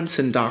Silence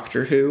in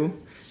Doctor Who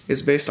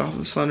is based off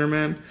of Slender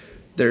Man.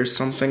 There's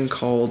something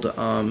called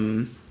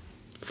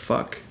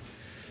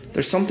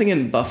there's something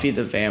in Buffy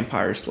the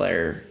Vampire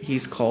Slayer.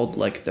 He's called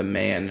like the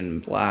Man in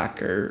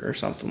Black or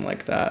something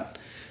like that.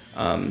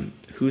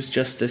 Who's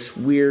just this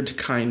weird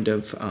kind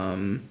of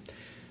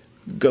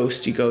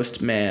ghosty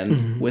ghost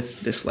man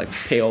with this like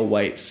pale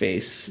white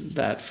face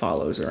that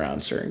follows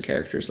around certain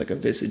characters, like a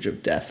visage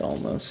of death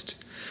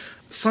almost.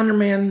 Slender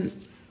Man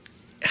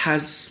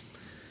has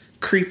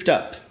creeped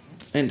up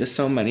into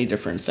so many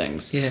different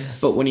things. Yeah.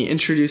 But when you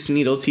introduce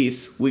Needle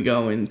Teeth, we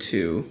go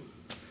into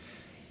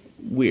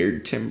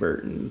weird Tim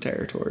Burton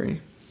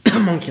territory.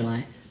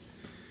 Homunculi.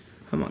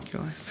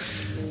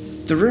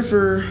 The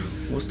river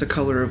was the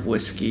color of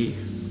whiskey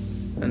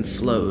and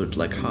flowed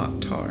like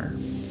hot tar.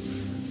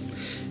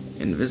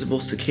 Invisible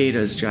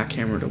cicadas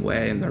jackhammered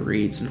away, and the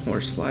reeds and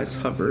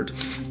horseflies hovered,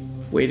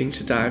 waiting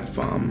to dive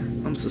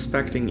bomb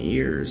unsuspecting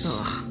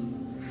ears. Ugh.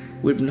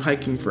 We'd been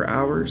hiking for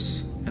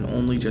hours and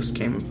only just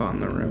came upon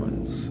the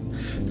ruins.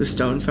 The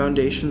stone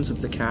foundations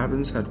of the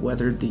cabins had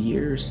weathered the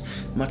years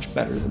much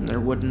better than their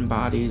wooden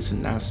bodies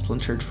and now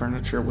splintered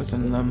furniture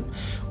within them.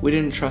 We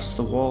didn't trust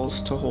the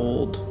walls to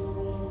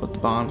hold, but the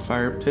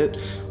bonfire pit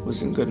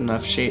was in good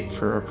enough shape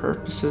for our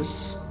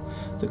purposes.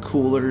 The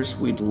coolers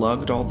we'd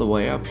lugged all the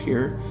way up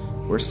here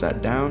were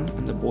set down,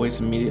 and the boys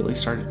immediately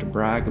started to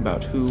brag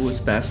about who was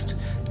best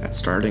at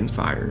starting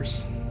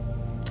fires.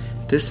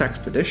 This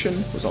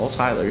expedition was all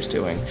Tyler's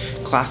doing.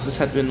 Classes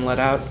had been let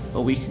out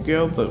a week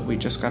ago, but we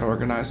just got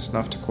organized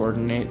enough to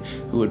coordinate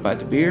who would buy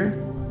the beer,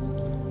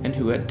 and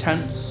who had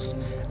tents,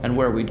 and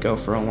where we'd go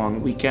for a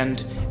long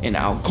weekend in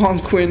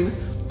Algonquin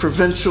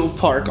Provincial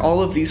Park.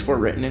 All of these were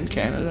written in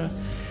Canada.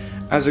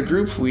 As a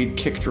group, we'd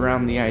kicked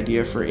around the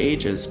idea for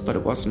ages, but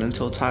it wasn't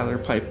until Tyler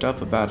piped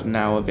up about a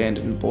now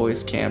abandoned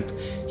boys' camp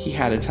he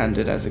had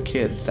attended as a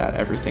kid that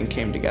everything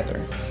came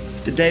together.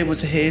 The day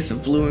was a haze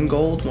of blue and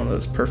gold, one of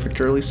those perfect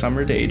early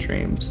summer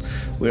daydreams.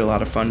 We had a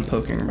lot of fun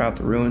poking about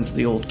the ruins of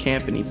the old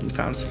camp and even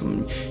found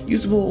some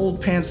usable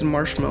old pans and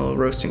marshmallow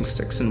roasting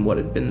sticks in what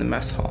had been the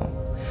mess hall.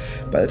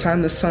 By the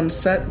time the sun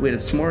set, we had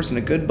s'mores and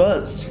a good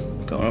buzz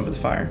going over the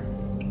fire.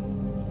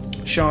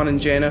 Sean and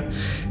Jana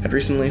had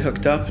recently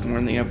hooked up and were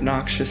in the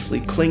obnoxiously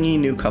clingy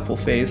new couple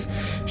phase.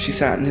 She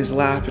sat in his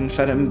lap and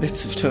fed him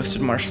bits of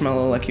toasted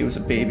marshmallow like he was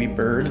a baby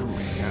bird. Oh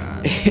my god.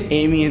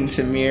 Amy and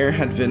Tamir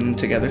had been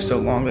together so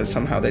long that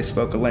somehow they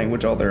spoke a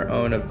language all their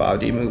own of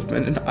body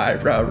movement and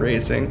eyebrow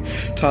raising.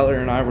 Tyler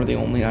and I were the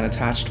only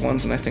unattached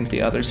ones, and I think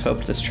the others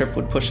hoped this trip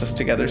would push us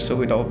together so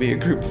we'd all be a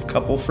group of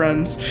couple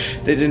friends.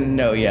 They didn't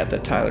know yet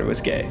that Tyler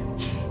was gay.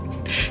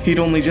 He'd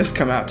only just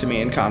come out to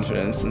me in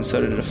confidence, and so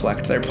to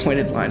deflect their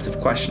pointed lines of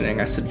questioning,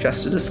 I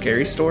suggested a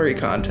scary story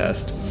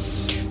contest.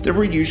 There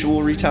were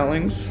usual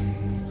retellings.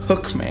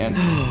 Hook Man,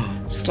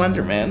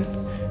 Slender Man,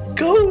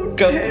 Goat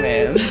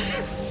Man.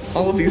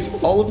 All of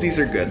these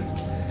are good.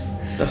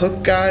 The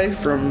Hook guy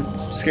from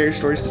Scary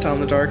Stories to Tell in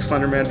the Dark,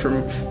 Slender Man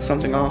from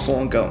Something Awful,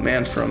 and Goat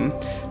Man from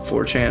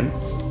 4chan.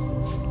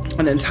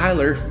 And then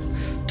Tyler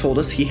told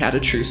us he had a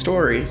true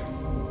story.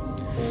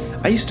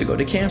 I used to go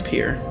to camp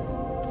here.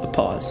 A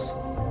pause.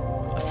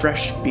 A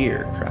fresh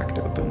beer cracked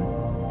open.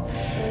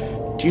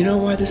 Do you know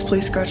why this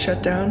place got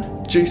shut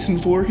down? Jason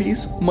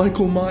Voorhees?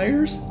 Michael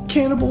Myers?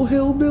 Cannibal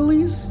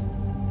Hillbillies?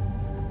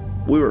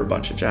 We were a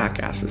bunch of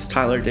jackasses.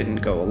 Tyler didn't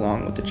go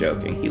along with the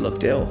joking. He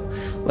looked ill,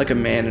 like a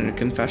man in a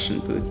confession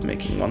booth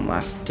making one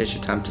last-ditch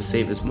attempt to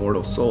save his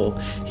mortal soul.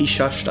 He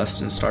shushed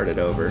us and started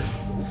over.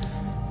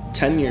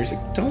 10 years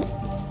ago...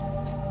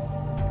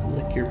 Don't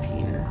lick your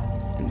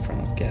peener in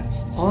front of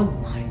guests.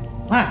 On my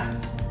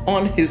lap.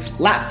 On his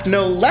lap,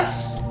 no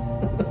less!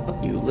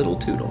 You little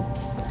toodle.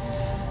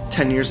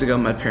 10 years ago,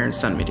 my parents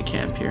sent me to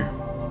camp here.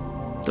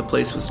 The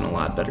place was in a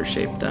lot better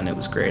shape then. It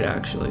was great,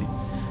 actually.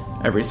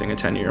 Everything a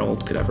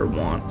 10-year-old could ever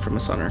want from a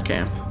summer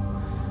camp.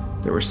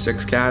 There were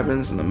 6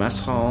 cabins and a mess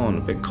hall and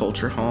a big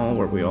culture hall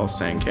where we all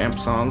sang camp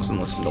songs and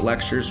listened to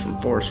lectures from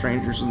forest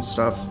strangers and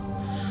stuff.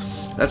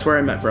 That's where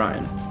I met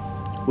Brian.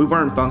 We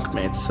weren't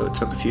bunkmates, so it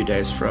took a few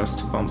days for us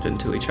to bump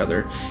into each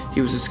other.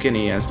 He was a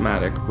skinny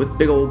asthmatic with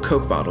big old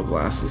Coke bottle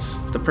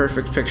glasses, the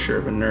perfect picture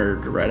of a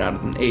nerd right out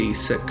of an 80s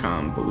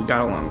sitcom, but we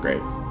got along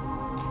great.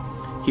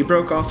 He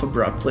broke off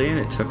abruptly, and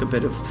it took a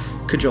bit of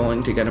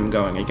cajoling to get him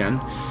going again.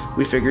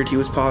 We figured he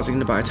was pausing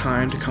to buy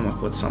time to come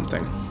up with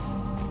something.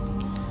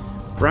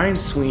 Brian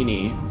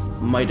Sweeney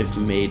might have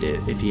made it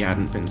if he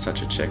hadn't been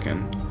such a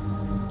chicken.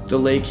 The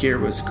lake here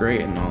was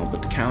great and all,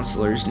 but the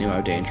counselors knew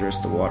how dangerous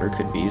the water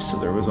could be, so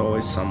there was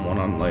always someone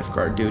on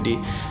lifeguard duty,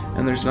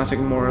 and there's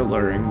nothing more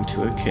alluring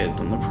to a kid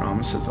than the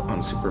promise of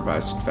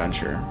unsupervised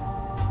adventure.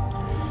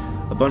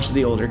 A bunch of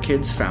the older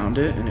kids found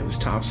it, and it was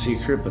top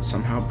secret, but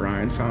somehow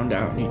Brian found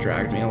out and he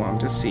dragged me along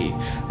to see.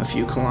 A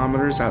few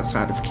kilometers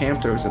outside of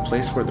camp, there was a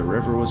place where the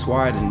river was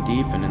wide and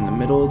deep, and in the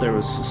middle there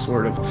was a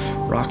sort of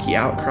rocky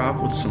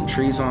outcrop with some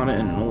trees on it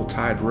and an old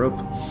tied rope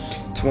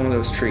to one of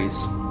those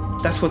trees.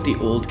 That's what the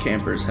old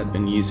campers had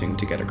been using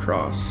to get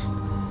across.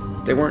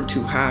 They weren't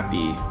too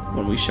happy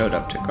when we showed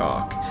up to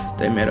gawk.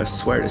 They made us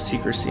swear to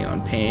secrecy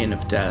on pain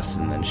of death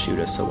and then shoot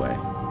us away.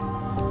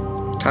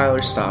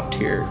 Tyler stopped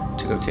here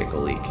to go take a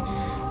leak.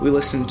 We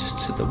listened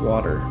to the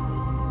water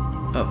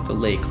of the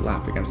lake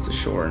lap against the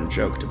shore and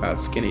joked about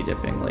skinny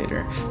dipping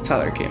later.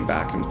 Tyler came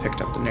back and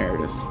picked up the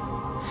narrative.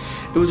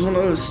 It was one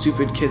of those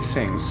stupid kid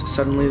things.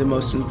 Suddenly the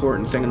most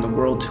important thing in the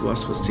world to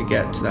us was to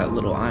get to that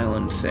little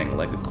island thing,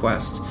 like a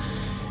quest.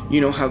 You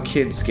know how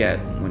kids get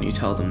when you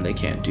tell them they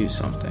can't do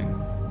something.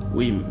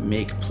 We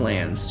make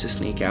plans to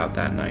sneak out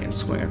that night and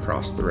swing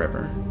across the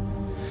river.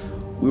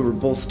 We were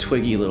both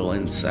twiggy little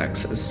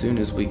insects. As soon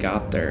as we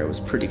got there, it was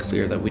pretty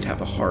clear that we'd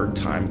have a hard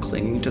time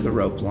clinging to the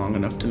rope long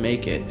enough to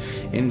make it.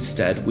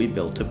 Instead, we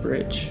built a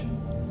bridge.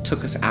 It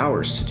took us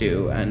hours to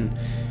do, and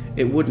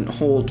it wouldn't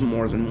hold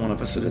more than one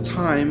of us at a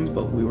time,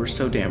 but we were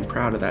so damn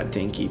proud of that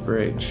dinky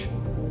bridge.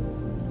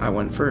 I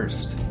went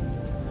first.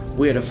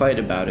 We had a fight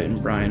about it,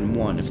 and Brian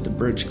won. If the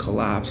bridge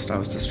collapsed, I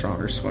was the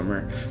stronger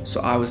swimmer, so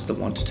I was the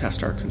one to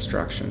test our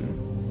construction.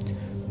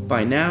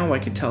 By now, I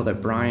could tell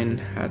that Brian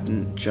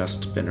hadn't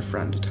just been a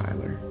friend to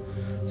Tyler.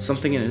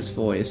 Something in his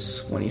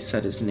voice, when he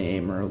said his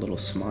name or a little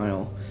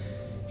smile,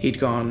 he'd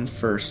gone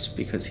first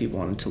because he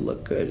wanted to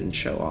look good and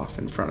show off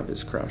in front of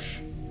his crush.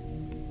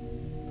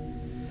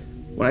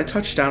 When I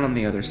touched down on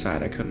the other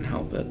side, I couldn't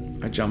help it.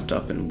 I jumped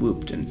up and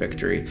whooped in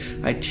victory.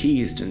 I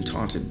teased and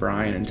taunted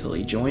Brian until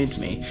he joined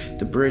me.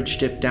 The bridge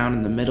dipped down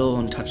in the middle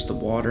and touched the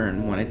water,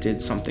 and when it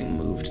did, something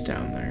moved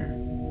down there.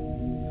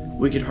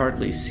 We could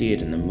hardly see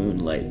it in the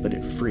moonlight, but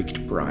it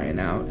freaked Brian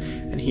out,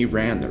 and he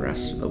ran the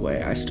rest of the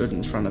way. I stood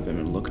in front of him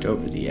and looked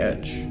over the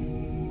edge.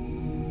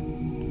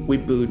 We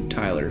booed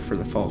Tyler for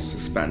the false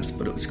suspense,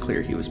 but it was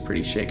clear he was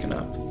pretty shaken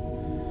up.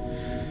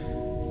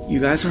 You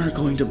guys aren't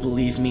going to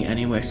believe me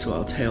anyway, so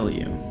I'll tell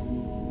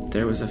you.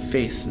 There was a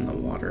face in the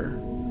water.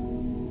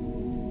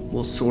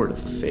 Well, sort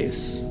of a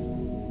face.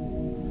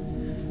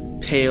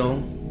 Pale,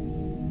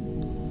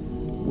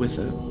 with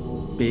a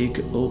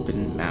big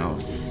open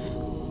mouth.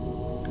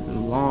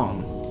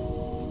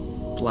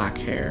 Long, black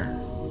hair.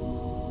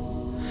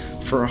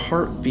 For a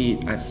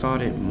heartbeat, I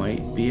thought it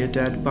might be a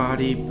dead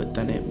body, but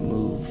then it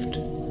moved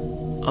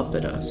up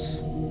at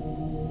us.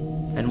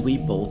 And we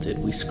bolted.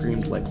 We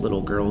screamed like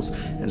little girls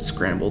and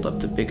scrambled up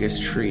the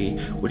biggest tree,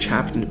 which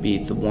happened to be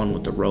the one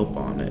with the rope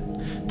on it.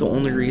 The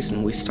only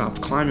reason we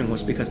stopped climbing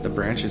was because the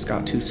branches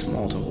got too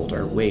small to hold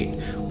our weight.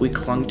 We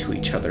clung to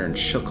each other and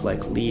shook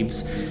like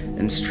leaves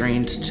and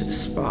strained to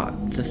spot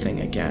the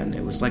thing again.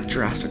 It was like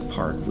Jurassic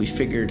Park. We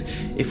figured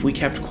if we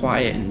kept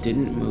quiet and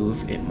didn't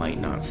move, it might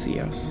not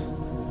see us.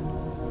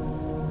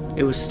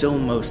 It was still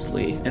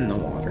mostly in the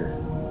water.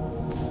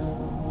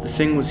 The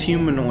thing was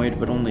humanoid,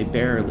 but only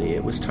barely.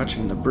 It was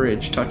touching the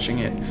bridge, touching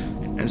it,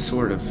 and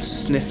sort of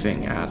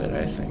sniffing at it,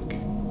 I think.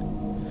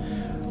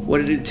 What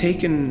it had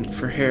taken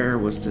for hair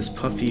was this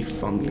puffy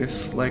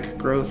fungus-like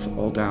growth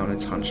all down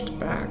its hunched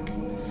back.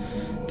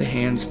 The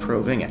hands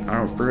probing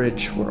our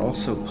bridge were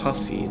also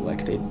puffy,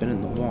 like they'd been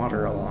in the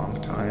water a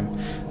long time.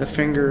 The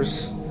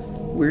fingers,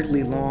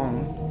 weirdly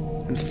long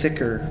and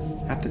thicker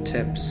at the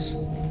tips.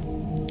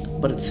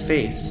 But its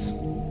face,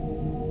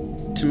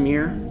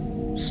 Tamir,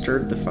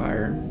 stirred the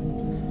fire,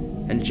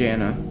 and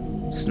Jana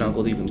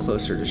snuggled even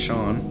closer to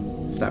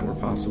Sean, if that were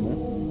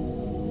possible.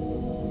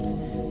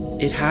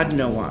 It had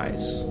no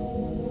eyes.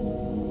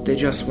 They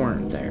just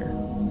weren't there.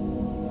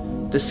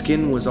 The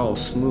skin was all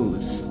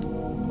smooth,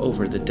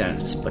 over the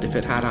dents, but if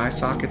it had eye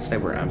sockets, they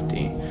were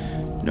empty.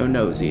 No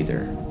nose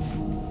either.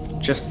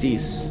 Just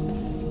these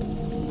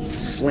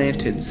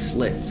slanted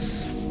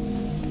slits.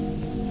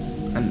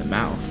 And the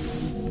mouth.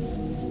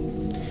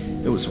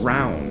 It was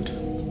round,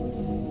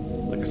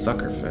 like a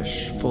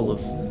suckerfish, full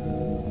of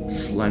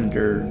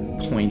slender,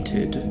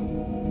 pointed,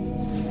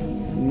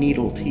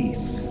 needle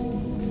teeth.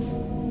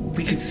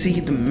 We could see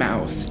the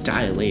mouth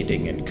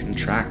dilating and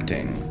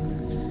contracting,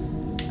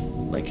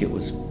 like it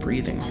was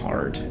breathing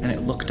hard, and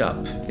it looked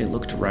up. It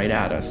looked right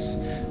at us,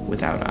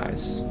 without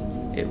eyes.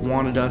 It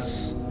wanted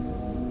us,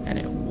 and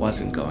it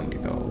wasn't going to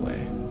go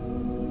away.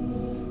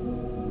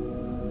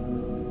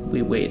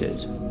 We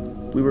waited.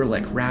 We were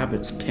like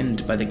rabbits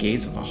pinned by the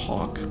gaze of a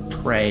hawk,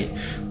 prey.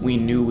 We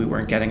knew we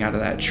weren't getting out of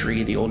that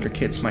tree. The older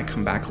kids might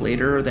come back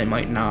later, or they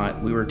might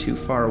not. We were too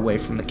far away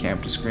from the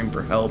camp to scream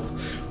for help.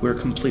 We were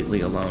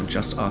completely alone,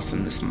 just us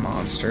and this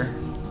monster.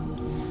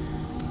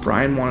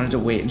 Brian wanted to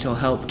wait until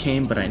help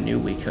came, but I knew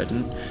we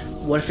couldn't.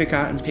 What if it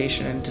got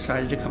impatient and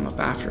decided to come up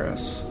after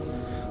us?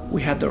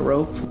 We had the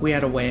rope. We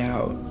had a way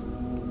out.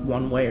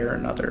 One way or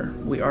another.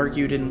 We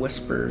argued in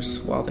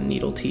whispers while the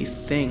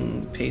needle-teeth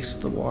thing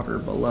paced the water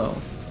below.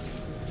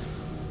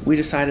 We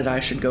decided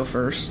I should go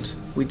first.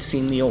 We'd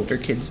seen the older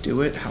kids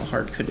do it. How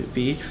hard could it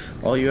be?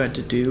 All you had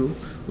to do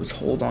was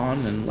hold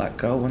on and let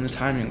go when the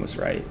timing was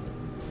right.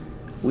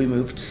 We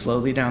moved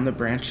slowly down the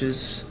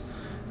branches,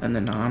 and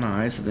the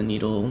non-eyes of the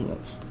needle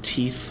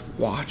teeth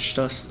watched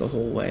us the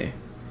whole way.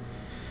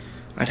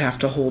 I'd have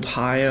to hold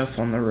high up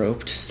on the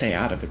rope to stay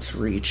out of its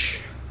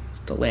reach.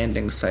 The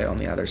landing site on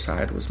the other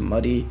side was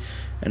muddy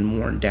and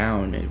worn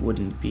down. It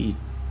wouldn't be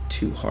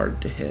too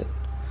hard to hit,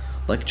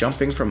 like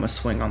jumping from a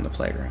swing on the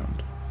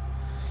playground.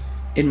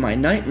 In my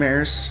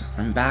nightmares,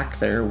 I'm back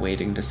there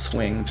waiting to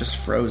swing, just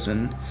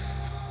frozen.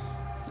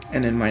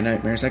 And in my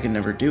nightmares, I can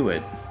never do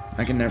it.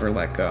 I can never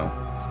let go.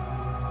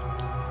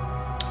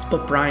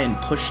 But Brian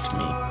pushed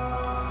me.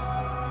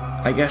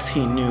 I guess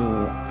he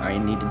knew I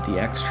needed the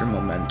extra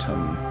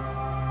momentum.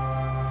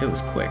 It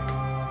was quick.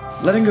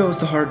 Letting go was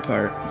the hard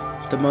part.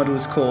 The mud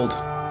was cold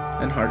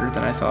and harder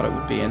than I thought it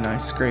would be, and I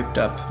scraped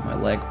up my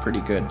leg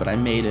pretty good, but I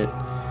made it.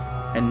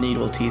 And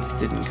needle teeth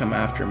didn't come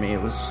after me.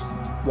 It was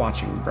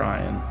watching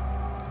Brian.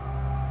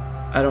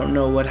 I don't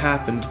know what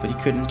happened, but he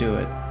couldn't do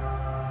it.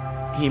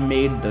 He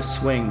made the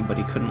swing, but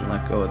he couldn't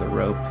let go of the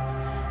rope,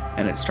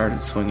 and it started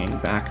swinging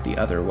back the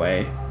other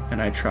way,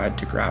 and I tried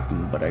to grab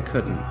him, but I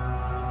couldn't.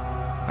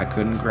 I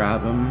couldn't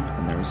grab him,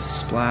 and there was a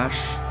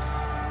splash,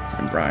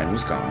 and Brian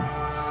was gone.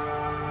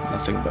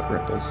 Nothing but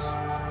ripples.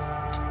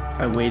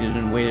 I waited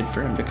and waited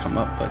for him to come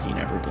up, but he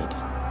never did.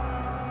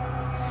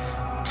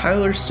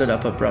 Tyler stood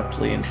up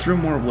abruptly and threw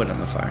more wood on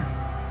the fire.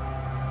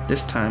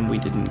 This time, we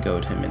didn't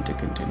goad him into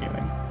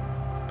continuing.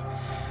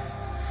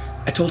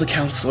 I told a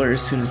counselor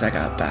as soon as I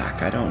got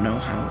back. I don't know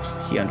how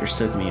he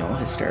understood me, all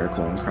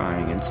hysterical and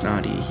crying and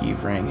snotty. He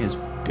rang his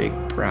big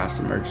brass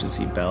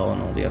emergency bell,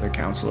 and all the other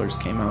counselors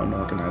came out and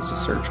organized a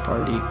search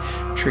party,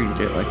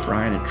 treated it like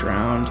Brian had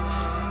drowned,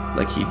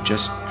 like he'd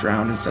just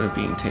drowned instead of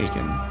being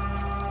taken.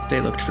 They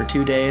looked for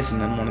 2 days,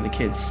 and then one of the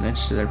kids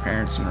snitched to their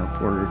parents, and a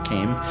reporter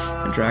came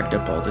and dragged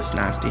up all this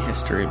nasty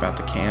history about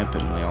the camp,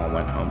 and we all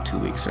went home 2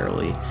 weeks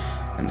early,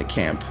 and the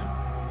camp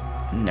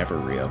never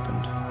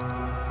reopened.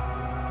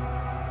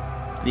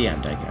 The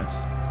end, I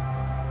guess.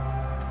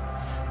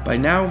 By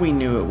now we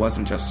knew it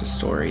wasn't just a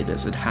story,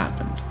 this had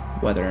happened.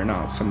 Whether or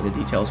not some of the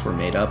details were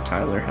made up,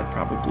 Tyler had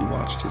probably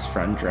watched his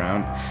friend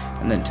drown,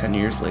 and then 10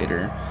 years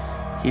later,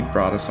 he'd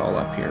brought us all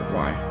up here.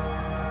 Why?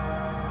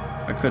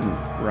 I couldn't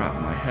wrap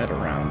my head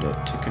around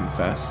it. To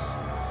confess,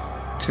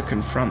 to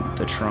confront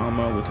the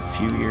trauma with a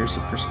few years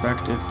of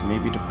perspective,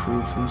 maybe to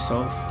prove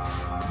himself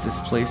that this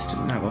place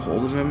didn't have a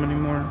hold of him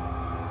anymore.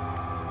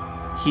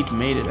 He'd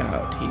made it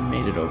out. He'd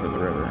made it over the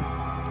river.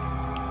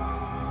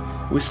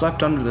 We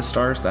slept under the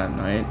stars that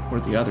night,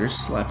 where the others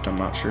slept. I'm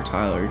not sure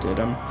Tyler did.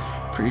 I'm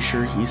pretty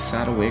sure he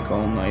sat awake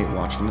all night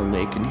watching the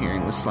lake and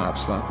hearing the slap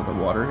of the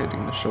water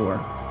hitting the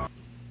shore.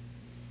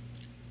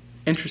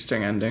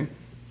 Interesting ending.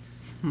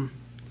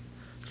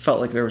 Felt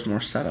like there was more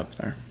setup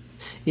there.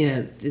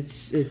 Yeah, it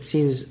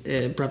seems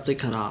abruptly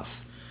cut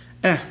off.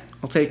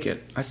 I'll take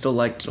it. I still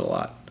liked it a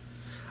lot.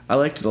 I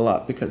liked it a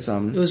lot because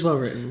it was well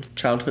written.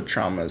 Childhood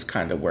trauma is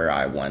kind of where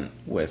I went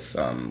with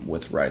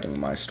writing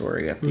my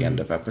story at the end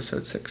of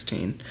episode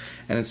 16,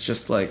 and it's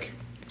just like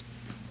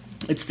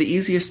it's the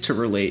easiest to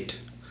relate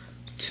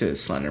to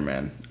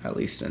Slenderman, at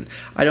least. And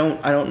I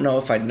don't know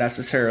if I'd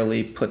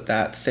necessarily put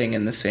that thing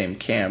in the same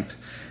camp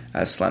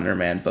as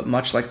Slenderman, but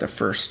much like the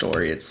first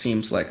story, it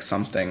seems like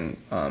something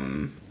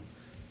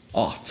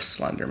off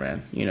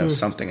Slenderman,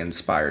 something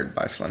inspired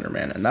by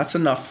Slenderman, and that's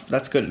enough.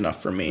 That's good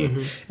enough for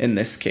me in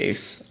this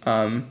case.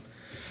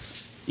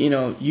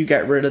 You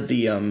get rid of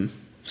the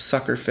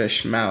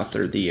suckerfish mouth,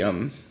 or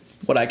the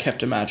what I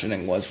kept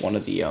imagining was one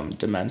of the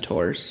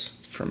Dementors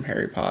from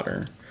Harry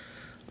Potter.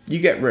 You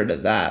get rid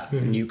of that,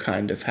 and you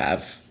kind of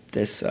have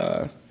this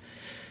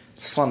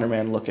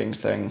Slenderman looking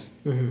thing,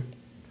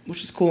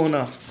 which is cool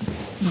enough.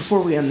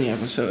 Before we end the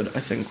episode, I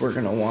think we're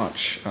gonna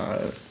watch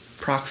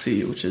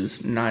Proxy, which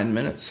is 9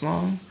 minutes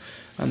long,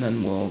 and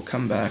then we'll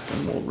come back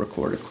and we'll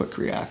record a quick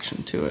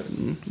reaction to it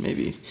and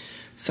maybe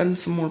send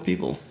some more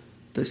people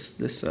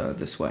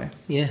this way.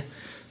 Yeah.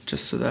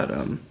 Just so that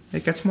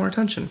it gets more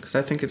attention, because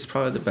I think it's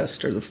probably the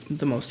best or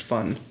the most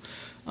fun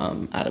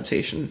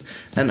adaptation.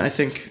 And I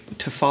think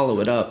to follow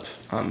it up,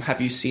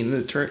 have you seen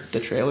the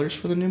trailers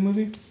for the new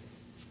movie?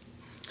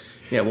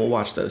 Yeah, we'll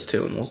watch those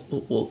too, and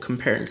we'll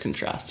compare and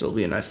contrast. It'll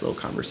be a nice little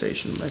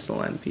conversation, nice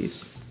little end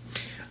piece.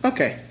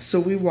 Okay, so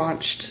we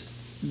watched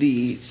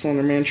the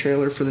Slender Man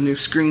trailer for the new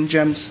Screen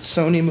Gems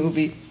Sony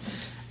movie,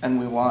 and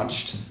we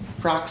watched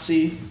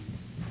Proxy.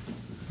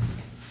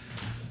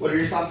 What are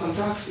your thoughts on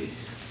Proxy?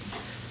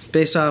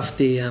 Based off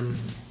the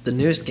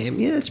newest game,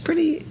 yeah, it's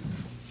pretty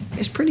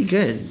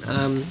good.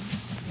 I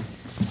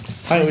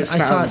always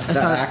found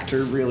that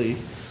actor really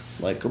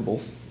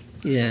likable.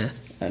 Yeah.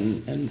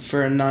 And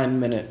for a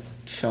 9-minute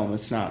film,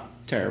 it's not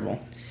terrible.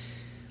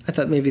 I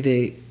thought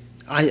maybe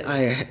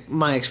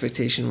my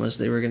expectation was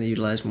they were going to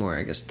utilize more,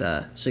 I guess,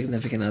 the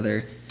significant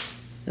other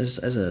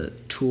as a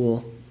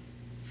tool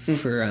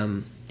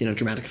for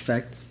dramatic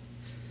effect.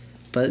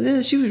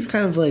 But she was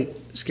kind of like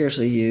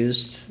scarcely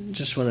used,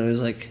 just when it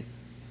was like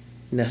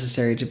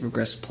necessary to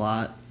progress the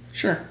plot.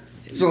 Sure.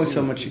 There's only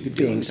so much you could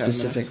do. Being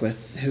specific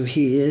with who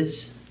he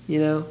is,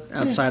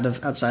 outside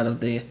of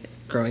the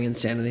growing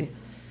insanity.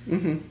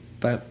 Mm-hmm.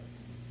 But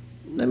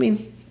I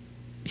mean,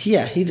 he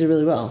did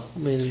really well. I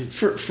mean,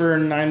 for a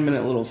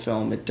 9-minute little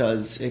film,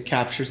 it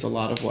captures a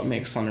lot of what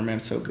makes Slender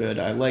Man so good.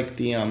 I like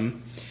the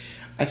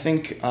I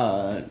think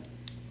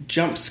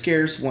jump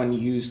scares, when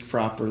used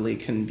properly,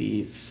 can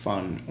be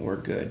fun or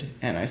good,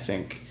 and I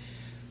think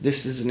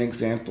this is an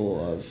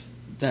example of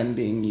them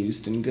being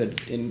used in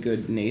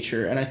good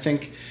nature. And I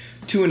think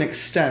to an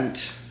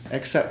extent,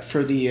 except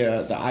for the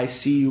I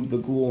see you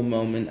Bagul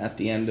moment at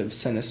the end of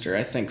Sinister,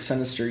 I think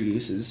Sinister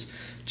uses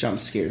jump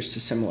scares to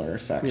similar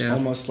effect,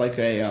 almost like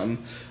a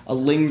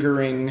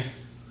lingering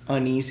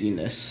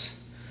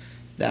uneasiness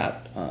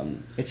that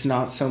it's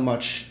not so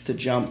much the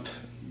jump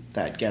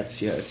that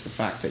gets you, it's the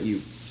fact that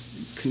you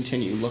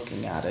continue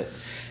looking at it.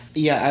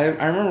 Yeah,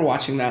 I remember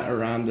watching that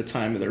around the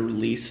time of the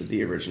release of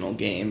the original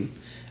game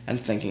and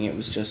thinking it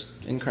was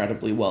just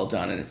incredibly well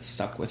done, and it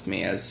stuck with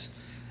me as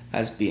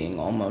being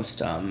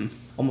almost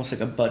like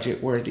a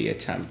budget-worthy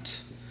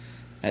attempt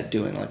at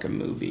doing like a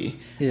movie.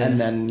 Yeah. And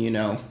then,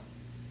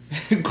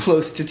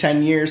 close to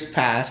 10 years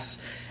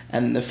pass,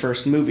 and the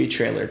first movie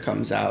trailer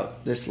comes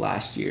out this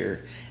last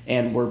year,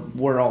 and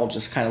we're all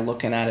just kind of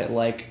looking at it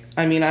like,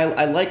 I mean,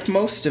 I like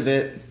most of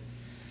it.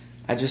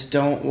 I just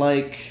don't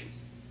like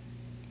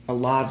a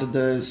lot of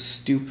the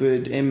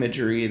stupid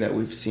imagery that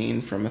we've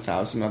seen from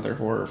 1,000 other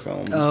horror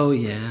films. Oh,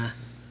 yeah.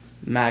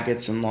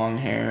 Maggots and long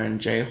hair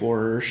and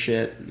J-horror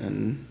shit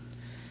and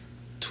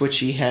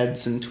twitchy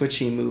heads and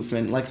twitchy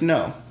movement. Like,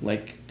 no.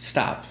 Like,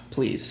 stop.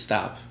 Please,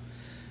 stop.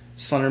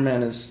 Slender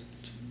Man is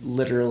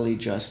literally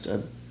just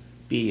a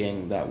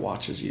being that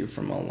watches you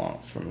from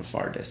a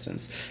far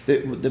distance.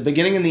 The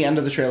beginning and the end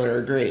of the trailer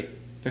are great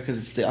because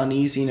it's the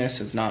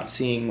uneasiness of not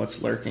seeing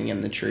what's lurking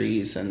in the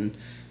trees and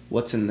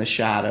what's in the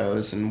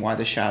shadows and why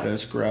the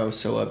shadows grow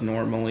so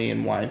abnormally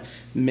and why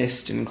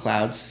mist and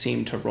clouds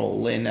seem to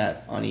roll in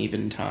at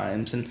uneven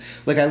times. And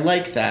like, I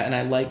like that, and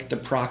I like the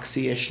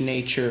proxy-ish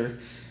nature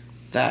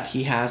that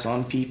he has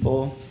on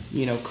people.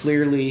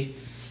 Clearly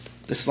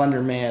the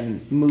Slender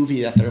Man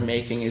movie that they're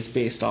making is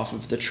based off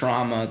of the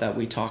trauma that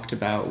we talked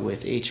about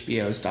with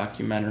HBO's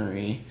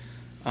documentary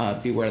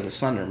Beware the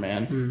Slender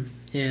Man.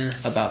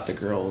 About the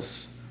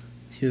girls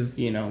who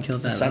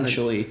killed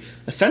that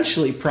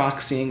essentially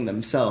proxying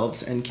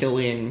themselves and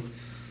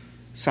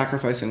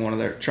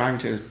sacrificing trying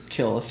to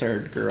kill a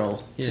third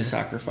girl to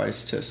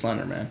sacrifice to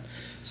Slender Man.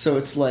 So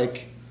it's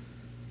like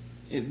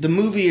the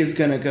movie is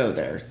gonna go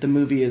there. The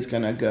movie is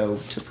gonna go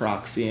to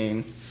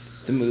proxying.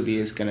 The movie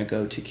is gonna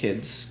go to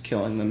kids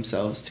killing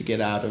themselves to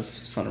get out of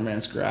Slender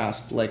Man's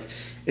grasp. Like,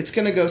 it's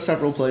gonna go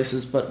several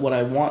places, but what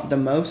I want the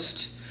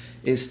most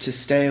is to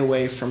stay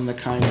away from the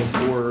kind of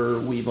horror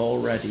we've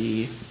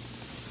already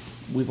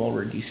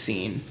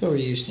seen. What we're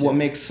used to. What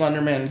makes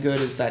Slender Man good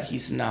is that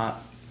he's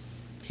not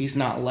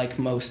like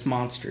most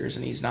monsters,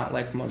 and he's not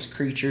like most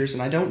creatures,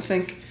 and I don't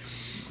think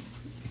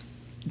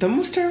the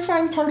most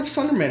terrifying part of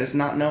Slender Man is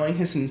not knowing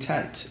his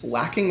intent.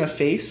 Lacking a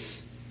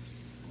face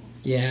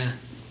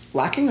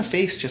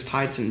just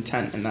hides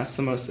intent, and that's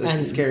the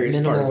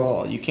scariest part of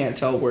all. You can't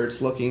tell where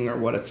it's looking or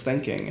what it's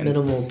thinking. And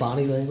minimal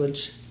body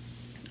language.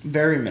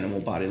 Very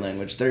minimal body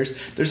language.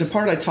 There's a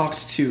part I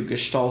talked to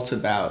Gestalt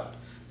about,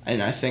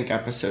 and I think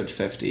episode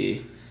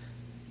 50,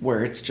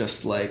 where it's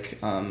just like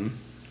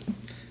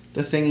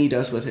the thing he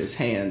does with his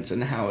hands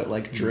and how it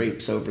like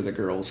drapes over the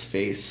girl's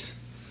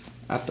face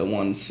at the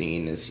one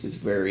scene is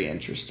very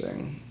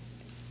interesting.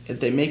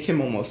 They make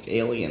him almost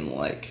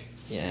alien-like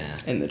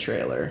in the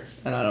trailer,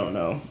 and I don't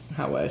know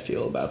how I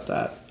feel about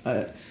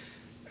that.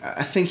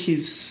 I think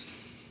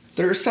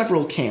there are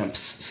several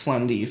camps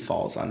Slendy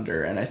falls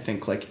under, and I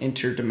think like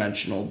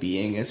interdimensional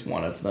being is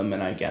one of them,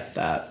 and I get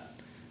that.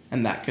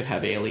 And that could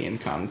have alien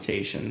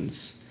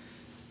connotations.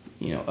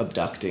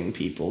 abducting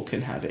people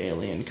can have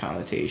alien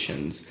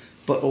connotations,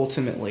 but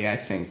ultimately I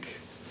think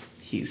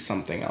he's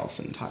something else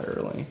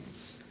entirely.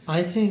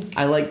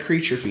 I like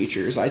creature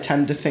features. I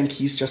tend to think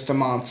he's just a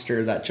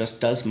monster that just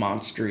does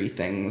monstery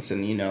things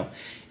and,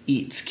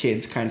 eats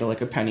kids, kind of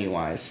like a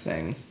Pennywise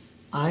thing.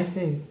 I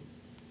think,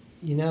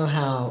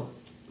 how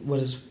what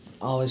is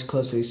always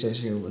closely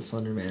associated with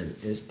Slender Man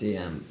is the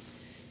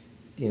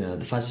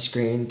fuzzy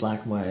screen,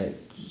 black and white,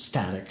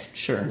 static.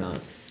 Sure.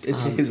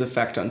 It's his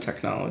effect on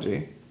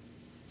technology.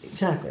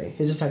 Exactly.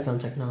 His effect on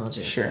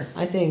technology. Sure.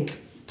 I think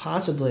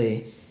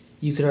possibly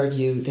you could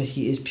argue that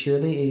he is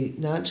purely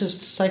not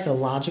just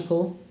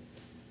psychological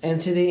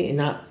entity and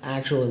not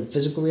actual and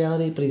physical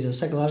reality, but he's a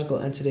psychological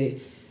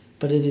entity.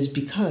 But it is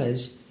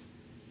because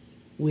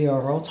we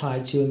are all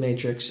tied to a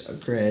matrix, a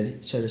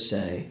grid, so to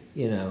say.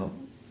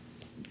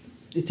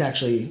 It's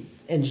actually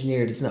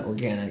engineered, it's not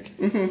organic.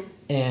 Mm-hmm.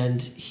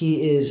 And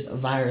he is a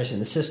virus in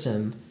the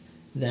system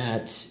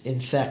that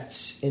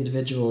infects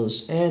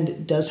individuals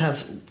and does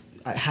have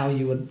how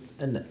you would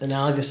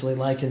analogously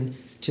liken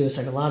to a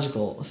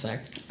psychological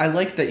effect. I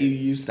like that you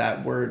use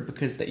that word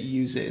because they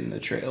use it in the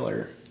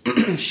trailer.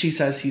 She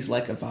says he's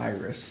like a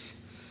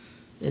virus.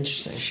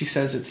 Interesting. She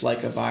says it's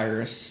like a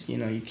virus,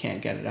 you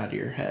can't get it out of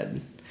your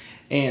head.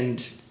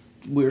 And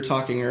we were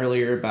talking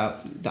earlier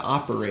about the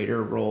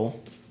operator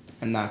role,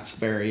 and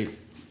that's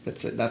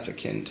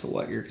akin to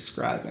what you're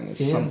describing.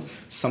 Is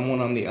someone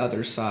on the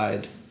other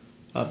side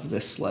of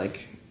this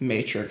like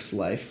matrix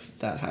life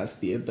that has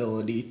the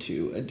ability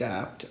to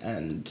adapt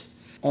and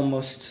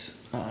almost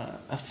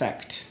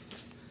affect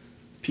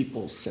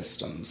people's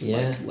systems,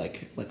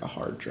 like a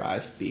hard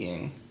drive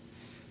being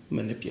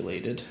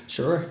manipulated.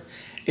 Sure.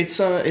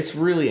 It's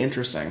really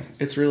interesting.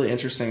 It's really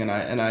interesting,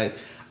 and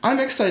I'm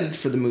excited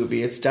for the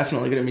movie. It's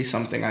definitely going to be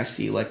something I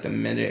see like the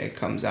minute it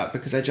comes out,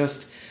 because I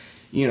just,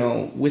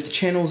 with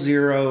Channel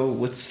Zero,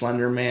 with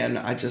Slender Man,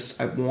 I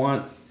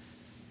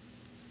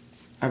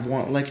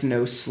want like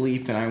no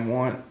sleep, and I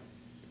want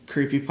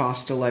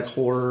creepypasta like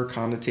horror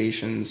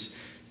connotations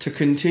to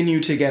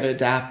continue to get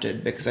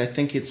adapted, because I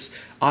think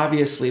it's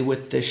obviously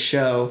with this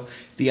show,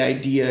 the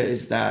idea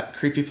is that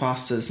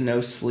creepypasta's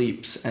no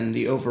sleeps and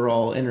the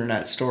overall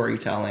internet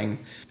storytelling,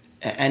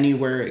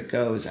 anywhere it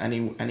goes,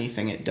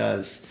 anything it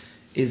does,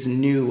 is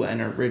new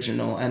and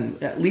original,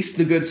 and at least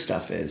the good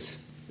stuff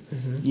is.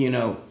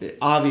 Mm-hmm.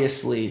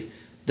 Obviously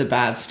the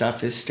bad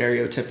stuff is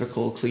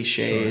stereotypical,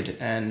 cliched, sure,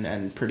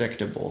 and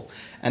predictable,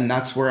 and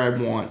that's where I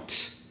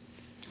want.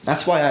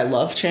 That's why I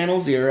love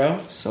Channel Zero,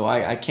 so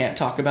I can't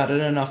talk about it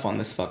enough on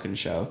this fucking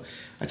show.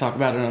 I talk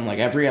about it on like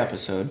every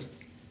episode.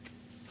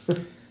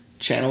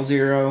 Channel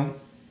Zero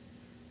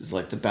is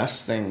like the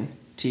best thing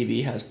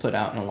TV has put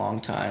out in a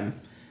long time,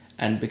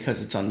 and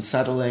because it's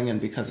unsettling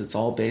and because it's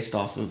all based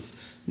off of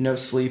no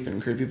sleep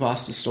and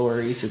creepypasta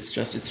stories,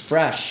 it's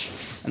fresh,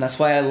 and that's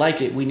why I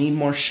like it. We need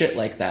more shit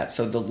like that.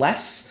 So the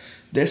less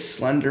this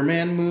Slender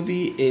Man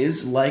movie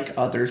is like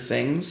other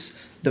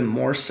things, the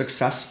more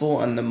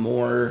successful and the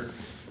more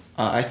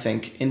I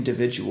think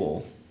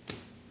individual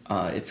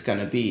it's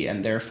gonna be,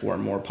 and therefore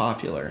more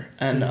popular.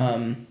 And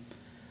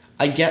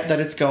I get that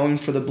it's going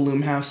for the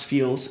Blumhouse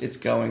feels. It's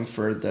going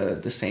for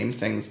the same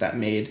things that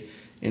made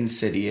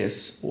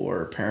Insidious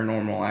or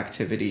Paranormal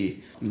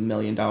Activity $1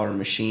 Million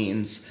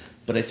Machines.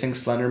 But I think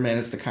Slender Man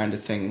is the kind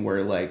of thing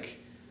where like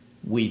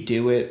we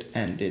do it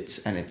and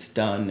it's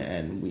done,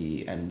 and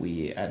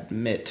we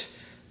admit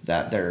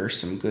that there are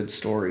some good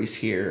stories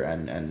here,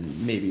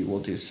 and maybe we'll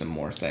do some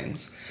more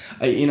things.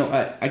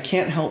 I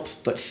can't help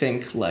but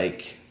think,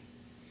 like,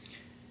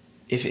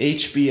 if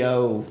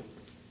HBO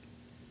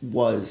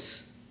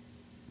was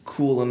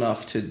cool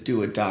enough to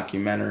do a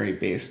documentary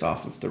based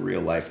off of the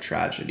real life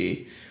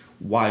tragedy,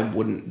 why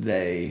wouldn't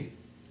they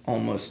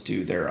almost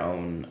do their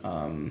own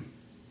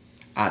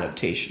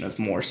adaptation of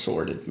more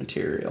sordid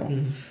material?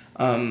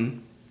 Mm-hmm.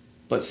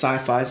 But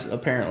Sci-Fi's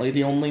apparently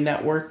the only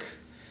network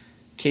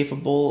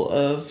capable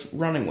of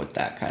running with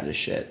that kind of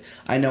shit.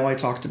 I know I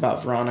talked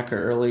about Veronica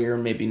earlier.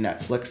 Maybe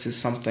Netflix is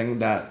something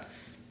that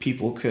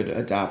people could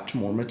adapt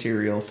more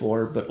material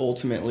for, but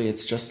ultimately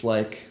it's just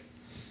like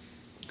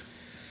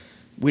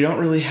we don't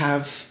really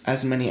have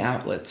as many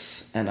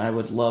outlets, and I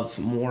would love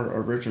more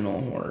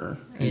original horror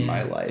in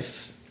my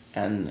life,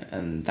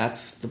 and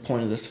that's the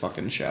point of this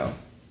fucking show,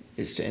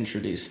 is to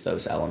introduce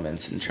those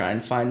elements and try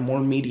and find more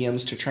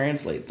mediums to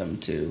translate them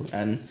to,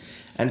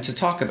 and to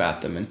talk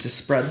about them, and to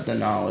spread the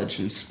knowledge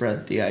and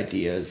spread the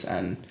ideas,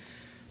 and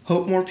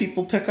hope more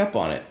people pick up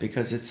on it,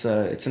 because it's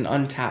an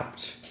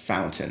untapped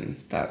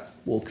fountain that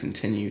will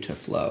continue to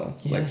flow.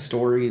 Yeah. Like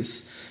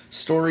stories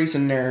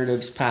and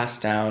narratives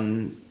passed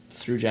down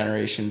through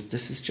generations.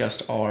 This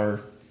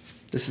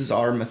is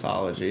our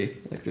mythology.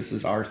 Like, this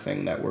is our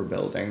thing that we're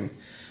building.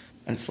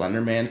 And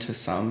Slender Man to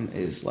some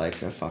is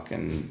like a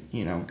fucking,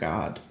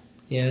 god.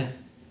 Yeah.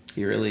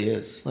 He really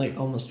is. Like,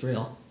 almost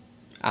real.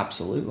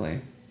 Absolutely.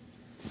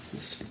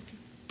 Just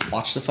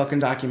watch the fucking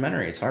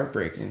documentary. It's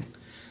heartbreaking.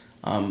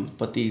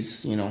 But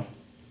these,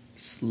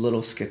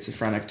 little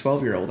schizophrenic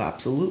 12-year-old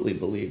absolutely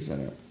believes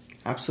in it.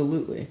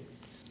 Absolutely.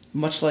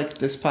 much like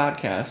this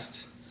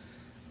podcast,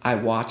 I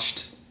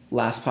watched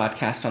Last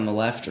Podcast on the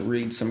Left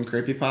read some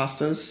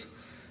creepypastas.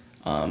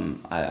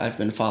 I've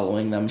been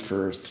following them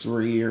for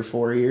 3 or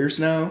 4 years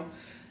now,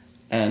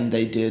 and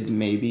they did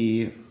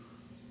maybe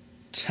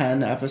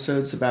 10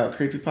 episodes about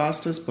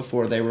creepypastas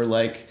before they were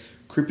like,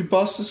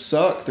 creepypastas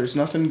suck, there's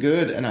nothing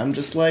good. And I'm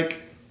just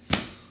like,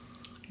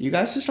 you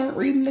guys just aren't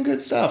reading the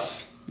good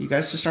stuff. You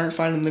guys just aren't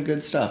finding the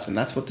good stuff. And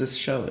that's what this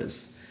show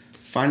is.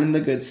 Finding the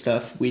good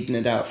stuff, weeding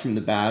it out from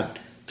the bad,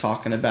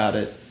 talking about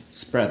it,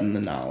 spreading the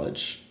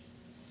knowledge,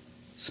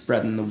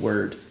 spreading the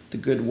word, the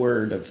good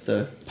word of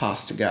the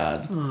pasta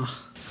god.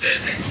 Oh.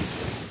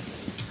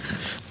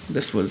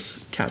 This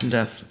was Captain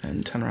Death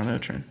and Tenron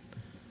Otrin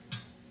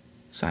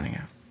signing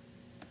out.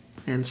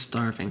 And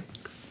starving.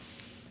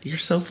 You're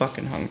so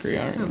fucking hungry,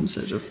 aren't you? I'm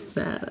such a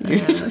fat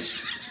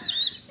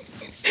ass.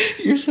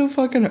 You're so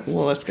fucking...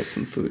 Well, let's get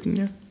some food in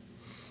you.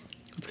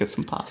 Let's get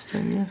some pasta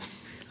in you.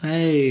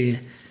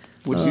 Hey.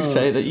 Would you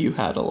say that you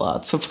had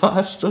lots of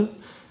pasta?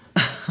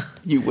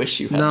 You wish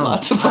you had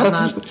lots of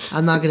pasta.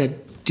 I'm not going to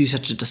do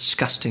such a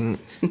disgusting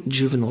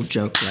juvenile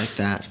joke like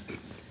that.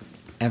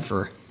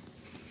 Ever.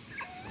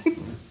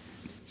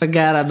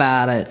 Forget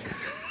about it.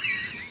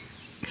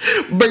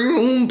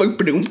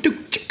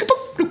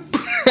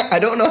 I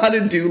don't know how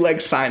to do like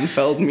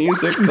Seinfeld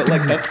music, but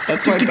like that's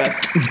my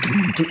best.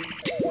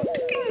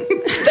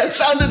 That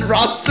sounded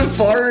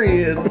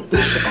Rastafarian.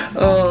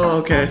 Oh,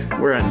 okay.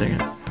 We're ending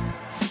it.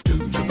 2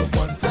 to the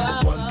 1, from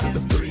the 1 to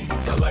the 3.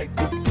 I like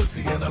good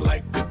pussy and I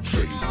like good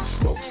trees.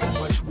 Smoke so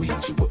much weed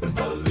you wouldn't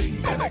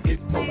believe, and I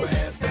get more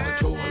ass than a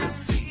toilet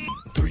seat.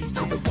 3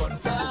 to the 1, from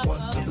the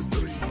 1 to the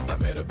 3. I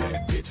met a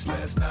bad bitch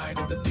last night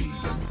in the D.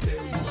 Let me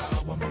tell you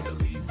how I made her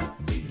leave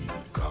with me.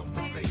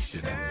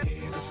 Conversation and